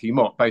Matthew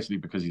Mott basically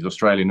because he's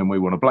Australian and we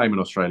want to blame an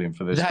Australian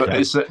for this, but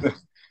it's.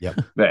 Yep.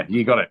 There,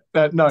 you got it.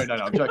 No,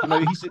 I'm joking. No,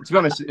 to be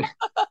honest,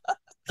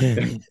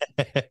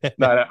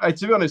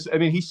 to be honest, I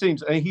mean,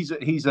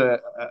 he's a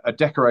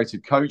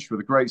decorated coach with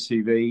a great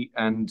CV,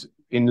 and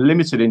in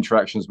limited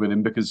interactions with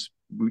him because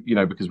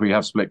we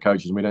have split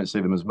coaches and we don't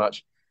see them as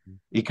much,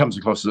 he comes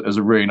across as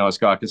a really nice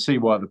guy. I can see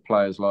why the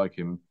players like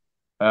him.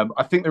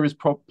 I think there is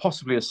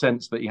possibly a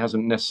sense that he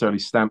hasn't necessarily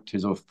stamped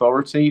his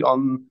authority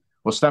on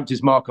or stamped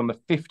his mark on the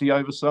 50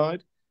 over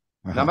side.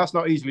 Now, that's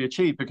not easily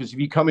achieved because if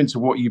you come into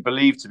what you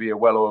believe to be a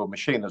well-oiled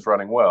machine that's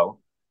running well,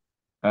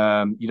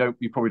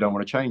 you probably don't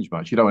want to change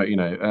much. You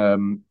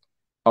don't,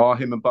 are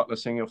him and Butler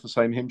singing off the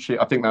same hymn sheet?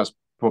 I think that's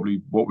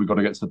probably what we've got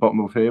to get to the bottom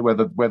of here.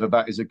 Whether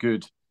that is a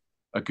good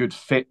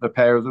fit, the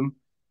pair of them,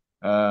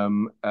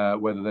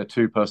 whether their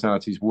 2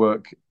 personalities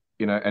work,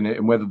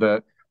 and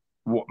whether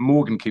what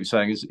Morgan keeps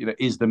saying is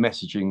the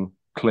messaging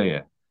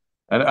clear.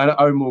 And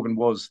Owen Morgan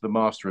was the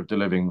master of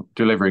delivering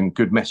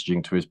good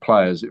messaging to his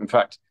players. In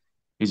fact,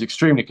 he's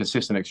extremely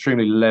consistent,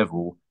 extremely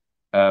level,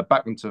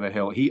 back them to the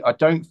hill. I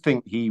don't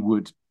think he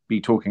would be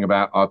talking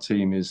about our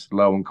team is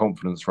low on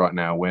confidence right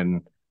now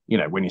when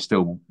you're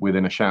still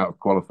within a shout of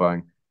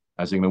qualifying,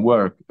 as England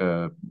were.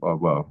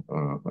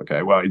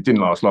 Okay, well, it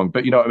didn't last long,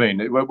 but you know what I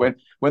mean.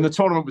 When the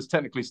tournament was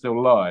technically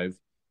still live,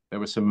 there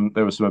were some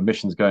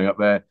admissions going up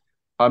there.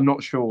 I'm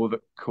not sure that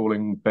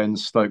calling Ben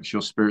Stokes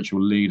your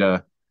spiritual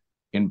leader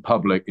in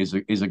public is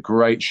a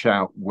great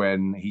shout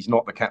when he's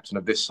not the captain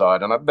of this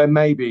side, and there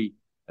may be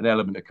an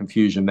element of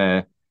confusion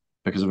there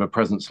because of a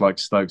presence like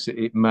Stokes.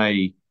 It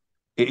may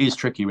it is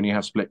tricky when you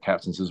have split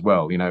captains as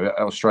well. You know,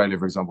 Australia,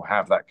 for example,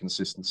 have that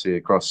consistency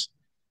across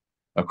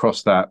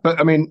that. But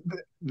I mean,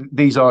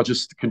 these are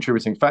just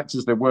contributing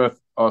factors. They're worth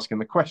asking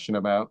the question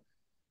about.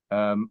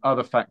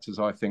 Other factors,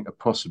 I think, are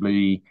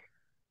possibly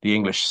the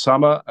English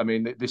summer. I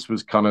mean, this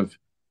was kind of,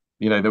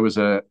 there was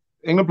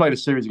England played a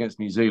series against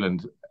New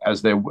Zealand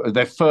as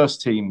their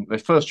first team, their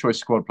first choice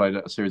squad played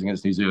a series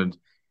against New Zealand.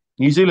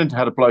 New Zealand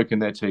had a bloke in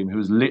their team who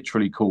was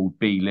literally called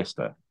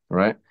B-lister,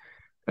 right?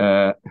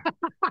 Uh,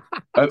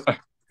 that's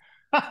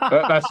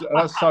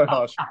so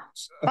harsh.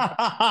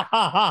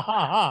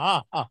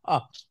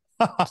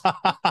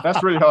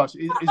 That's really harsh.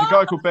 He's a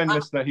guy called Ben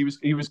Lister.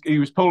 He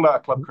was pulled out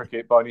of club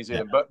cricket by New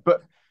Zealand, but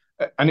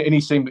and he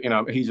seemed,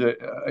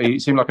 he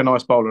seemed like a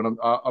nice bowler, and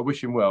I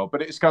wish him well.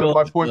 But it's kind of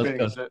my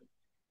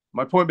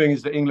point being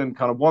is that England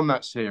kind of won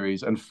that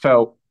series and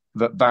felt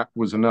that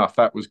was enough,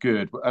 that was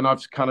good. And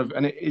it's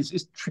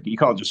tricky. You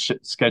can't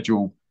just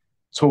schedule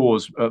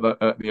tours at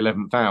the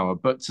 11th hour,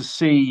 but to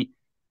see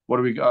what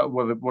do we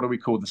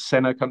call the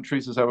Senna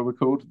countries? Is that what we're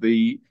called?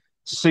 To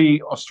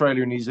see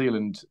Australia and New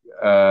Zealand,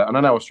 and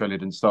I know Australia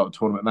didn't start the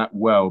tournament that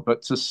well,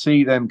 but to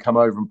see them come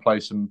over and play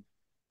some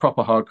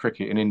proper hard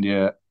cricket in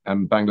India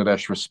and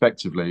Bangladesh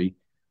respectively,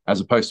 as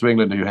opposed to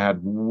England, who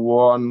had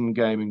one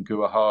game in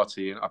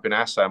Guwahati and up in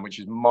Assam, which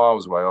is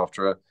miles away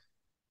after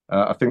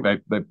I think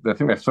their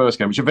first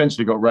game, which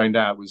eventually got rained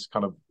out, was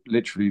kind of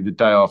literally the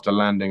day after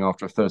landing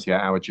after a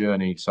 38-hour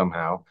journey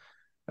somehow.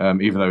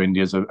 Even though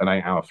India's an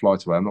 8-hour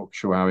flight away, I'm not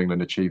sure how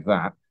England achieved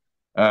that.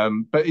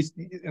 But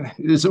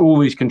there's all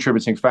these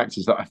contributing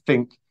factors that I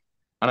think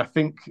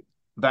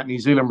that New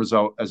Zealand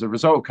result, as a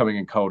result of coming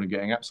in cold and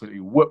getting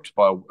absolutely whooped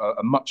by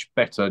a much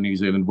better New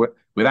Zealand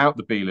without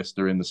the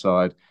B-lister in the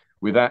side,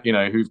 with that,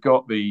 who've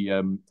got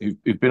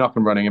who've been up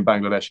and running in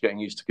Bangladesh, getting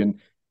used to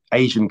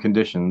Asian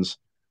conditions.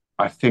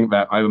 I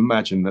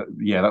imagine that,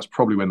 that's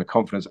probably when the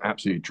confidence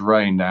absolutely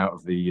drained out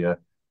of the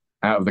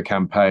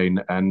campaign,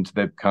 and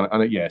they've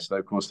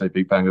of course they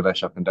beat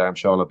Bangladesh up and down,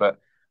 Charlotte,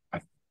 but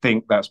I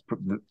think that's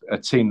a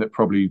team that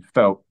probably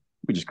felt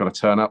we just got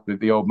to turn up,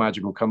 the old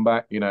magic will come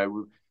back,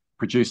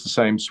 produce the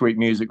same sweet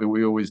music that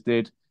we always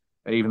did,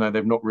 even though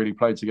they've not really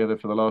played together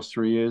for the last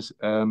 3 years.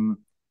 I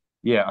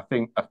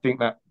think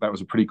that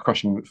was a pretty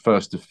crushing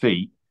first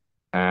defeat,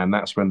 and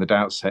that's when the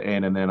doubts set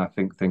in, and then I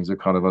think things are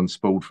kind of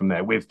unspooled from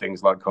there with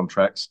things like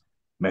contracts,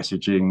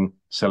 messaging,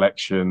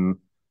 selection,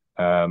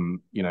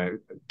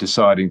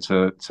 deciding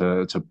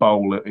to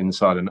bowl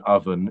inside an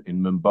oven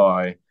in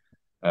Mumbai,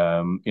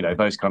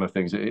 those kind of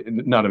things.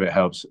 None of it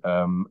helps,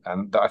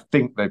 and I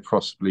think they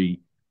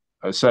possibly,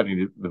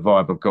 certainly the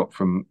vibe I've got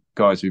from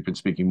guys who've been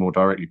speaking more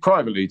directly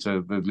privately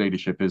to the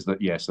leadership is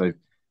that yes, they've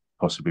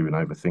possibly been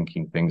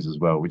overthinking things as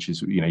well, which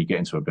is you get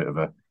into a bit of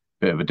a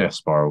death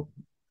spiral.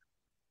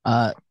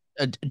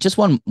 Just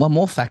one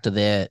more factor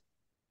there.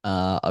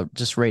 I'm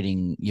just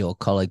reading your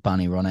colleague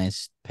Barney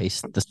Ronay's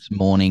piece this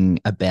morning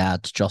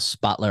about Joss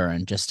Butler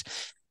and just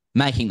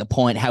making the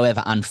point,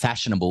 however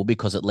unfashionable,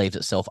 because it leaves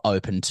itself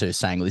open to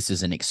saying this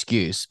is an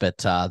excuse, but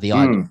the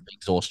idea of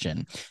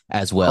exhaustion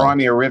as well.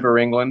 Crimea River,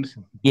 England.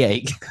 Yeah.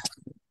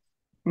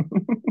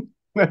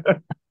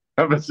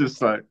 I was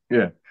just like,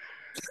 yeah.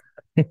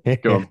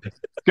 Go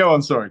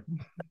on, sorry.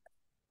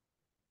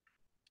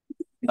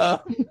 I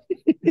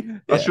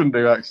shouldn't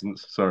do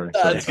accents. Sorry.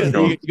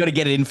 You got to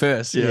get it in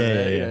first.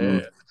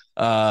 No,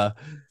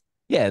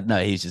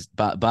 he's just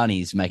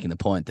Barney's making the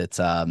point that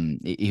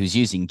he was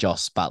using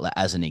Joss Butler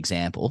as an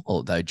example,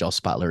 although Joss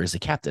Butler is the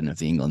captain of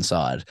the England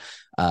side,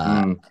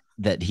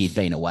 that he'd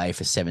been away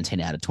for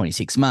 17 out of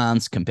 26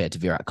 months compared to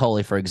Virat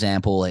Kohli, for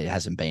example. It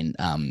hasn't been,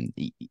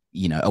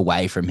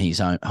 away from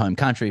his own home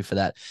country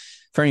for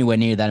anywhere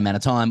near that amount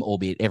of time,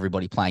 albeit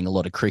everybody playing a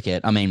lot of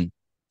cricket. I mean,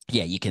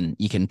 yeah, you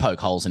can poke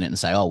holes in it and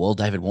say, oh, well,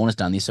 David Warner's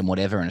done this and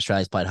whatever, and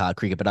Australia's played hard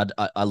cricket. But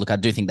I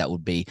do think that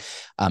would be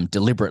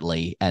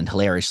deliberately and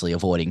hilariously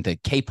avoiding the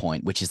key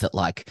point, which is that,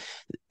 like,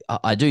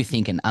 I do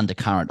think an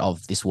undercurrent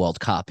of this World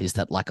Cup is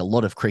that, like, a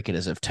lot of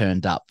cricketers have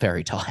turned up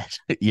very tired,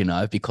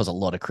 because a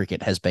lot of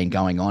cricket has been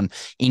going on.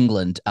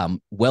 England,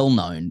 well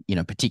known,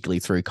 particularly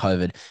through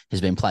COVID,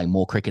 has been playing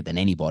more cricket than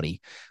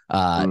anybody.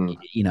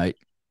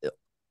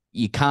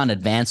 You can't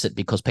advance it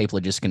because people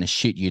are just going to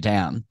shoot you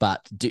down.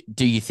 But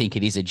do you think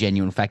it is a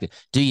genuine factor?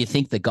 Do you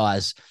think the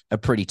guys are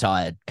pretty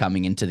tired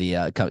coming into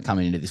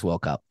this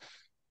World Cup?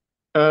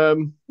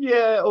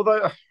 Yeah,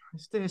 although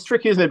it's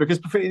tricky, isn't it?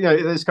 Because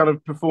there's kind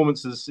of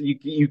performances.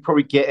 You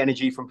probably get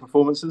energy from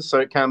performances, so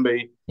it can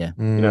be. Yeah.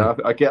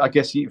 I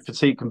guess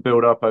fatigue can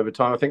build up over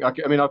time. I think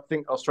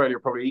Australia are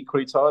probably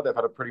equally tired. They've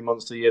had a pretty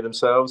monster year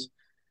themselves.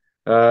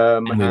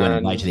 And we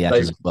went away to the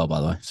Ashes as well,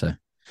 by the way. So.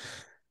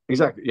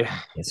 Exactly. Yeah.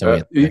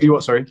 So you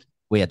what? Sorry.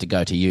 We had to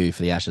go to you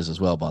for the Ashes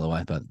as well, by the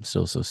way, but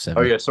still 7.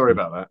 Oh yeah, sorry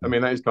about that. I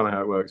mean, that is kind of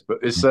how it works, but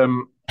it's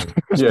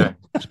yeah,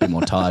 it's a bit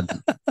more tired.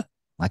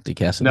 Lactic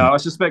acid. No, I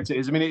suspect it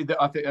is. I mean,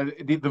 I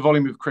think the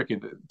volume of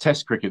cricket,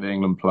 Test cricket that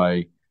England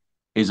play,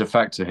 is a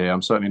factor here.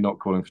 I'm certainly not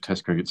calling for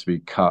Test cricket to be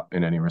cut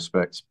in any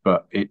respect,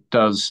 but it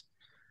does.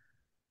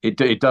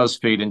 it does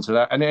feed into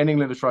that. And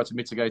England have tried to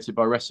mitigate it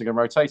by resting and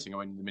rotating. I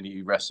mean, the minute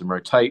you rest and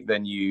rotate,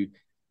 then you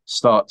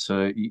start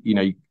to,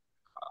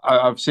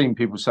 I've seen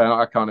people say,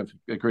 I kind of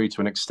agree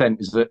to an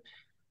extent, is that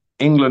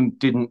England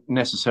didn't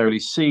necessarily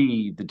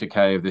see the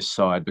decay of this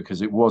side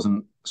because it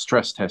wasn't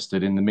stress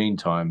tested in the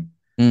meantime,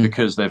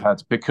 because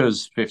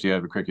 50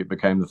 over cricket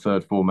became the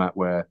third format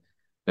where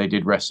they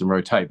did rest and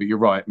rotate. But you're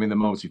right. I mean, the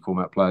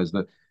multi-format players,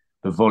 the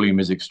volume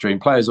is extreme.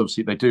 Players,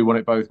 obviously, they do want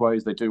it both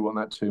ways. They do want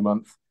that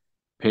 2-month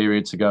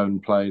period to go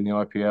and play in the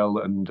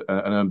IPL and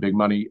earn big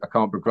money. I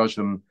can't begrudge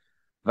them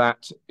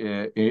that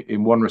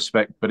in one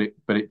respect, but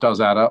it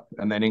does add up.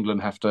 And then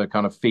England have to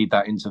kind of feed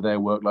that into their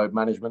workload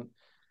management.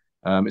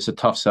 It's a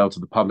tough sell to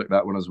the public,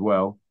 that one as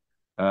well.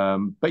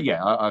 But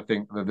yeah, I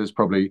think that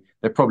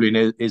there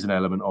probably is an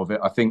element of it.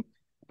 I think,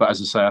 but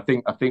as I say,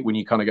 I think when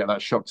you kind of get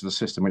that shock to the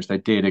system, which they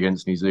did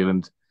against New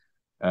Zealand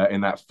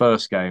in that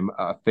first game,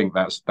 I think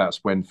that's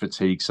when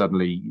fatigue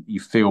suddenly, you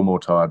feel more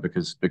tired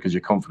because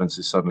your confidence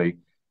is suddenly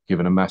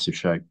given a massive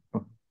shake.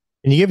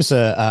 Can you give us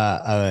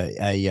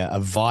a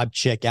vibe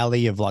check,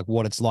 Ali, of like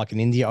what it's like in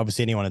India?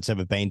 Obviously, anyone that's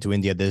ever been to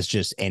India, there's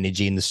just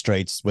energy in the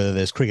streets, whether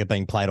there's cricket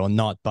being played or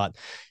not. But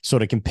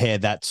sort of compare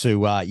that to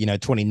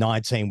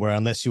 2019, where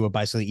unless you were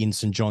basically in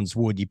St John's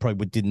Wood, you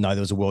probably didn't know there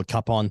was a World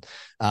Cup on.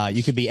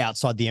 You could be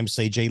outside the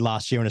MCG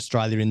last year in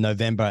Australia in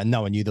November, and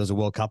no one knew there was a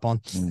World Cup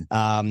on,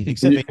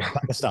 except in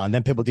Pakistan.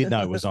 Then people did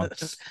know it was on.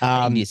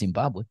 India,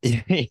 Zimbabwe,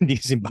 India,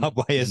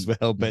 Zimbabwe as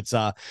well, but.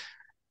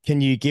 Can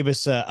you give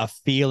us a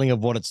feeling of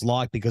what it's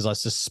like? Because I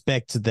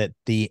suspect that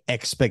the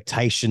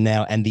expectation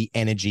now and the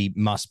energy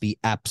must be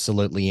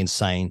absolutely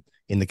insane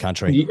in the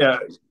country.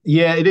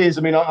 Yeah, it is.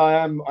 I mean,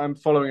 I'm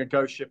following a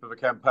ghost ship of a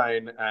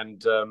campaign,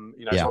 and so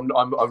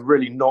I'm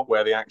really not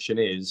where the action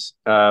is.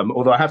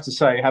 Although I have to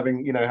say,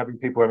 having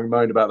people having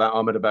moaned about that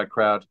Ahmedabad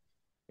crowd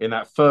in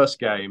that first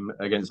game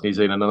against New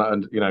Zealand,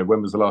 and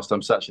when was the last time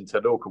Sachin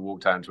Tendulkar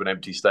walked out into an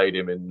empty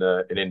stadium in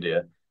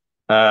India?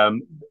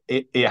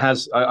 It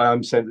has.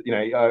 I'm saying,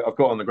 I've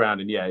got on the ground,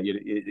 and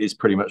it's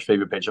pretty much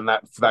fever pitch. And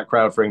that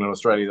crowd for England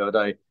Australia the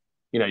other day,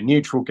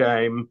 neutral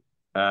game.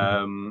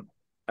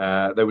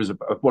 There was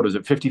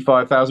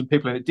 55,000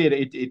 people, and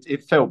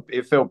it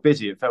felt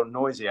busy. It felt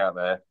noisy out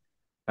there.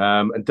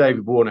 And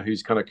David Warner,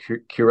 who's kind of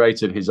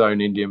curated his own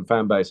Indian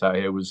fan base out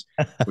here, was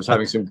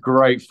having some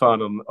great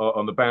fun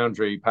on the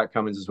boundary. Pat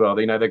Cummins as well.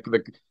 They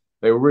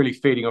were really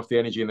feeding off the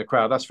energy in the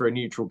crowd. That's for a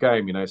neutral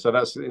game, So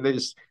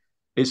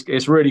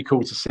it's really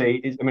cool to see.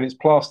 It's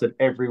plastered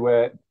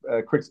everywhere.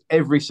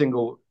 Every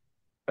single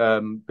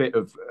bit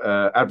of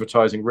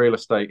advertising real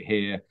estate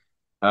here,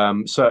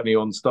 certainly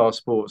on Star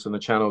Sports and the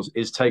channels,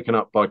 is taken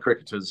up by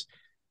cricketers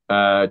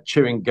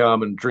chewing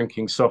gum and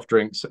drinking soft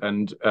drinks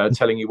and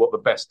telling you what the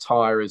best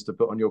tire is to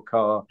put on your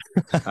car.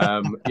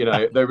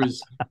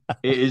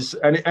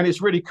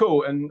 It's really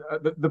cool. And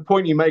the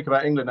point you make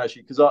about England,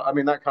 actually, because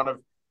that kind of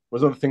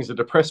was one of the things that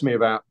depressed me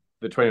about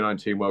the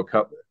 2019 World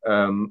Cup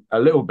a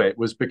little bit,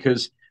 was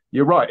because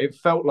you're right. It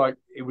felt like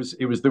there was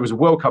a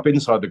World Cup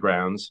inside the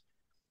grounds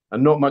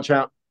and not much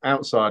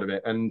outside of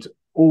it. And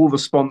all the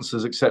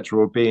sponsors, etc.,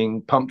 were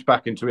being pumped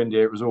back into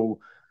India. It was all,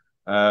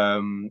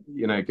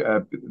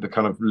 the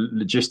kind of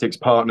logistics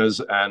partners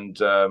and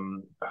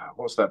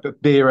what's that?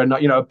 Beer, and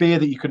a beer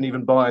that you couldn't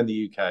even buy in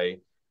the UK.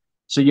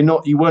 So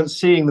you weren't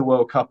seeing the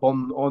World Cup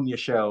on your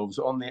shelves,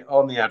 on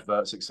the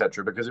adverts,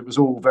 etc., because it was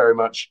all very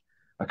much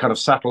a kind of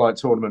satellite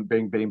tournament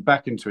being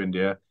back into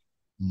India.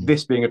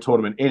 This being a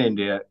tournament in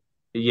India,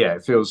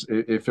 it feels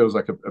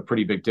like a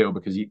pretty big deal,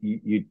 because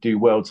you do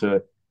well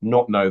to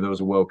not know there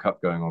was a World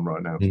Cup going on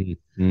right now.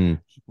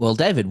 Well,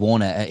 David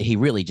Warner, he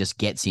really just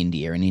gets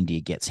India, and India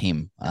gets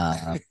him.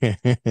 And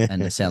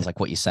it sounds like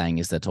what you're saying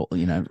is that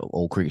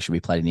all cricket should be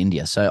played in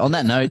India. So on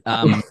that note,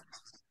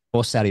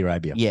 or Saudi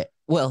Arabia. Yeah.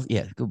 Well,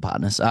 yeah, good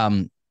partners.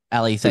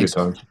 Ali, thanks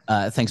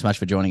much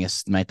for joining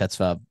us, mate.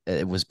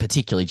 It was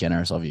particularly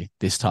generous of you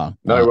this time.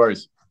 No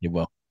worries. You're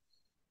well.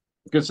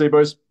 Good to see you,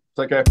 boys.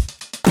 Take care.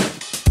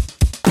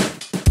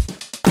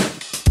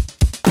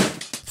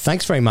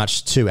 Thanks very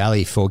much to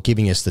Ali for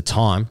giving us the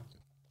time.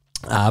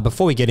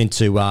 Before we get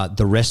into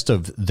the rest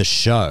of the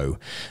show,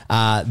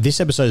 this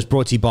episode is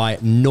brought to you by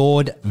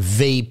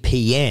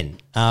NordVPN.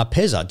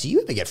 Pezza, do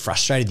you ever get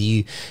frustrated that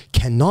you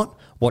cannot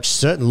watch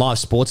certain live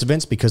sports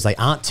events because they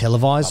aren't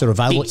televised or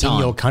available in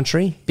your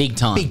country? Big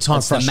time. Big time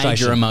That's frustration. a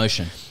major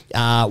emotion.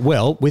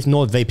 Well, with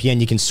NordVPN,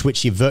 you can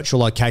switch your virtual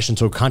location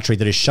to a country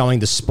that is showing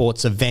the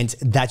sports event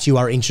that you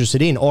are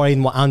interested in, or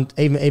even ones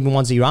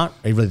that you aren't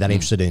really that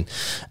interested in,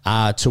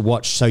 to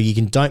watch, so you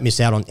don't miss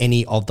out on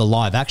any of the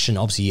live action.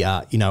 Obviously,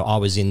 I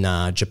was in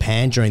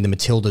Japan during the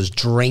Matilda's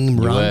Dream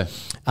Run.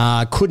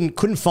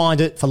 Couldn't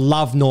find it for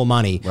love nor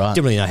money. Right.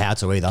 Didn't really know how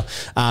to either.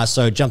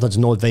 So jumped onto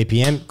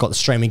NordVPN, got the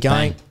streaming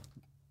going.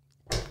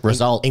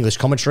 Result. English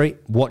commentary,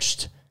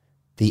 watched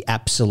the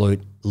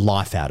absolute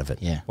life out of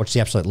it. Yeah. Watch the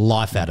absolute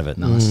life out of it.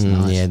 Nice.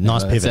 Yeah,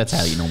 nice pivot. That's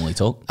how you normally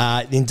talk.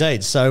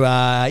 Indeed. So,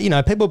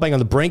 people being on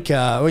the brink, being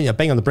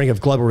on the brink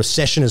of global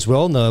recession as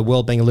well, and the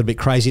world being a little bit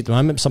crazy at the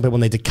moment. Some people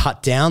need to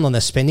cut down on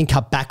their spending,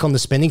 cut back on the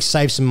spending,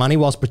 save some money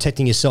whilst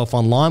protecting yourself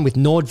online. With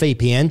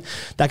NordVPN,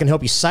 that can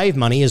help you save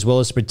money as well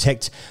as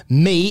protect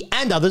me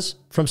and others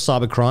from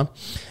cybercrime.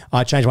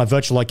 I changed my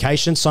virtual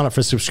location, sign up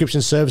for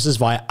subscription services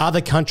via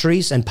other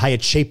countries and pay a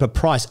cheaper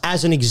price.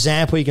 As an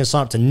example, you can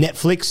sign up to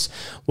Netflix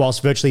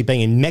whilst virtually being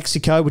in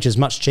Mexico, which is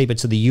much cheaper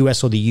to the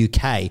US or the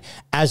UK.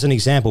 As an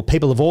example,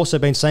 people have also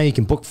been saying you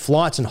can book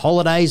flights and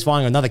holidays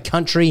via another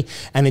country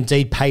and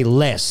indeed pay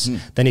less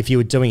than if you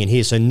were doing it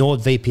here. So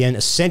NordVPN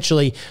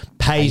essentially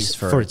pays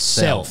for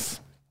itself.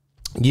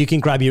 You can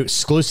grab your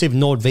exclusive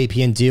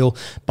NordVPN deal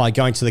by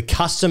going to the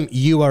custom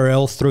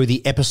URL through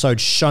the episode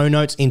show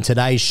notes in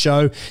today's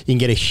show. You can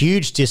get a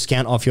huge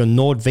discount off your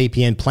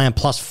NordVPN plan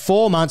plus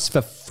 4 months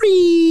for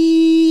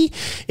free.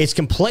 It's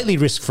completely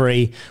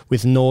risk-free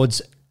with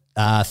Nord's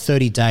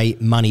 30-day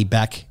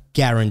money-back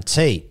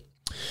guarantee.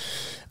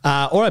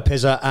 All right,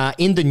 Pezza,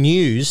 in the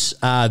news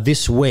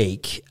this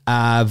week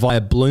via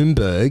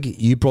Bloomberg,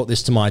 you brought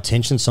this to my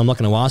attention, so I'm not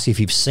going to ask you if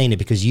you've seen it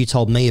because you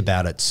told me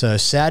about it. So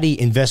Saudi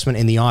investment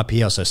in the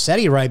IPL. So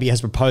Saudi Arabia has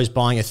proposed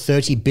buying a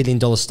 $30 billion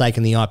stake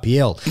in the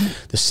IPL.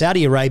 The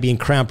Saudi Arabian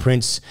Crown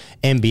Prince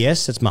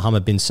MBS, that's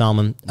Mohammed bin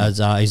Salman, as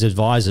his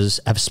advisors,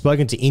 have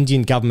spoken to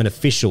Indian government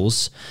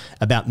officials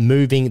about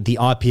moving the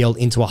IPL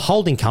into a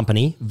holding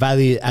company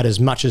valued at as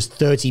much as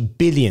 $30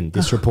 billion,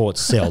 this report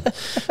said.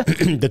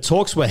 The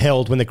talks were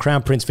held when the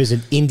Crown Prince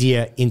visited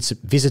India in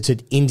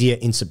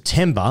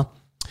September.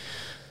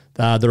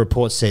 The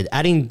report said,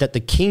 adding that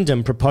the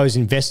kingdom proposed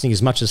investing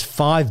as much as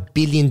 $5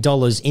 billion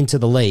into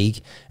the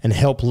league and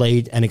help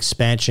lead an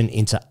expansion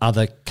into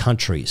other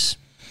countries.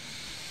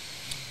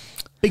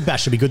 Big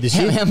Bash should be good this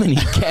year. How many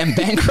can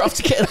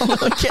Bancroft get on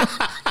the account?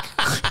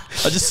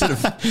 I just sort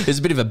of, there's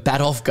a bit of a bat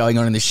off going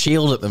on in the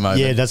Shield at the moment.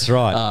 Yeah, that's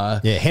right.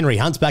 Henry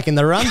Hunt's back in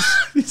the runs.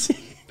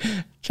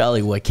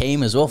 Charlie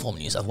Wakeem as well from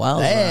New South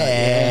Wales.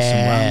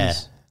 Yeah.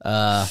 Some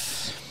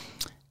runs.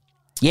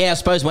 I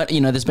suppose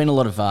there's been a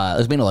lot of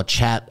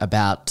chat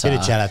about. Bit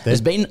of chat out there.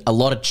 There's been a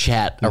lot of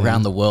chat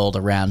around the world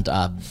around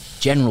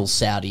general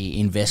Saudi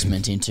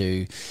investment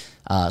into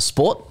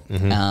sport,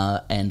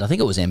 and I think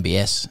it was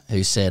MBS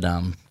who said,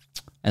 and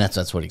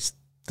that's what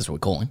we're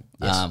calling,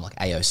 like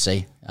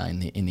AOC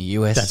in the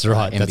US. That's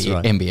right. That's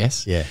right.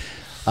 MBS. Yeah.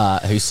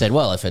 Who said,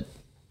 well, if it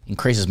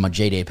increases my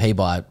GDP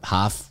by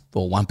 0.5%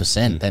 or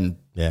 1%, then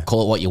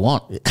call it what you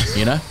want,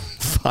 you know?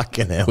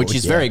 Fucking hell. Which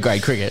is very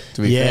great cricket,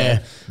 to be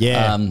fair.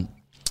 Yeah.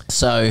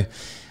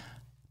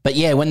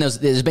 When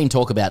there's been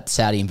talk about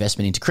Saudi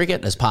investment into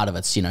cricket as part of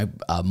its,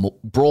 more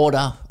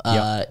broader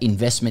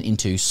investment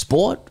into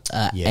sport.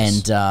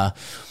 Yes. I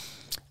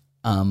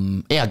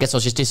guess I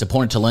was just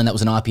disappointed to learn that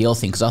was an IPL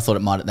thing because I thought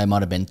they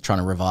might have been trying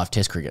to revive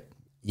Test cricket.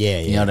 Yeah.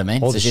 You know what I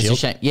mean? Or so the it's just Shield. a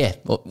shame. Yeah,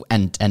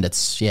 and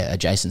it's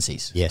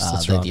adjacencies. Yes,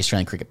 that's right. The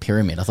Australian cricket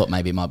pyramid. I thought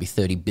maybe it might be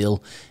 30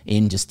 bill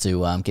in just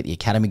to get the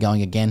academy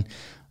going again.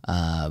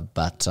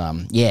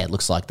 It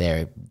looks like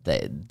they're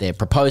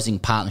proposing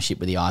partnership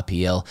with the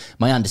IPL.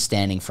 My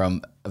understanding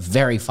from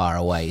very far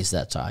away is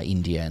that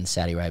India and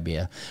Saudi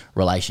Arabia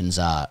relations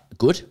are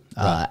good,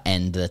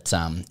 and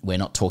that we're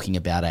not talking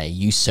about a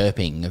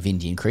usurping of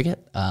Indian cricket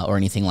or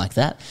anything like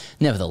that.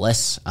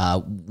 Nevertheless,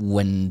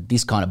 when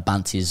this kind of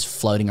bunt is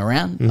floating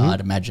around,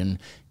 I'd imagine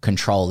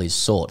control is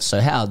sought.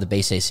 So how the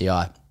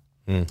BCCI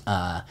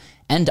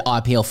and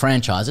IPL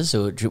franchises,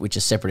 which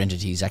are separate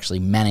entities, actually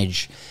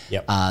manage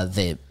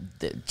the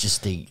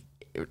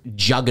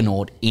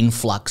juggernaut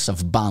influx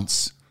of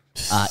bunts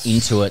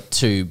into it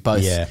to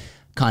both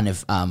kind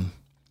of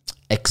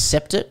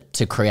accept it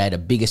to create a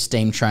bigger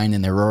steam train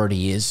than there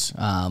already is,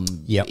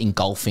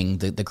 engulfing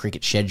the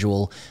cricket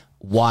schedule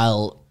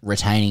while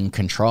retaining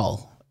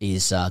control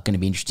is going to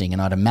be interesting.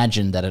 And I'd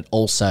imagine that it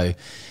also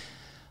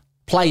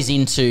plays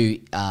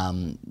into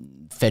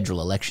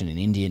federal election in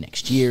India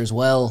next year as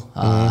well,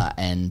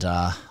 and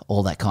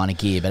all that kind of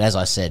gear. But as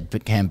I said,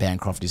 Cam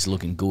Bancroft is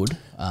looking good.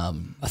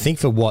 I think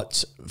for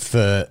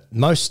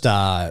most,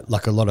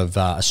 like a lot of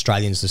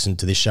Australians listen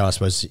to this show, I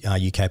suppose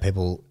UK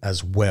people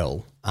as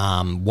well,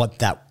 what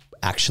that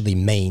actually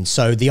means.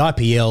 So the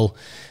IPL,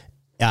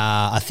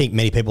 I think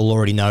many people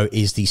already know,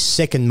 is the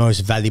second most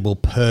valuable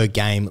per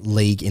game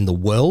league in the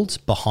world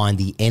behind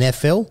the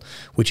NFL,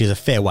 which is a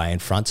fair way in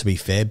front, to be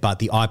fair. But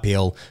the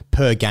IPL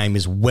per game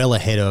is well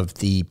ahead of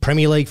the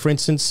Premier League, for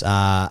instance, the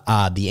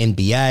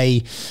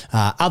NBA,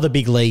 other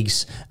big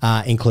leagues,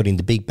 including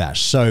the Big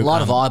Bash. So a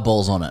lot of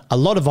eyeballs on it. A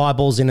lot of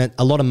eyeballs in it,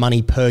 a lot of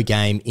money per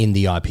game in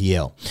the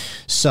IPL.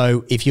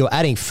 So if you're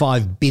adding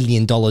 $5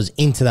 billion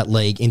into that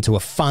league, into a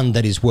fund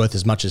that is worth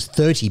as much as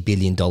 $30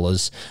 billion,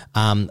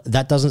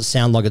 that doesn't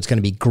sound like it's going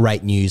to be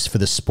great news for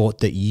the sport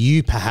that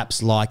you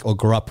perhaps like or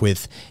grew up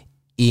with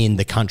in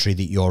the country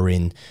that you're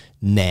in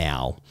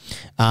now.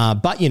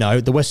 But,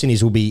 the West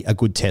Indies will be a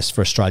good test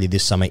for Australia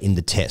this summer in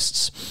the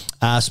tests.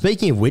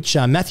 Speaking of which,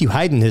 Matthew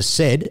Hayden has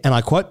said, and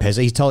I quote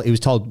Pezza, he was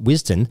told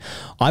Wisden,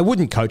 I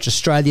wouldn't coach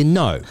Australia,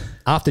 no.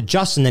 After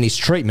Justin and his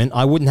treatment,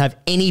 I wouldn't have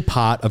any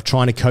part of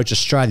trying to coach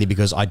Australia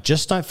because I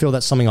just don't feel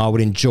that's something I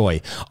would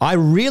enjoy. I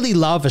really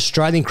love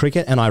Australian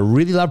cricket and I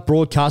really love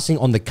broadcasting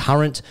on the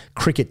current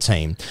cricket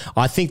team.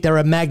 I think they're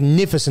a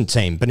magnificent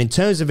team, but in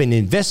terms of an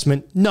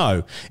investment,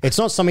 no. It's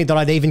not something that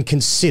I'd even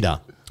consider.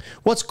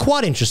 What's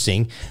quite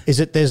interesting is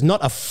that there's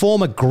not a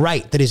former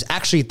great that is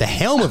actually at the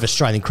helm of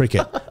Australian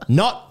cricket.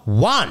 Not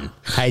one,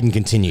 Hayden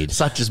continued.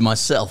 Such as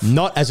myself.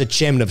 Not as a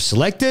chairman of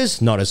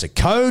selectors, not as a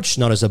coach,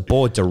 not as a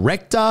board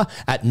director.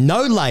 At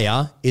no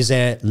layer is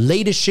there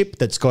leadership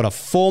that's got a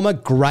former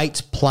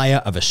great player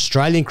of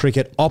Australian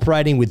cricket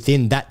operating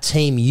within that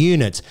team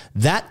unit.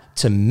 That,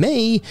 to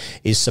me,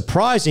 is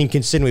surprising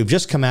considering we've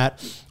just come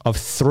out of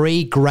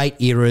 3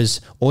 great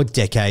eras or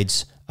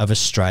decades of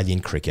Australian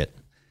cricket.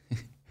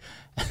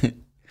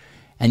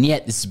 And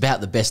yet, it's about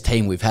the best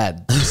team we've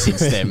had since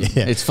then.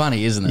 Yeah. It's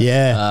funny, isn't it?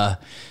 Yeah.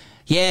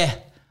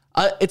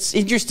 It's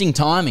interesting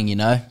timing,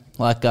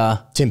 Like,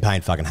 Tim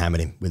Payne fucking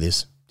hammered him with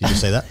this. Did you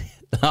see that?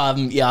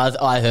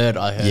 I heard.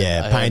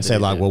 Yeah, Payne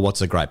said, well,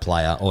 what's a great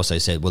player? Also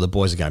said, well, the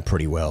boys are going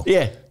pretty well.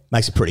 Yeah.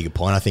 Makes a pretty good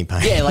point, I think,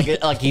 Payne. Yeah,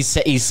 like he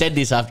said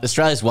this after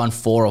Australia's won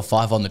 4 or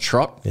 5 on the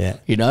trot. Yeah.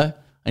 And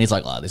he's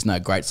like, there's no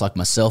greats like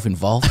myself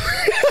involved.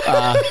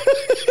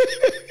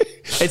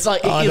 It's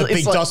like the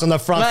big toss on the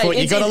front foot.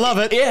 You gotta love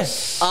it. Yeah,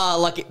 it's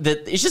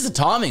just the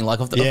timing. Like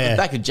off the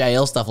back of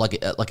JL stuff,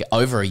 like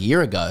over a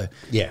year ago.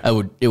 Yeah,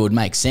 it would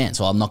make sense.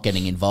 Well, I'm not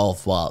getting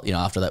involved. While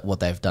after that, what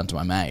they've done to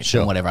my mate,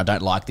 sure, and whatever. I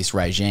don't like this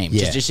regime.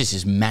 Yeah. Just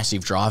this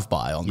massive drive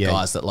by on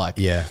guys that like.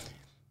 Yeah.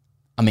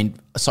 I mean,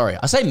 sorry,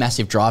 I say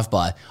massive drive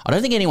by. I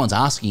don't think anyone's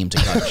asking him to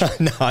coach.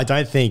 No, I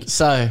don't think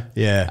so.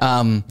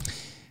 Yeah.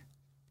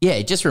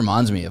 It just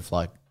reminds me of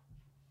like.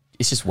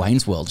 It's just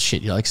Wayne's World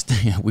shit. You're like,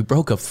 we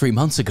broke up 3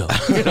 months ago.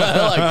 What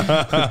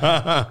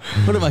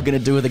am I going to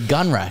do with a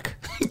gun rack?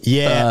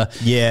 Yeah,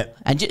 yeah.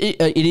 And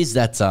it is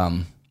that,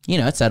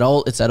 it's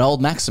that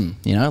old maxim.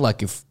 Like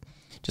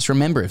just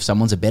remember, if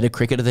someone's a better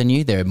cricketer than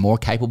you, they're a more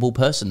capable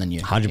person than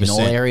you. 100%. In all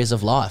areas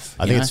of life.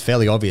 I think it's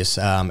fairly obvious,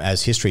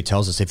 as history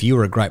tells us. If you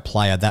were a great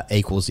player, that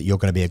equals that you're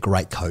going to be a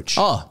great coach.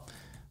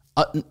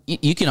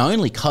 You can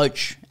only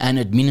coach and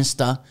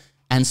administer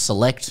and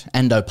select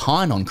and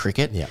opine on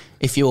cricket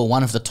if you are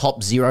one of the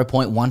top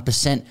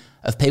 0.1%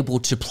 of people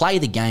to play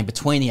the game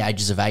between the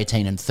ages of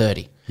 18 and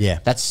 30. Yeah.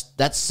 That's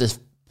just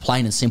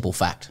plain and simple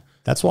fact.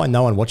 That's why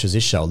no one watches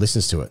this show or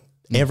listens to it.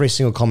 Every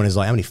single comment is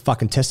like, how many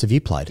fucking tests have you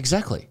played?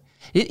 Exactly.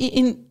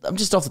 I'm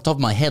just off the top of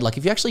my head, like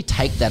if you actually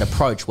take that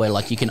approach where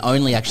like you can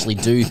only actually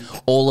do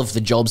all of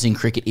the jobs in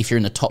cricket if you're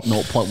in the top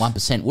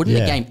 0.1%, wouldn't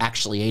the game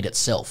actually eat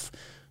itself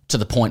to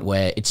the point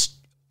where it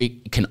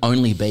can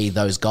only be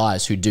those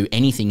guys who do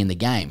anything in the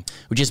game,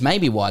 which is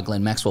maybe why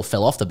Glenn Maxwell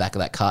fell off the back of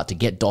that cart to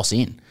get Doss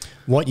in.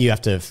 What you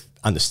have to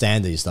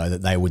understand is, though,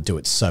 that they would do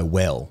it so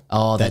well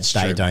that that's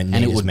they true. don't need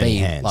and it as would many be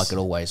hands. like it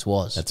always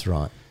was. That's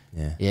right.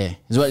 Yeah. Yeah.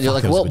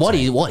 Like,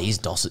 what is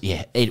Doss?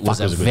 Yeah, it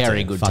was a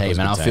very good team,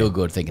 and I feel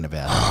good thinking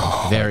about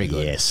it. Very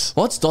good. Yes.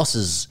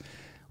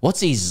 What's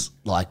his,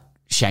 like,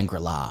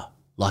 Shangri-La?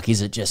 Like, is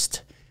he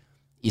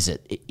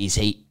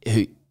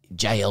who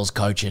JL's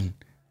coaching?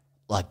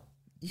 Like,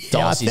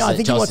 Yeah, I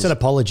think he wants an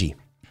apology.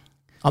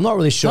 I'm not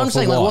really sure. I'm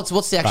saying, like,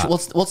 what's the actual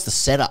what's the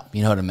setup?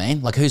 You know what I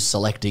mean? Like, who's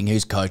selecting,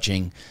 who's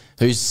coaching,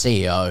 who's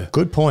CEO?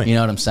 Good point. You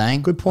know what I'm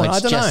saying? Good point.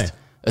 Like, I don't know.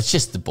 It's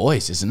just the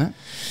boys, isn't it?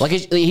 Like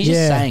he's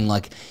just saying,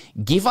 like,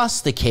 give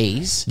us the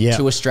keys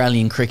to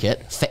Australian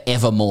cricket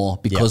forevermore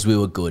because we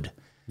were good.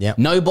 Yeah.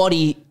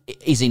 Nobody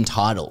is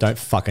entitled. Don't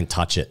fucking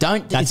touch it.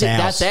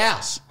 That's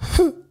ours.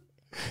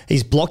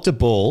 He's blocked a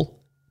ball.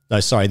 No,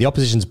 sorry, the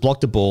opposition's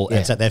blocked a ball and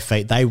it's at their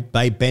feet.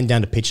 They bend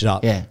down to pitch it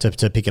up,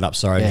 to pick it up,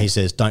 sorry. And he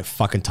says, don't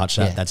fucking touch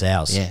that. That's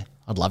ours. Yeah.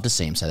 I'd love to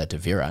see him say that to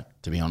Virat,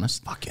 to be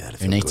honest. Fuck yeah, that'd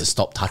Who feel needs good. to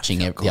stop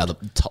touching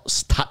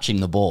touching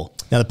the ball.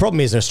 Now, the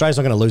problem is that Australia's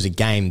not going to lose a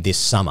game this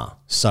summer.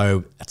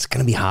 So it's going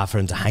to be hard for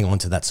him to hang on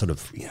to that sort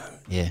of, the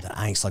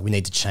angst. Like, we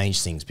need to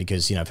change things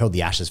because, I've held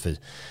the Ashes for the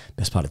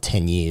best part of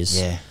 10 years.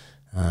 Yeah.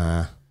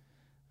 The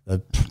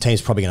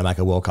team's probably going to make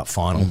a World Cup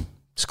final.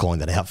 Just calling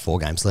that out, 4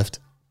 games left.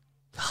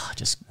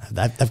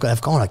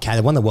 They've gone okay.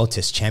 They won the World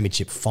Test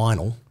Championship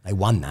final. They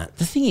won that.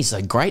 The thing is,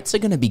 though, greats are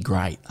going to be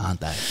great,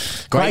 aren't they?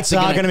 Greats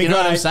are going to be great. You know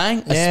what I'm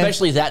saying? Yeah.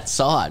 Especially that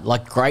side.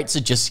 Like, greats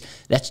are just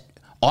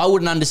I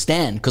wouldn't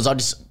understand because I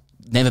just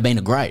never been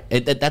a great.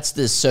 That's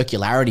the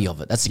circularity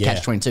of it. That's the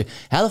catch-22.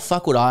 How the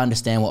fuck would I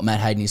understand what Matt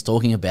Hayden is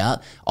talking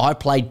about? I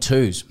played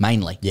twos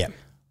mainly. Yeah.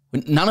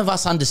 None of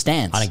us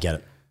understands. I don't get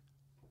it.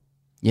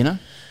 You know?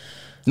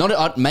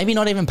 Maybe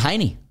not even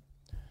Paney.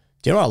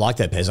 Do you know what I like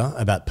that, Pezza,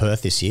 about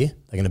Perth this year?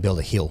 They're going to build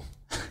a hill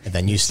at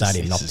their new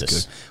stadium,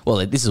 Optus.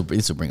 Well, this will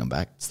bring them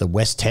back. It's the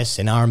West Test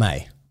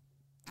NRMA.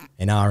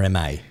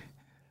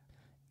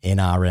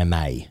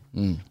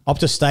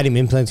 Optus Stadium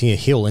implementing a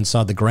hill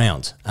inside the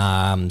ground.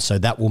 So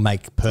that will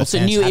make Perth It's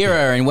a new happy.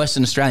 era in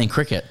Western Australian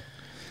cricket.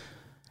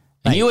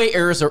 A new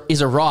era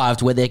is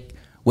arrived where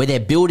they're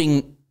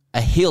building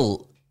a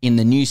hill in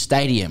the new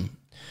stadium.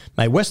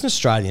 Mate, Western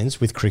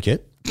Australians with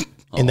cricket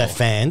and their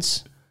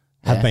fans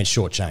have been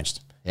shortchanged.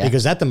 Yeah.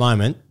 Because at the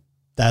moment,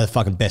 they're the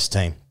fucking best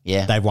team.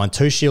 Yeah. They've won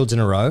 2 Shields in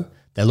a row.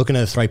 They're looking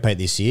at a three-peat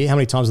this year. How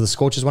many times have the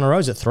Scorchers won in a row?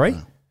 Is it 3?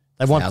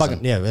 They've won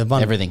they've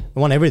won everything.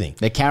 They won everything.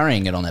 They're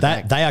carrying it on their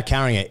back. They are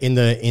carrying it in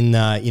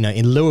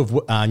lieu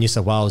of New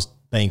South Wales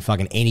being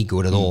fucking any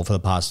good at all for the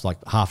past like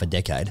half a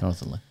decade. Not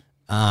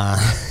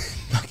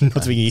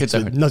to be used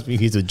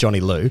with Johnny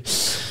Lou.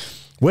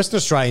 Western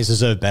Australians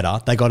deserve better.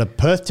 They got a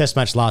Perth Test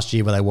match last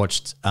year where they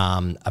watched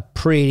a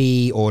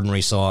pretty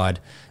ordinary side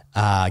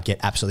get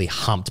absolutely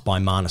humped by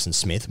Marnus and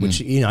Smith, which,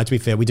 to be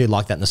fair, we do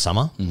like that in the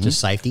summer. Just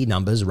safety,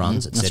 numbers,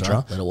 runs, etc.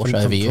 Right. Let it wash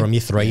over you. From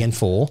your 3 and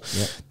 4.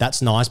 Yep.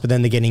 That's nice, but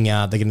then they're getting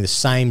the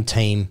same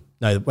team.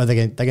 No,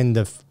 they're getting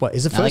the, what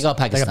is it first? They got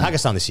Pakistan. They got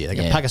Pakistan this year. They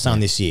got Pakistan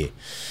this year.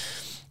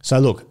 So,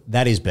 look,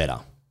 that is better.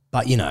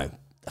 But, I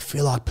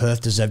feel like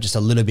Perth deserve just a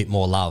little bit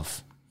more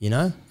love,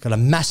 Got a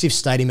massive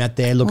stadium out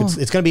there. Look, it's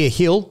going to be a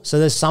hill, so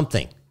there's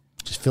something.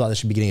 Just feel like they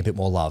should be getting a bit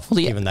more love,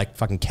 given they're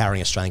fucking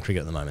carrying Australian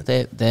cricket at the moment.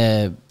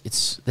 They're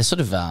sort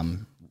of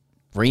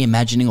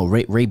reimagining or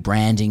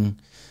rebranding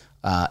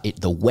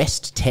the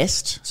West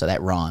Test, so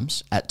that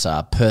rhymes, at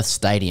Perth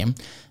Stadium,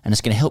 and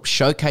it's going to help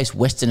showcase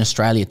Western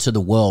Australia to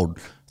the world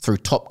through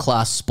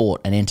top-class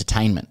sport and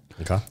entertainment.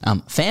 Okay.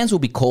 Fans will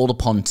be called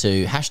upon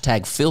to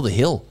 #fill the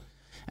hill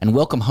and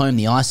welcome home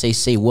the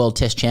ICC World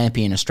Test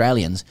Champion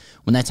Australians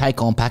when they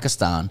take on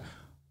Pakistan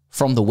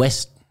from the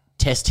West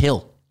Test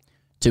Hill,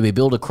 to be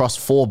built across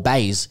 4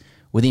 bays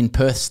within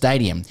Perth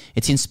Stadium.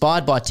 It's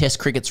inspired by Test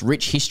cricket's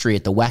rich history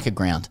at the Wacker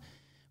Ground,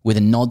 with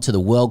a nod to the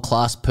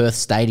world-class Perth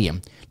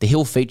Stadium. The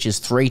hill features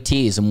 3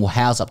 tiers and will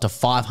house up to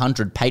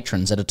 500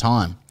 patrons at a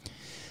time.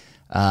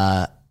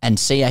 And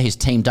CA has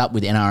teamed up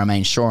with NRMA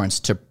Insurance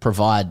to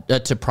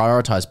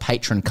prioritise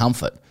patron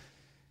comfort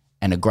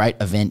and a great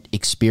event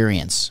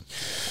experience.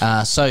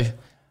 So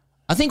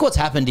I think what's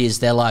happened is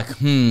they're like,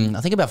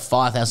 I think about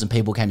 5,000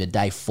 people came to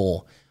day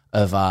 4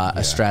 of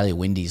Australia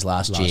Windies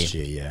last year. Last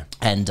year, yeah.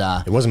 And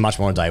it wasn't much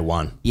more on day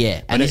 1.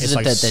 Yeah. And it's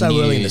like so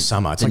early in the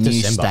summer. It's the like new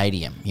December.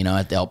 stadium,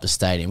 at the Optus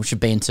Stadium, which I've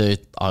been to.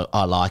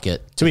 I like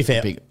it. To be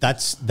fair,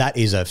 that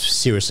is a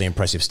seriously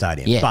impressive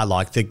stadium. Yeah. But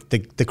like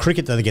the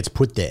cricket that gets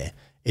put there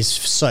is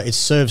so, it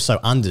serves so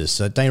unders.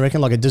 So don't you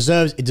reckon like it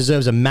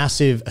deserves a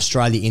massive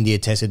Australia-India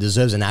test. It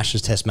deserves an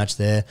Ashes test match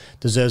there. It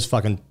deserves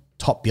fucking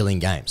top billing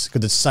games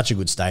because it's such a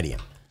good stadium.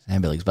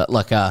 Sam Billings. But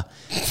like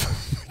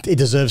it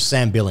deserves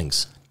Sam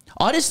Billings.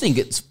 I just think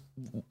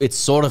it's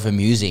sort of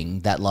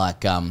amusing that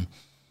like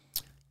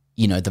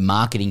the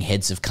marketing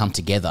heads have come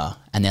together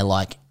and they're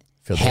like,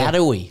 how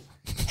do we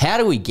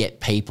get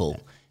people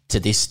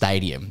to this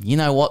stadium? You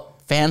know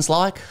what fans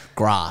like?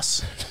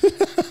 Grass.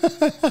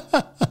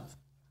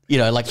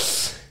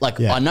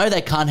 I know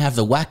they can't have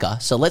the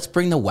Wacker, so let's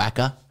bring the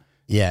Wacker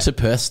to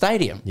Perth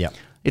Stadium. Yeah.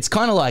 It's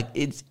kind of like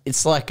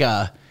it's like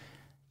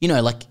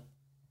like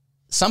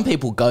some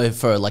people go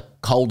for like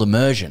cold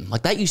immersion.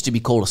 Like that used to be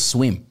called a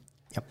swim.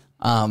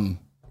 Let's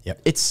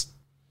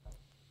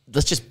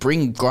just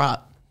bring grass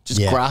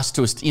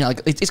to us.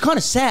 It's kind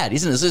of sad,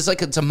 isn't it? It's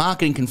like it's a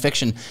marketing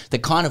confection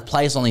that kind of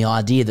plays on the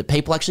idea that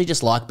people actually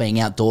just like being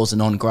outdoors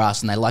and on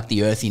grass, and they like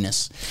the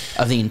earthiness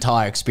of the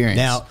entire experience.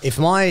 Now, if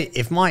my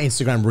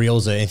Instagram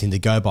reels are anything to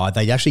go by,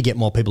 they'd actually get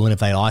more people in if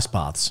they had ice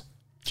baths.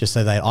 Just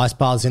so they had ice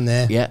baths in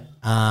there. Yeah.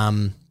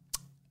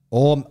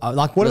 Or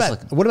like what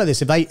about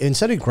this? If they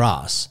instead of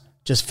grass,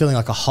 just filling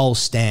like a whole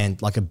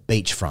stand like a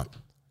beachfront.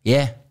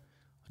 Yeah.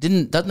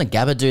 Doesn't the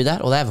Gabba do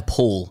that? Or they have a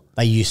pool?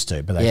 They used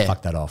to, but they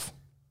fucked that off.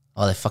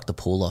 Oh, they fucked the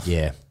pool off.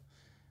 Yeah.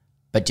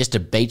 But just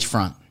a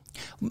beachfront.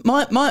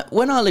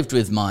 When I lived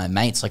with my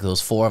mates, like there was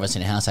 4 of us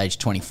in a house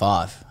aged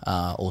 25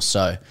 or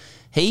so,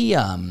 he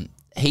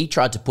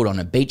tried to put on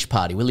a beach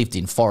party. We lived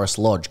in Forest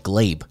Lodge,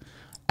 Glebe,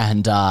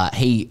 and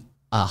he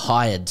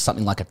hired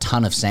something like a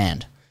ton of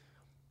sand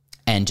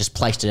and just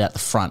placed it out the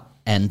front.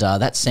 And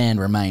that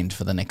sand remained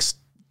for the next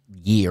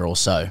year or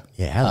so.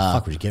 Yeah, how the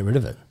fuck would you get rid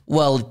of it?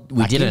 Well,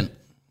 we didn't.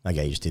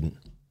 Okay, you just didn't.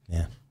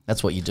 Yeah.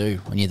 That's what you do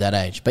when you're that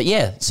age. But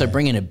yeah, so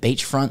bringing a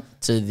beachfront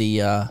to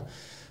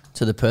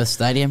the Perth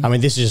Stadium. I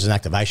mean, this is just an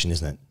activation,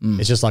 isn't it?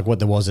 It's just like what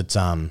there was at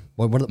Melbourne.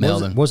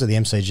 What was it the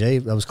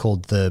MCG? That was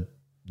called the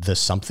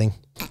something.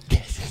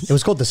 It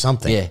was called the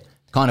something. Yeah,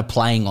 kind of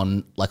playing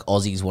on like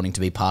Aussies wanting to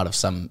be part of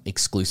some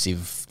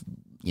exclusive,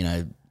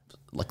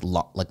 like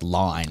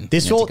line.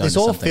 This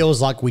all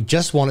feels like we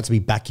just want it to be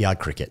backyard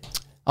cricket.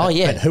 Oh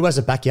yeah, but who has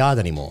a backyard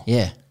anymore?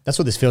 Yeah, that's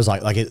what this feels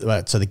like.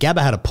 So the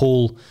Gabba had a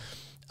pool.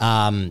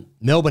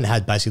 Melbourne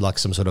had basically like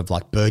some sort of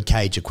like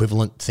birdcage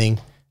equivalent thing.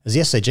 Has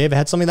the SCG ever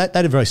had something like that? They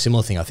had a very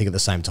similar thing, I think, at the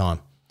same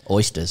time.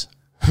 Oysters.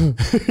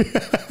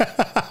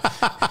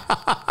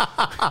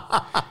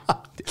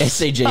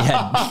 SCG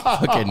had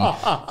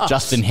fucking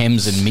Justin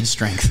Hems and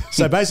mid-strength.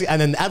 So basically, and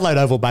then Adelaide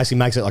Oval basically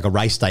makes it like a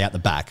race day at the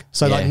back.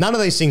 So like none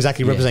of these things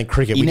actually represent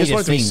cricket. We just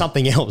want it to be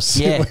something else.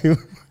 Yeah.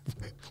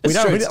 We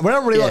don't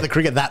really Yeah. like the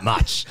cricket that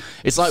much.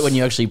 It's like when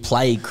you actually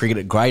play cricket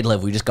at grade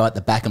level, you just go at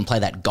the back and play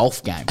that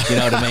golf game. You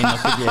know what I mean?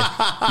 Like with your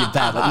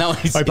bat. Like, no,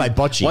 I play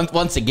bocce.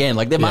 Once again,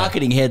 like their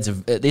marketing heads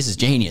of this is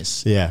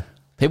genius. Yeah.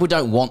 People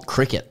don't want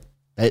cricket.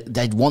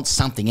 They want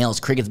something else.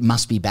 Cricket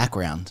must be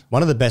background.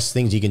 One of the best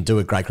things you can do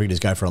at great cricket is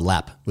go for a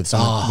lap with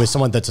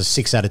someone that's a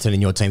 6 out of 10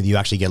 in your team that you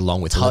actually get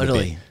along with. Totally. A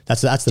little bit.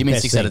 That's the Do you mean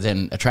best 6 thing. out of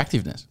 10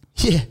 attractiveness?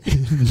 Yeah.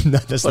 No,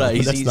 that's not,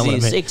 Is that's he not what I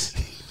a meant. 6?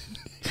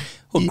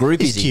 What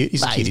group He's is he? cute.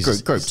 He's Nah, cute.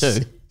 he's group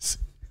 2.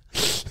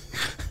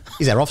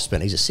 He's our off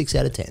spinner. He's a 6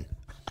 out of 10.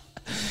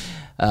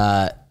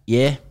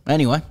 Yeah.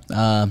 Anyway,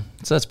 so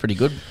that's pretty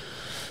good.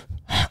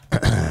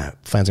 Fans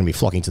going to be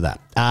flocking to that.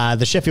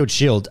 The Sheffield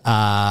Shield.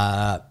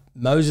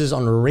 Moses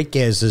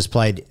Enriquez has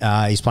played.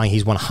 He's playing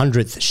his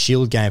 100th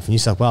Shield game for New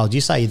South Wales. Do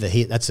you say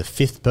that that's the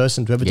 5th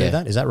person to ever do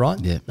that? Is that right?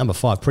 Yeah. Number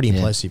 5. Pretty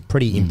impressive.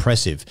 Pretty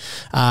impressive.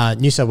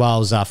 New South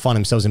Wales find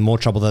themselves in more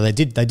trouble though. They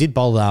did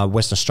bowl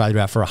Western Australia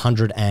out for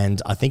 100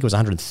 and I think it was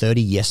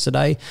 130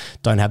 yesterday.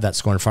 Don't have that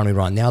score in front of me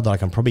right now. Though I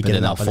can probably get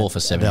it up. They'll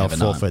forfeit 7 over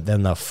 9.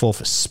 Then they'll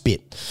forfeit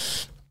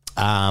spit.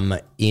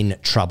 In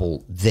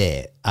trouble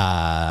there.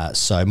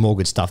 So more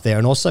good stuff there.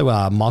 And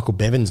also Michael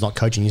Bevan's not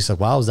coaching New South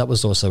Wales. That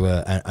was also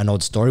an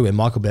odd story where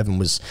Michael Bevan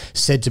was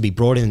said to be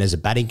brought in as a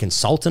batting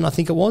consultant, I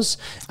think it was.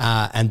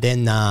 And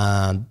then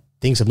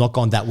things have not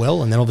gone that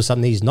well. And then all of a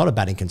sudden he's not a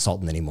batting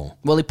consultant anymore.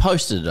 Well, he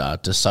posted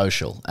to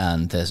social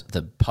and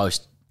the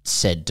post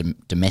said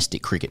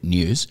domestic cricket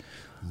news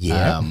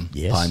by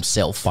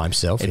himself.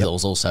 It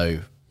was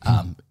also,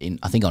 I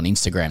think on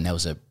Instagram there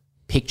was a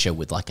picture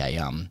with like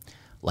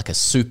a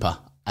super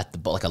at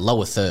the like a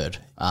lower third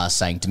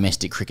saying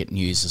domestic cricket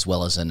news as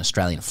well as an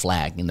Australian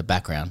flag in the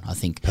background. I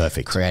think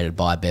perfect created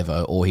by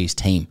Bevo or his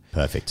team.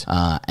 Perfect.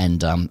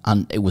 And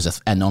it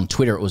was and on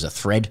Twitter it was a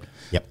thread.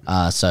 Yep.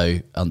 So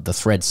the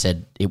thread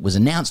said it was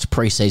announced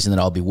pre-season that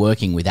I'll be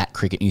working with at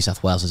Cricket New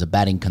South Wales as a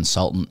batting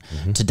consultant.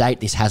 To date,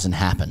 this hasn't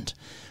happened.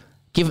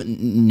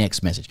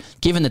 Next message.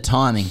 Given the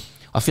timing,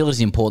 I feel it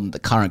is important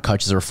that current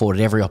coaches are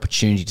afforded every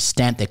opportunity to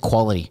stamp their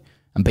quality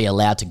and be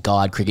allowed to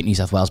guide Cricket New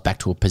South Wales back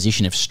to a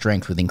position of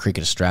strength within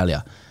Cricket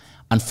Australia.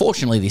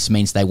 Unfortunately, this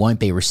means they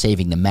won't be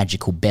receiving the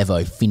magical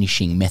Bevo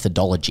finishing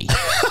methodology.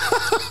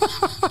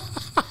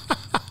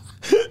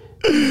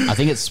 I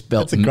think it's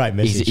spelled... That's a great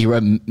message. He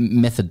wrote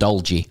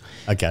methodology.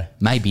 Okay.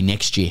 Maybe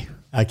next year.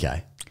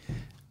 Okay.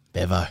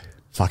 Bevo.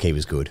 Fuck, he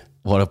was good.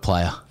 What a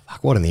player.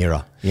 Fuck, what an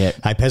era. Yeah.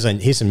 Hey,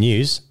 Pezzo, here's some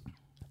news.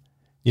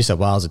 New South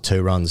Wales are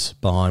 2 runs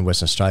behind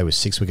Western Australia with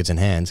 6 wickets in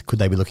hand. Could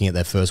they be looking at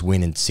their first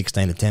win in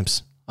 16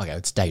 attempts? Okay,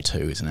 it's day 2,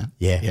 isn't it?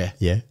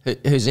 Yeah.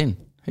 Who's in?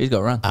 Who's got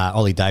a run?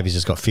 Ollie Davies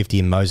just got 50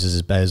 and Moses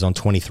is on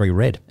 23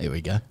 red. There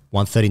we go.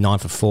 139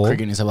 for 4.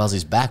 Cricket New South Wales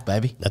is back,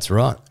 baby. That's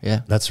right.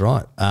 Yeah. That's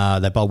right.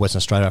 They bowled Western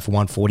Australia for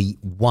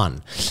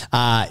 141.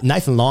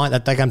 Nathan Lyon,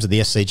 that comes at the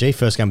SCG,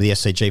 first game of the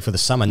SCG for the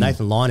summer.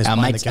 Nathan Lyon is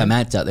playing the game. Our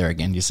mate's out there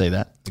again. You see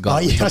that? The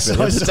guy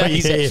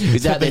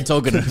he's out there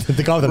talking to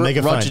the guy with the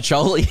megaphone. Roger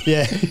Choley.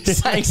 Yeah.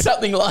 saying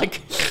something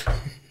like...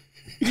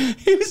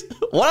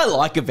 what I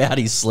like about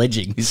his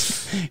sledging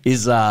is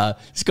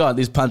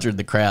this punter in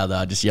the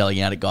crowd just yelling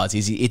out at guys.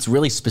 It's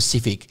really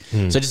specific.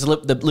 So just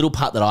the little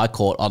part that I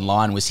caught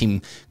online was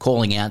him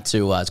calling out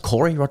to it's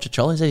Corey Roger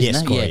Choley. Is that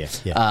his name? Corey,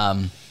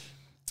 yeah.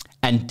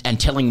 And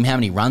telling him how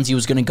many runs he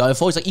was going to go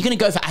for. He's like, "You're going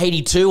to go for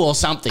 82 or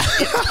something."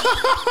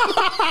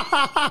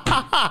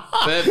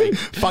 Perfect.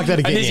 Fuck that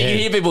again. And you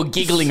hear people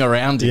giggling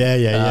around him.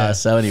 Yeah.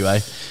 So anyway.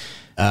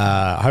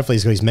 Hopefully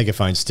he's got his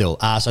megaphone still.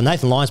 So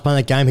Nathan Lyon's playing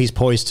that game. He's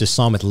poised to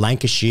sign with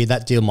Lancashire.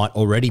 That deal might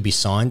already be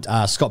signed.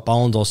 Scott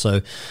Boland also,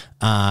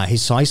 he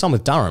signed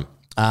with Durham,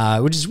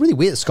 which is really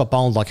weird. Scott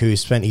Boland, who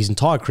spent his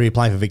entire career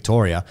playing for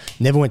Victoria,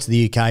 never went to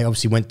the UK,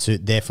 obviously went to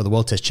there for the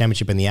World Test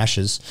Championship and the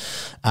Ashes,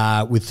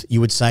 with, you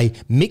would say,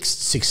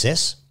 mixed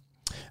success.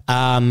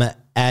 But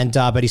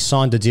he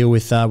signed a deal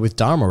with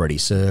Durham already.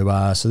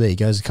 So there he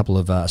goes. A couple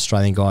of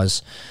Australian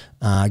guys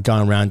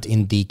going around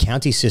in the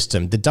county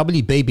system. The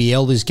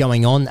WBBL is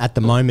going on at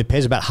the moment.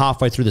 Pairs about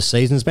halfway through the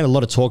season. There's been a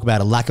lot of talk about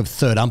a lack of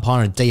third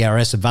umpire and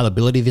DRS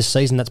availability this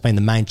season. That's been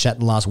the main chat in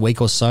the last week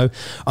or so.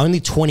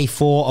 Only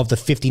 24 of the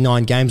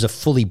 59 games are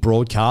fully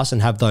broadcast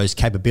and have those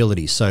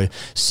capabilities. So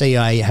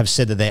CA have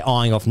said that they're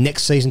eyeing off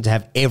next season to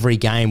have every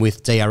game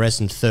with DRS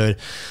and third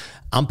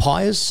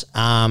umpires.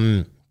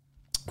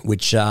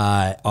 Which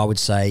I would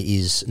say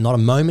is not a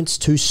moment's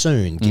too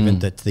soon, given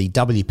that the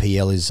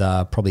WPL is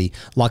probably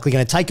likely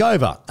going to take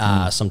over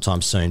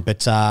sometime soon.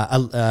 But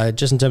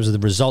just in terms of the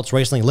results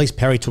recently, Elise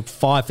Perry took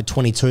 5 for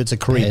 22. It's a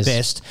career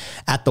best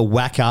at the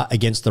Wacker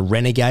against the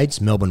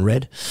Renegades, Melbourne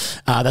Red.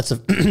 That's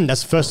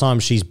the first time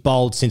she's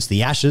bowled since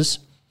the Ashes.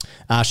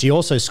 She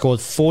also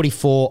scored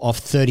 44 off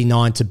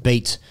 39 to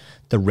beat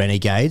the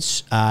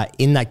Renegades.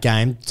 In that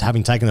game,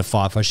 having taken the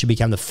fifer, she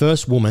became the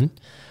first woman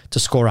to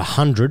score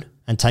 100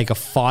 and take a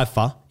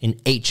fifer in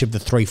each of the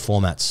 3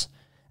 formats.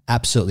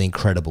 Absolutely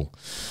incredible.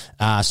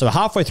 So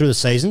halfway through the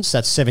season, so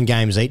that's 7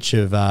 games each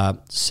of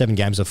 7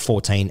 games of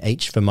 14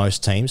 each for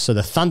most teams. So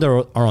the Thunder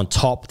are on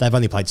top. They've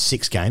only played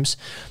 6 games.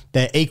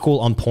 They're equal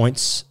on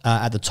points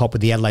at the top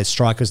with the Adelaide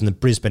Strikers and the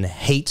Brisbane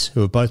Heat, who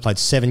have both played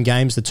 7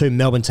 games. The 2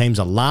 Melbourne teams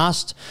are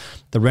last.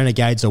 The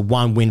Renegades are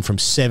 1 win from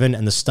 7,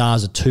 and the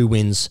Stars are 2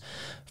 wins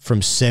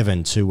from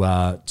 7 to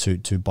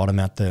bottom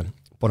out the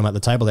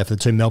table there for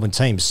the 2 Melbourne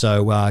teams.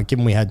 So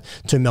given we had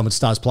 2 Melbourne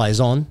Stars players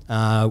on,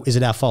 is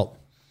it our fault?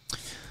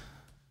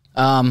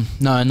 No,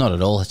 not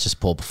at all. It's just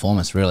poor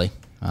performance, really.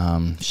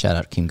 Shout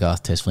out Kim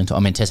Garth, Tess Flintoff. I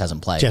mean, Tess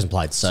hasn't played. She hasn't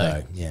played,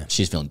 so yeah.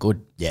 She's feeling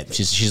good. Yeah.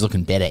 She's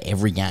looking better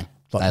every game.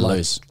 They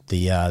lose.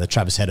 The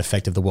Travis Head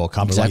effect of the World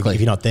Cup. Exactly. Like,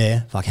 if you're not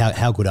there, like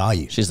how good are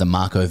you? She's the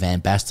Marco Van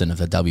Basten of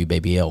the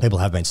WBBL. People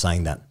have been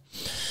saying that.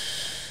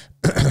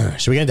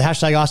 Should we get into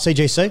hashtag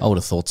AskCGC? I would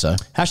have thought so.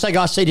 Hashtag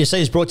AskCGC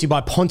is brought to you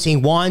by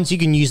Ponting Wines. You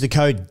can use the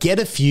code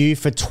GETAFEW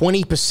for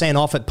 20%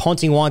 off at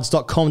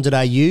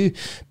pontingwines.com.au.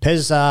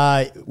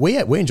 Pez,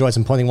 we enjoyed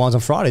some Ponting Wines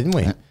on Friday, didn't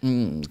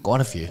we?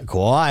 Quite a few.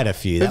 Quite a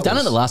few. We've done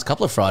it the last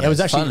couple of Fridays. It was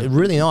actually fun.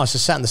 really nice.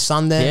 Just sat in the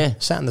sun there. Yeah.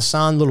 Sat in the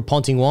sun, little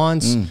Ponting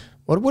Wines.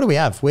 What do we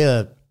have? We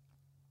had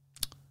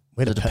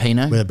a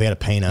Pinot. We had a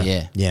Pinot.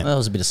 Yeah. Yeah. Well, there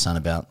was a bit of sun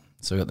about.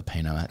 So we got the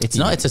Pinot out. It's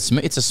not. It's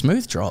a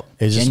smooth drop.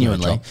 It is a smooth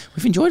genuinely. drop.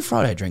 We've enjoyed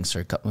Friday drinks for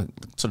a couple,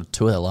 sort of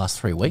 2 of the last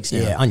 3 weeks now.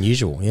 Yeah,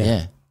 unusual.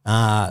 Yeah.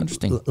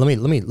 Interesting. Let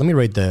me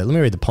read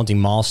the Ponting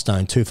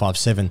milestone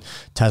 257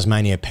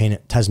 Tasmania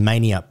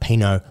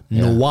Pinot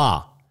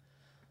Noir.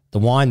 The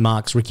wine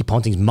marks Ricky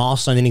Ponting's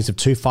milestone innings of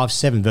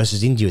 257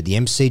 versus India at the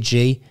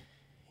MCG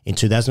in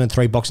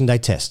 2003 Boxing Day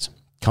Test.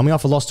 Coming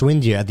off a loss to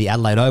India at the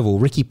Adelaide Oval,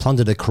 Ricky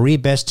plundered a career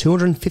best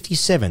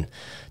 257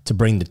 to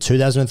bring the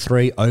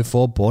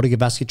 2003-04 Border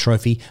Gavaskar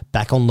Trophy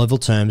back on level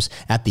terms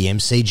at the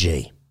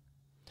MCG.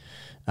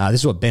 This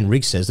is what Ben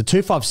Riggs says. The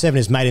 257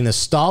 is made in a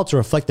style to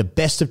reflect the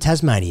best of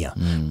Tasmania.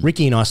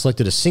 Ricky and I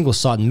selected a single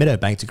site in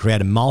Meadowbank to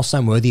create a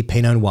milestone-worthy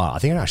Pinot Noir. I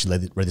think I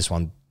actually read this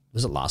one.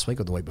 Was it last week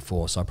or the week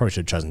before? So I probably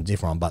should have chosen a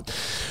different one. But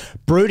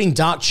brooding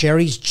dark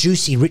cherries,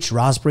 juicy rich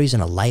raspberries,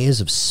 and layers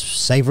of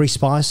savoury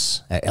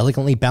spice are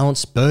elegantly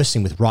balanced,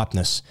 bursting with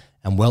ripeness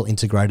and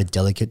well-integrated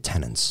delicate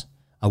tannins.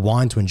 A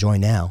wine to enjoy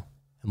now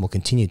and will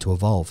continue to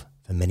evolve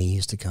for many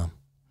years to come.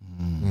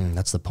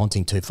 That's the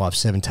Ponting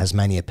 257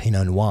 Tasmania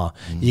Pinot Noir.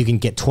 You can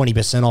get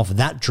 20% off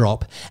that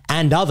drop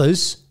and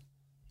others,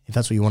 if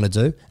that's what you want to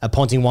do, at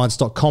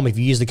pontingwines.com if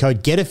you use the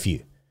code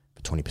GETAFEW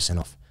for 20%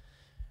 off.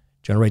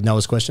 Do you want to read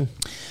Noah's question?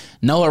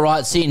 Noah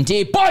writes in,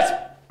 dear boys,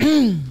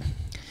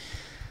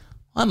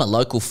 I'm a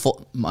local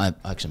my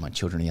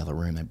children in the other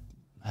room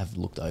have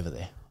looked over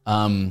there.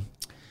 They're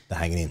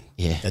hanging in.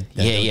 Yeah.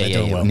 They're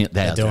doing well.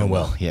 They're doing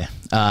well. Yeah.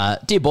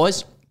 Dear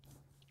boys,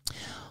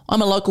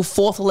 I'm a local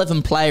 4th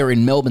 11 player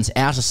in Melbourne's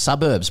outer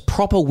suburbs,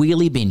 proper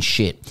wheelie bin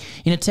shit,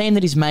 in a team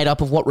that is made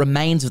up of what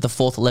remains of the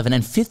 4th 11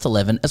 and 5th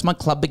 11 as my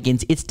club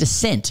begins its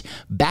descent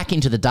back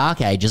into the dark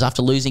ages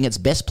after losing its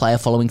best player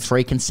following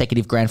 3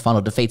 consecutive grand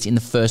final defeats in the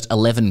first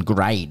 11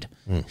 grade.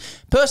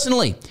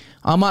 Personally,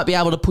 I might be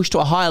able to push to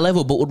a higher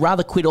level, but would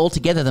rather quit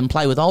altogether than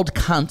play with old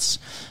cunts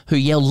who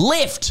yell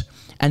lift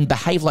and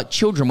behave like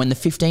children when the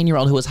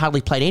 15-year-old who has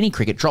hardly played any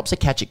cricket drops a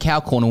catch at cow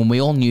corner when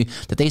we all knew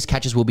that these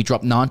catches will be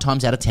dropped 9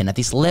 times out of 10 at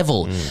this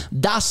level.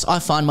 Thus, I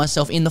find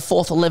myself in the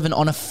 4th 11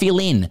 on a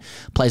fill-in,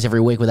 plays every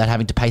week without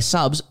having to pay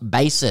subs,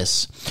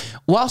 basis.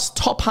 Whilst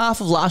top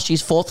half of last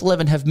year's 4th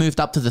 11 have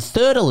moved up to the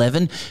 3rd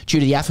 11 due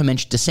to the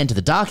aforementioned descent to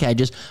the dark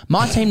ages,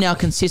 my team now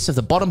consists of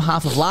the bottom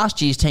half of last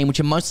year's team,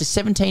 which are mostly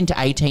 17 to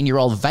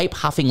 18-year-old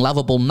vape-huffing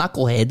lovable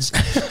knuckleheads,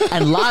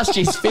 and last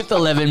year's 5th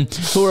 11,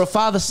 who are a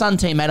father-son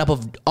team made up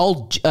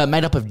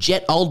of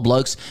jet old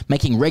blokes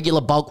making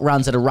regular bulk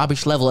runs at a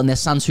rubbish level and their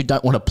sons who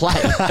don't want to play.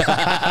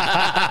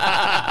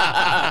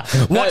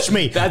 Watch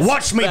me, boy.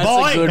 That's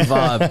a good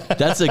vibe.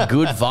 That's a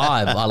good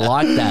vibe. I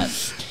like that.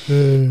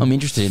 I'm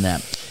interested in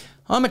that.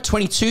 I'm a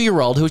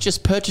 22-year-old who has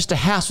just purchased a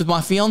house with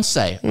my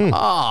fiance.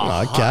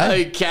 Oh,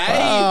 okay.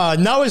 Oh,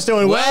 Noah's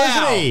doing well,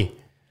 Wow. isn't he?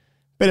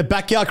 Bit of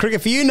backyard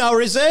cricket for you, Noah,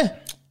 is there?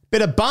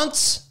 Bit of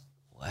bunts?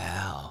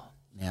 Wow.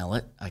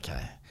 Now okay.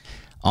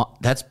 Oh,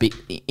 that's big.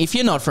 If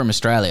you're not from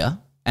Australia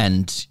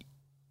and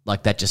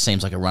like that just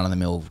seems like a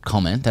run-of-the-mill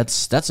comment,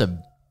 that's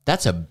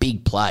a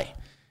big play.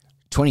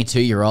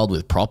 22-year-old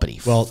with property.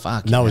 Well,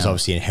 fuck. Noah's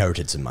obviously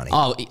inherited some money.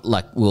 Oh,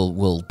 like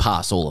we'll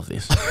pass all of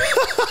this.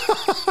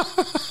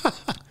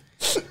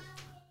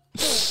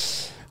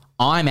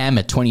 I am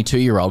a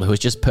 22-year-old who has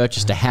just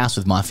purchased a house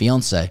with my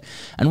fiance,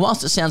 and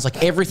whilst it sounds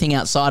like everything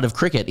outside of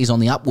cricket is on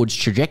the upwards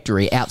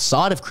trajectory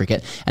outside of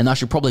cricket, and I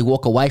should probably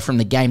walk away from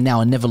the game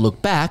now and never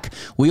look back,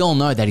 we all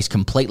know that is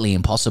completely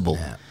impossible.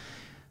 Yeah.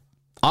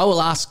 I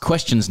will ask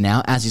questions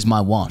now, as is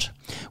my wont.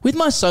 With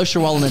my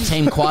social role in the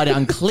team quite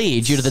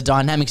unclear due to the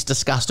dynamics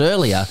discussed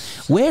earlier,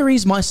 where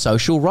is my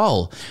social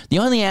role? The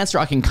only answer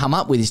I can come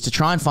up with is to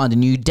try and find a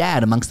new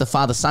dad amongst the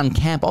father-son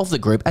camp of the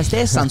group, as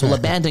their sons will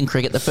abandon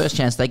cricket the first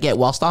chance they get,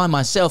 whilst I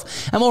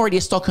myself am already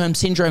a Stockholm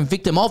Syndrome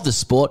victim of the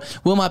sport.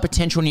 Will my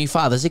potential new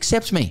fathers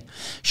accept me?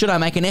 Should I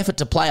make an effort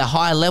to play a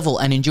higher level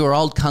and endure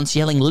old cunts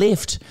yelling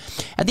lift?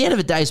 At the end of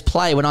a day's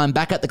play, when I'm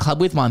back at the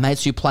club with my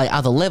mates who play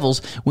other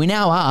levels, we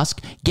now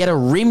ask, get a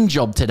rim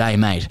job today,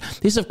 mate.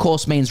 This, of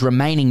course, means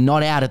remaining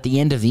not out at the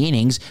end of the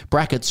innings,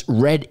 brackets,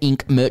 red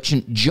ink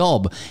merchant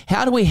job.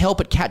 How do we help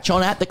it catch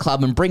on at the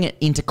club and bring it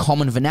into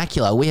common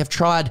vernacular? We have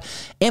tried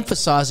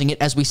emphasising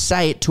it as we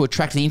say it to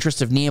attract the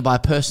interest of nearby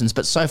persons,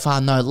 but so far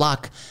no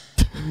luck.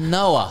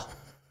 Noah.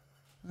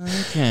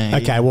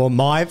 Okay, well,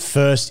 my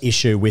first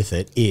issue with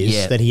it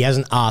is that he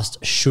hasn't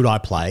asked, should I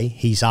play?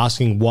 He's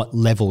asking, what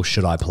level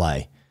should I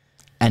play?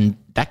 And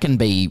that can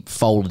be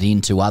folded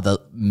into other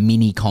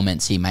mini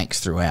comments he makes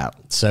throughout.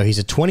 So he's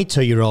a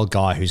 22-year-old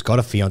guy who's got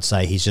a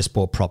fiance. He's just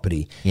bought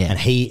property. Yeah. And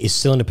he is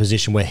still in a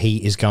position where he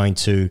is going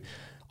to,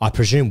 I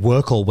presume,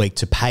 work all week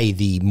to pay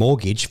the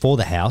mortgage for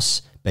the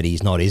house, but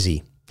he's not, is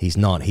he? He's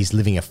not. He's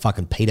living a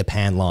fucking Peter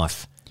Pan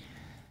life.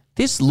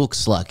 This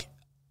looks like,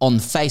 on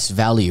face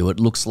value, it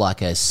looks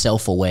like a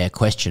self-aware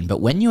question, but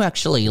when you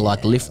actually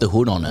lift the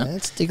hood on it,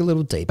 Let's dig a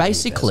little deeper.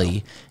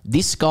 basically,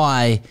 this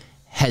guy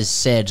has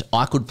said,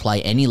 I could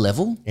play any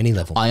level. Any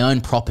level. I own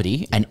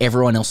property and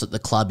everyone else at the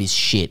club is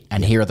shit,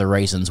 and here are the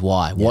reasons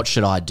why. What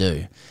should I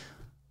do?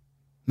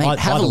 Mate,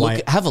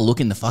 have a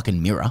look in the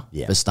fucking mirror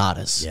for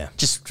starters. Yeah.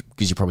 Just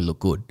because you probably look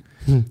good.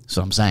 That's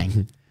what I'm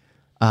saying.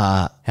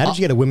 How did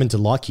you get a woman to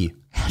like you?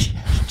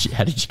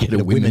 How did you get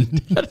a women?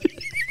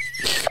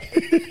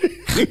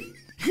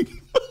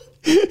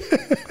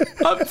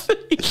 I'm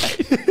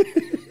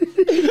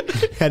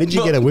 38. How did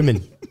you get a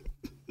woman?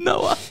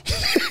 Noah.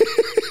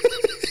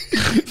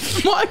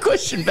 My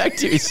question back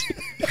to you is,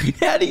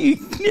 how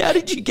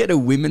did you get a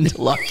woman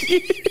to like you?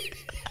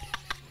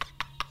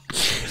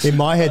 In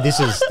my head,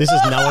 this is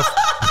Noah.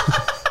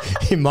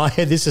 In my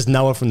head, this is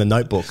Noah from The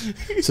Notebook.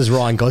 This is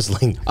Ryan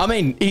Gosling. I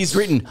mean, he's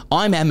written,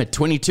 I'm a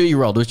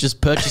 22-year-old who's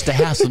just purchased a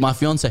house with my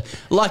fiance.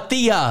 Like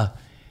I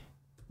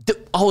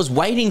was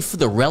waiting for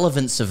the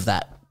relevance of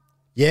that.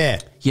 Yeah.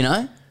 You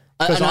know?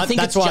 And I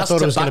think it's just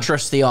to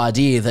buttress the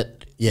idea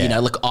that, you know,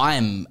 look, I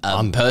am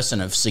a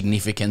person of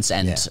significance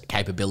and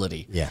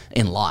capability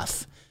in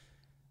life.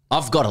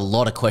 I've got a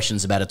lot of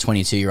questions about a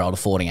 22-year-old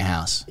affording a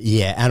house.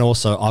 Yeah, and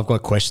also I've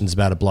got questions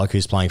about a bloke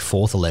who's playing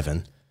fourth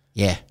 11.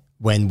 Yeah.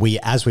 When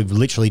as we've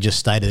literally just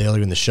stated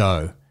earlier in the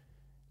show,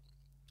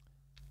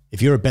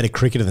 if you're a better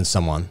cricketer than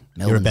someone,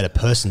 you're a better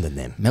person than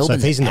them. Melbourne's so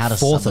if he's in out the of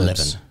fourth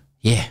suburbs.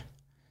 11.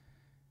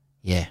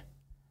 Yeah.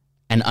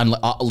 And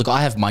look,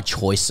 I have my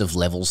choice of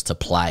levels to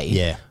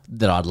play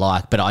that I'd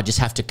like, but I just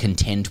have to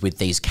contend with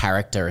these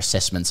character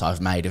assessments I've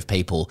made of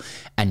people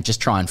and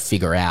just try and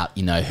figure out,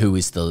 you know, who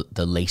is the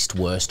least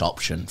worst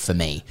option for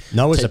me.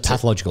 Noah's a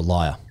pathological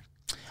liar.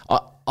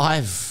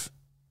 I've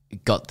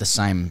got the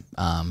same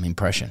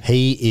impression.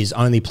 He is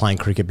only playing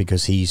cricket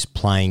because he's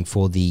playing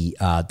for the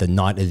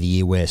night of the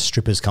year where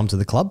strippers come to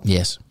the club.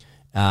 Yes.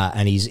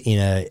 And he's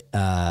in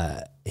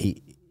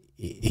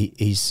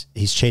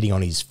he's cheating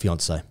on his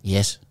fiancée.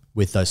 Yes.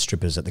 With those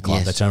strippers at the club.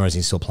 Yes. That's the only reason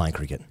he's still playing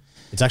cricket.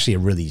 It's actually a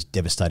really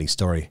devastating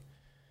story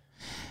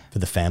for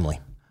the family.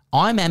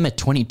 I'm a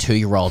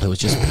 22-year-old who has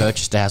just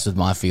purchased a house with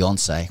my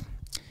fiance.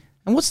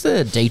 And what's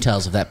the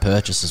details of that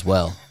purchase as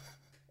well?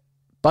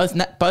 Both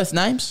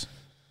names?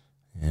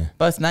 Yeah.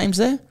 Both names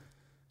there?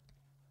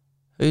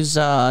 Who's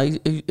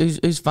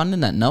funding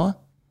that, Noah?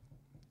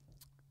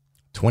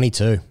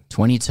 22.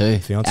 22.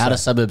 Fiance. Outer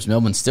suburbs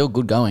Melbourne, still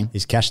good going.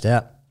 He's cashed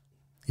out.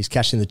 He's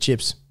cashing the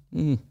chips.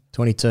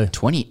 22.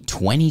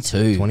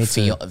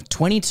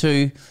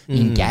 22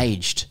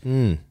 engaged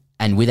and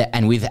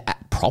with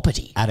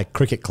property At a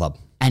cricket club.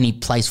 and he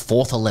plays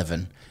fourth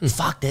 11.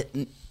 Fuck that.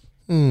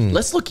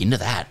 Let's look into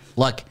that.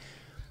 Like,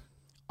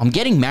 I'm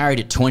getting married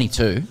at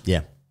 22.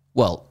 Yeah.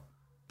 Well,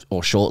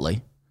 or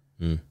shortly.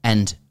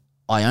 And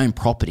I own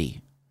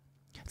property.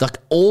 Like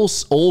all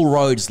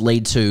roads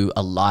lead to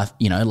a life,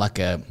 you know, like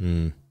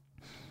the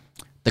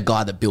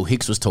guy that Bill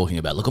Hicks was talking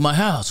about. Look at my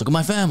house, look at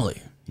my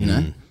family, you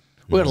know.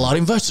 We got a lot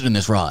invested in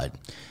this ride.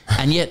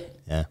 And yet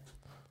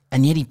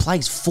he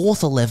plays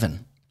fourth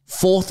 11.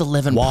 Fourth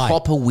 11 Why?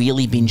 proper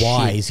wheelie bin shit.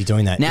 Why is he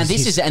doing that? Now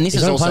he's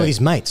also playing with his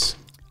mates.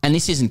 And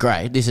this isn't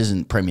great. This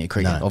isn't Premier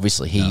Cricket. No,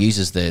 Obviously, he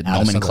uses the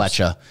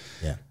nomenclature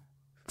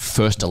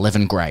first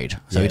 11 grade,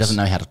 so he doesn't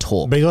know how to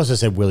talk. But he also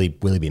said Willie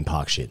bin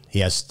Park shit.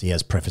 He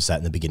has prefaced that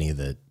in the beginning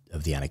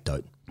of the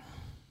anecdote.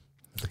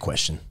 The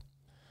question.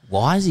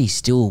 Why is he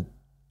still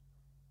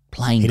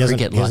playing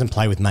cricket? He doesn't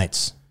play with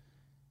mates.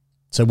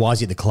 So why is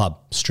he at the club?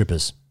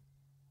 Strippers.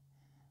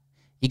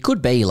 He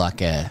could be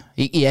like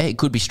it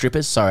could be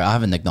strippers. Sorry, I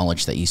haven't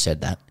acknowledged that you said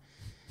that.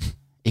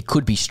 It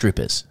could be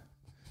strippers.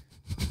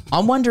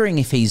 I'm wondering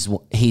if he's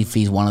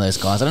one of those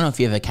guys. I don't know if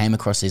you ever came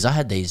across these. I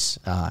had these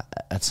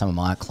at some of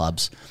my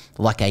clubs,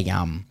 like a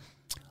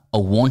a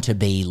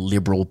wannabe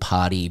Liberal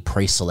Party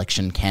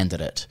pre-selection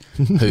candidate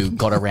who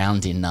got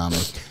around in No,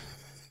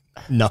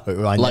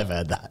 I never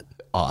had that.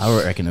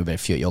 I reckon there'll be a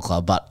few at your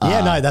club, but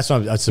Yeah, no, that's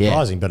not that's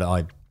surprising, but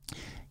I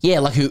yeah,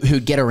 like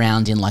who'd get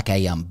around in like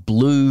a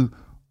blue,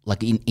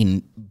 like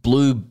in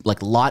blue,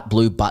 like light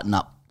blue button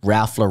up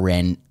Ralph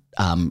Lauren,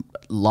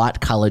 light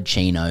coloured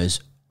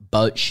chinos,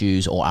 boat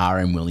shoes or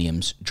RM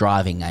Williams,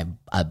 driving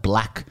a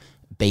black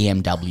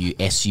BMW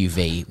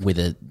SUV with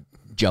a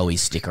Joey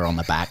sticker on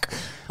the back.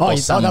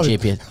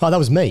 that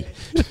was me.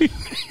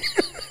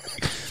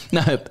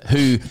 No,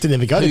 who Didn't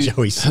ever go to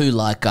Joey's. Who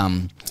like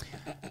I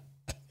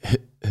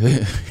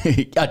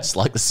just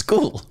like the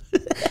school.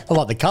 I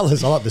like the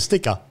colours. I like the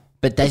sticker.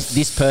 But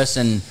this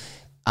person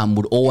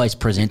would always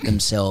present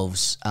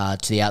themselves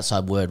to the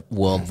outside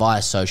world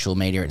via social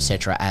media,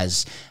 etc.,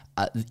 as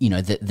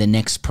the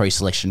next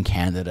pre-selection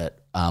candidate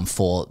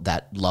for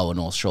that Lower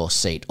North Shore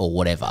seat or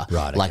whatever.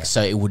 Right. Like,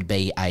 so it would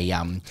be a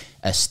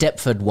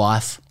Stepford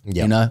wife,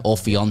 Yep. or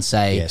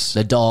fiance. Yes.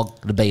 The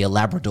dog would be a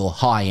Labrador,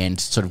 high end,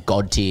 sort of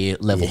god tier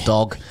level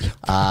dog.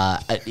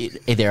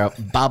 They're a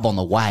bub on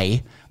the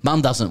way.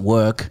 Mum doesn't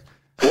work.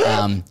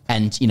 And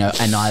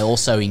I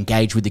also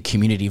engage with the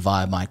community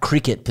via my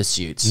cricket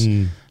pursuits.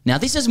 Now,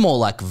 this is more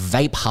like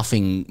vape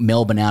huffing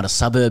Melbourne outer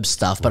suburbs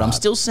stuff, but I'm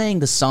still seeing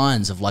the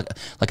signs of like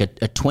a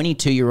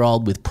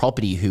 22-year-old with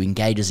property who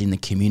engages in the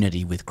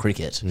community with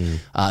cricket,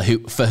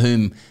 for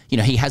whom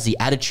he has the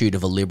attitude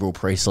of a Liberal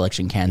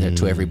pre-selection candidate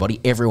to everybody.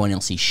 Everyone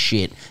else is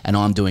shit, and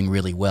I'm doing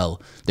really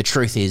well. The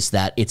truth is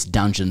that it's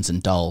Dungeons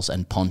and Dolls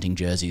and Ponting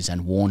jerseys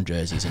and worn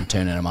jerseys and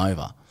turning them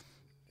over.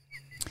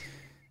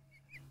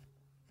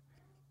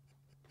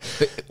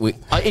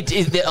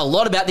 A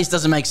lot about this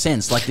doesn't make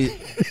sense.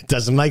 It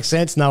doesn't make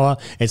sense, Noah.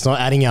 It's not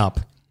adding up.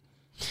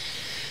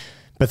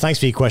 But thanks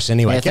for your question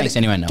anyway. Yeah, thanks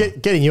anyway, Noah.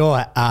 Getting your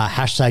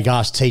hashtag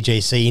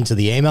AskTGC into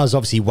the emails.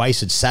 Obviously,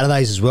 Wasted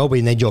Saturdays as well.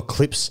 We need your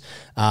clips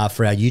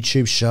for our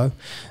YouTube show.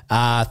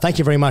 Thank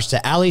you very much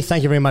to Ali.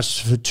 Thank you very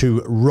much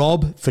to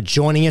Rob for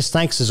joining us.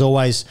 Thanks, as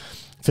always,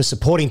 for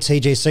supporting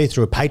TGC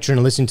through a Patreon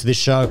and listening to this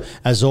show.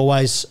 As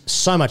always,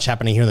 so much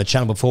happening here on the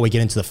channel before we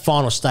get into the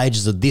final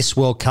stages of this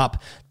World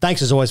Cup.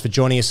 Thanks, as always, for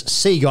joining us.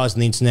 See you guys on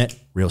the internet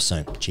real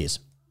soon. Cheers.